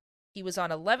 2005, he was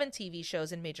on 11 TV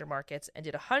shows in major markets and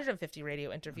did 150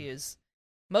 radio interviews,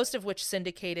 most of which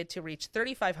syndicated to reach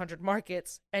 3,500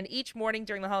 markets. And each morning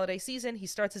during the holiday season, he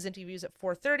starts his interviews at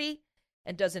 4:30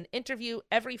 and does an interview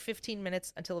every 15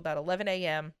 minutes until about 11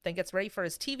 a.m., then gets ready for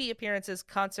his TV appearances,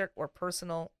 concert, or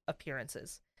personal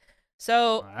appearances.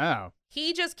 So Wow.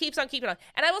 he just keeps on keeping on.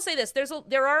 And I will say this,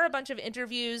 there are a bunch of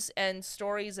interviews and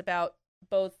stories about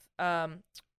both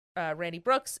Randy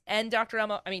Brooks and Dr.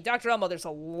 Elmo. I mean, Dr. Elmo, there's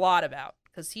a lot about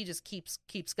because he just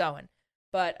keeps going.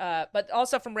 But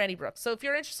also from Randy Brooks. So if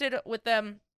you're interested with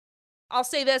them, I'll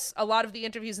say this, a lot of the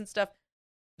interviews and stuff,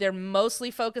 they're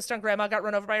mostly focused on Grandma Got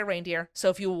Run Over by a Reindeer.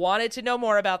 So if you wanted to know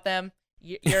more about them,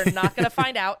 you're not going to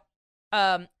find out.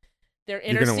 They're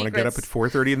inner You're going to want to get up at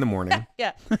 4:30 in the morning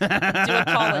yeah. Do a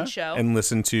call-in show. and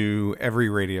listen to every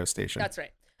radio station. That's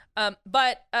right.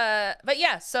 But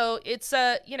yeah, so it's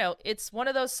it's one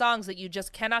of those songs that you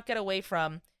just cannot get away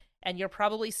from, and you're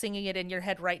probably singing it in your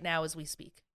head right now as we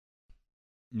speak.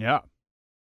 Yeah.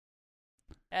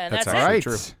 And That's that's, actually it.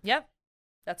 true. Yeah.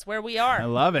 That's where we are I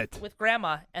love it. with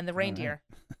Grandma and the reindeer.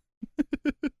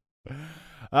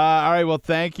 All right. Well,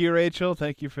 thank you, Rachel.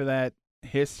 Thank you for that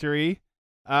history.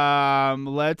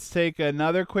 Let's take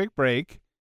another quick break.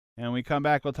 And when we come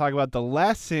back, we'll talk about the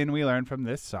lesson we learned from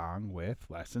this song with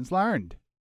Lessons Learned.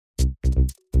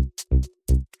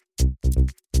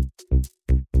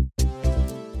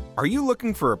 Are you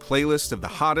looking for a playlist of the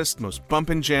hottest, most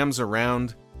bumpin' jams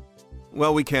around?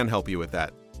 Well, we can't help you with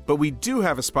that. But we do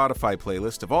have a Spotify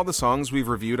playlist of all the songs we've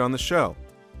reviewed on the show.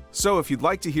 So if you'd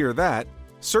like to hear that,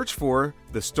 search for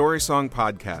the Story Song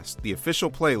Podcast, the official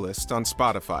playlist on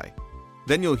Spotify.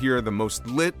 Then you'll hear the most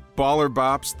lit baller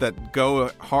bops that go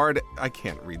hard. I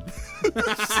can't read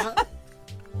this.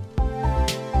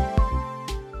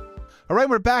 All right,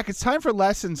 we're back. It's time for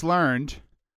Lessons Learned.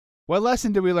 What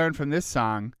lesson did we learn from this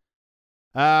song?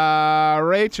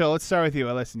 Rachel, let's start with you.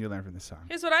 What lesson you learned from this song?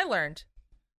 Here's what I learned.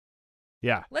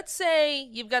 Yeah. Let's say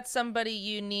you've got somebody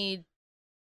you need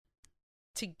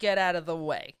to get out of the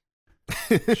way.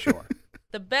 Sure.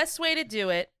 The best way to do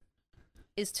it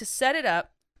is to set it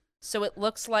up so it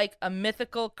looks like a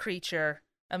mythical creature,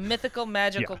 a mythical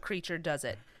magical creature does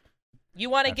it. You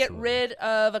want to get rid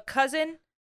of a cousin?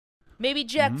 Maybe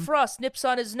Jack Frost nips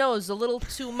on his nose a little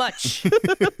too much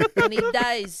and he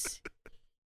dies.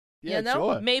 Yeah, you know?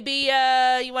 sure. Maybe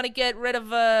you want to get rid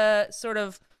of a sort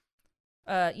of,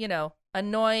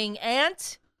 annoying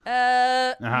aunt.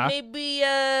 Maybe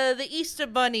the Easter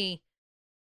Bunny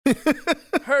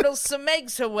hurdles some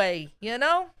eggs away, you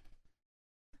know?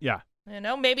 Yeah. You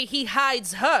know, maybe he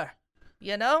hides her,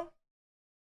 you know?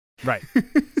 Right.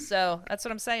 So that's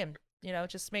what I'm saying. You know,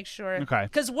 just make sure. Okay.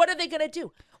 Because what are they going to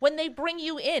do? When they bring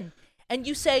you in and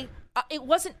you say, it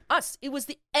wasn't us, it was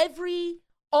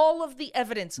all of the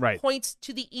evidence points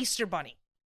to the Easter Bunny.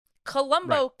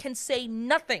 Columbo can say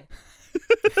nothing.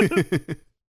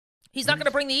 He's not going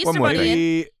to bring the Easter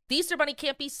Bunny in. The Easter Bunny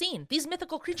can't be seen. These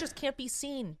mythical creatures can't be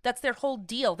seen. That's their whole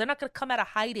deal. They're not going to come out of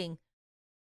hiding.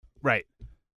 Right.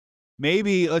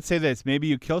 Maybe, let's say this, maybe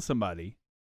you kill somebody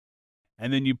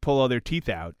and then you pull all their teeth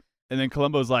out. And then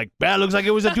Columbo's like, well, looks like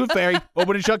it was a tooth fairy.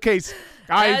 Open and shut case.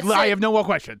 I have no more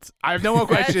questions.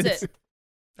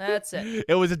 That's it.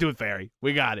 It was a tooth fairy.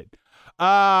 We got it.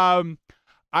 I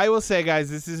will say, guys,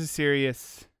 this is a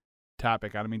serious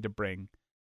topic. I don't mean to bring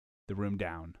the room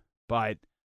down. But,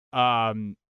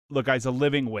 look, guys, a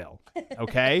living will.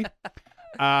 Okay?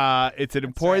 It's an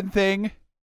important thing.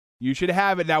 You should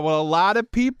have it. Now, what a lot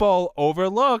of people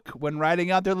overlook when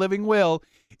writing out their living will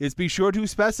is be sure to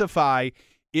specify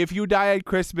if you die at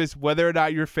Christmas, whether or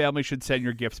not your family should send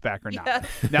your gifts back or not. Yeah.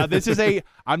 Now,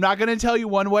 I'm not going to tell you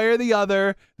one way or the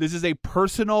other. This is a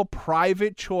personal,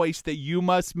 private choice that you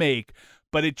must make,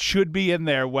 but it should be in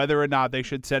there whether or not they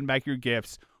should send back your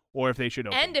gifts or if they should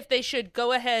open. And if they should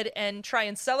go ahead and try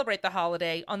and celebrate the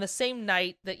holiday on the same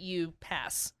night that you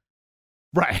pass.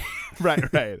 Right.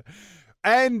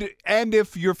 And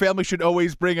if your family should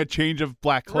always bring a change of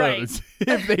black clothes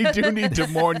if they do need to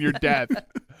mourn your death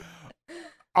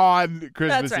on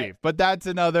Christmas Eve. But that's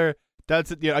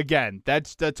again,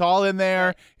 that's all in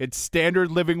there. It's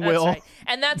standard living will. Right.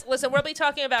 And listen, we'll be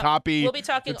talking about copy. We'll be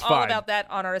talking it's all fine. about that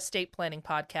on our estate planning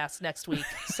podcast next week.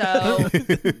 So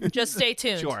just stay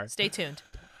tuned. Sure. Stay tuned.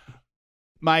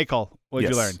 Michael, what'd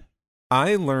you learn?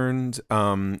 I learned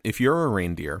if you're a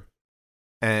reindeer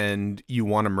and you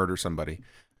want to murder somebody,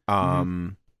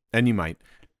 and you might,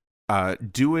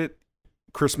 do it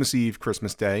Christmas Eve,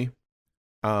 Christmas Day,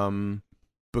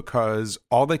 because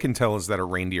all they can tell is that a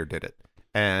reindeer did it.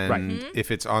 And if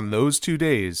it's on those 2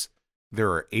 days, there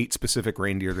are 8 specific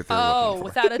reindeer that they're looking for.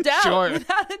 Without a doubt. Sure.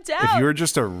 Without a doubt. If you're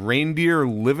just a reindeer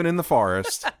living in the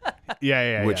forest,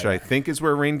 which I think is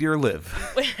where reindeer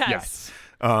live. Yes.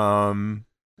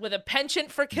 With a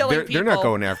penchant for killing people. They're not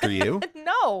going after you.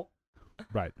 No.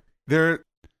 Right. They're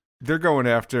going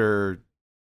after,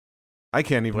 I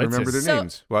can't even remember their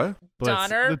names. What?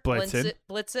 Donner, Blitzen.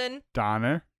 Blitzen.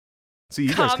 Donner. See,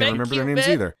 you guys can't remember their names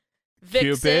either.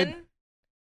 Vixen. Cupid.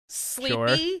 Sleepy.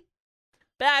 Sure.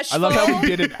 Bashful. I love how we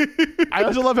did it. I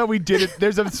also love how we did it.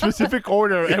 There's a specific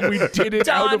order, and we did it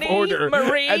out of order.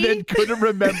 Marie. And then couldn't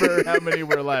remember how many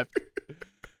were left.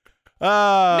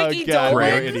 Oh, Mickey God. Dolenz.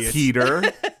 We're idiots. Peter,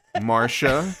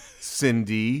 Marcia,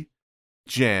 Cindy,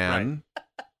 Jan,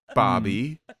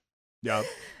 Bobby, Yep.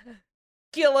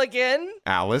 Gilligan.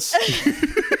 Alice.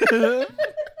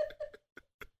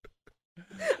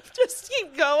 Just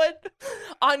keep going.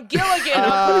 On Gilligan,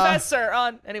 on Professor,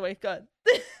 on... Anyway, go ahead.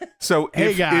 So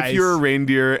Hey, if guys. you're a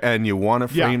reindeer and you want to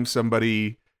frame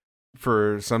somebody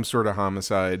for some sort of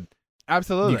homicide,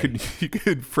 Absolutely. you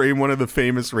could frame one of the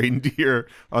famous reindeer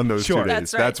on those 2 days.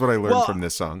 That's right. That's what I learned Well, from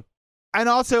this song. And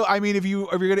also, I mean, if you're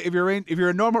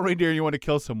a normal reindeer and you want to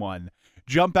kill someone,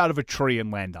 jump out of a tree and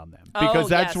land on them because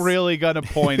that's yes. really gonna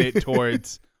point it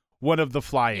towards one of the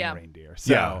flying reindeer.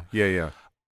 So, Yeah.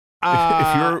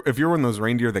 uh, if you're one of those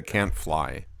reindeer that can't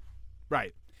fly,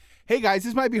 right. Hey guys,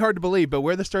 this might be hard to believe, but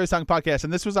we're the Story Song Podcast,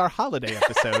 and this was our holiday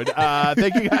episode.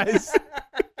 Thank you guys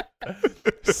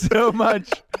so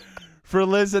much for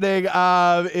listening.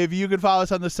 If you could follow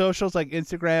us on the socials like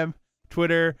Instagram,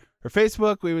 Twitter, or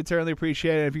Facebook, we would certainly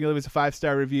appreciate it. If you could leave us a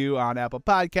 5-star review on Apple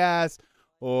Podcasts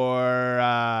or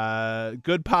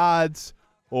Good Pods,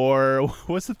 or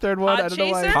what's the third one? I don't know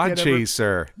why.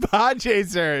 Podchaser.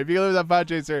 Podchaser. If you could leave us on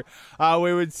Podchaser,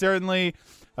 we would certainly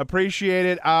appreciate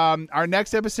it. Our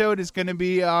next episode is going to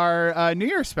be our New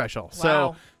Year's special.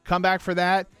 So come back for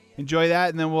that. enjoy that.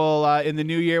 And then we'll, in the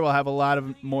new year, we'll have a lot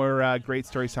of more great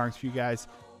story songs for you guys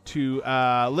to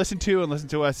listen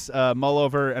to us mull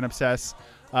over and obsess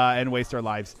and waste our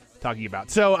lives talking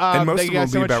about. So, and most of them will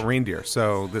so be about reindeer.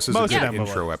 So this is a good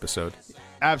intro episode.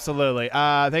 Absolutely.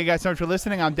 Thank you guys so much for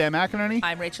listening. I'm Dan McInerney.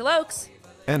 I'm Rachel Oakes.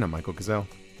 And I'm Michael Gazelle.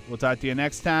 We'll talk to you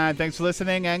next time. Thanks for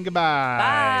listening, and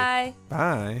goodbye.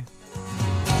 Bye. Bye.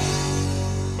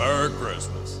 Merry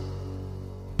Christmas.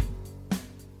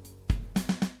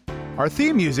 Our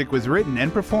theme music was written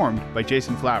and performed by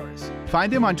Jason Flowers.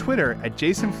 Find him on Twitter at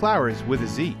Jason Flowers with a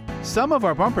Z. Some of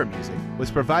our bumper music was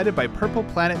provided by Purple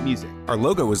Planet Music. Our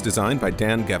logo was designed by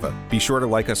Dan Geva. Be sure to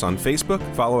like us on Facebook,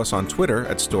 follow us on Twitter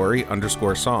at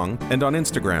story_song, and on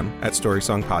Instagram at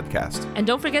StorySongPodcast. And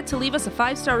don't forget to leave us a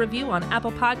 5-star review on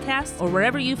Apple Podcasts or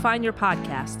wherever you find your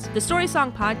podcasts. The Story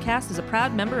Song Podcast is a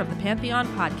proud member of the Pantheon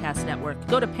Podcast Network.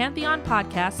 Go to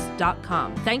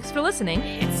pantheonpodcasts.com. Thanks for listening.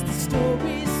 It's the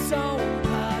Story Song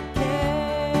Podcast.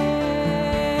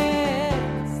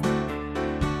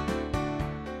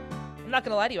 I'm not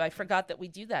going to lie to you. I forgot that we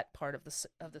do that part of this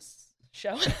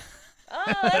show.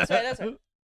 Oh, that's right.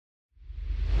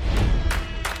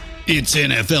 It's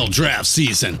NFL draft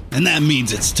season, and that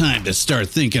means it's time to start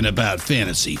thinking about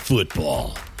fantasy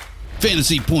football.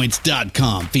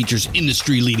 FantasyPoints.com features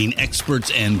industry-leading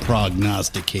experts and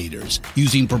prognosticators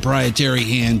using proprietary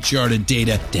hand-charted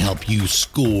data to help you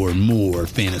score more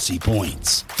fantasy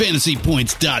points.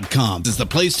 FantasyPoints.com is the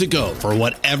place to go for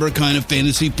whatever kind of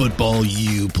fantasy football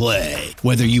you play.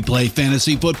 Whether you play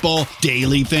fantasy football,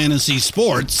 daily fantasy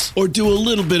sports, or do a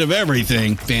little bit of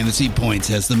everything, Fantasy Points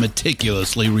has the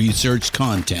meticulously researched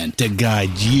content to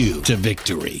guide you to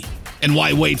victory. And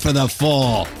why wait for the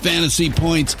fall? Fantasy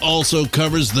Points also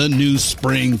covers the new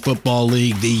spring football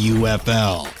league, the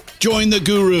UFL. Join the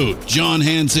guru, John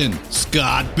Hansen,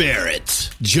 Scott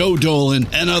Barrett, Joe Dolan,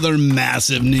 and other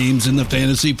massive names in the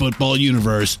fantasy football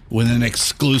universe with an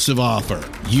exclusive offer.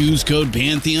 Use code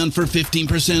Pantheon for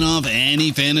 15% off any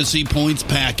Fantasy Points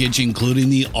package, including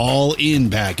the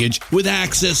all-in package, with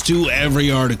access to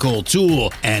every article,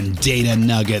 tool, and data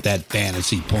nugget that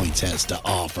Fantasy Points has to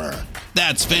offer.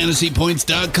 That's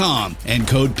FantasyPoints.com and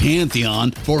code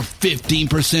Pantheon for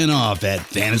 15% off at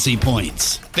Fantasy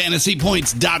Points.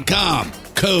 FantasyPoints.com,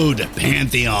 code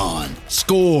Pantheon.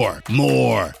 Score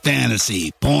more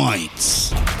fantasy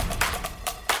points.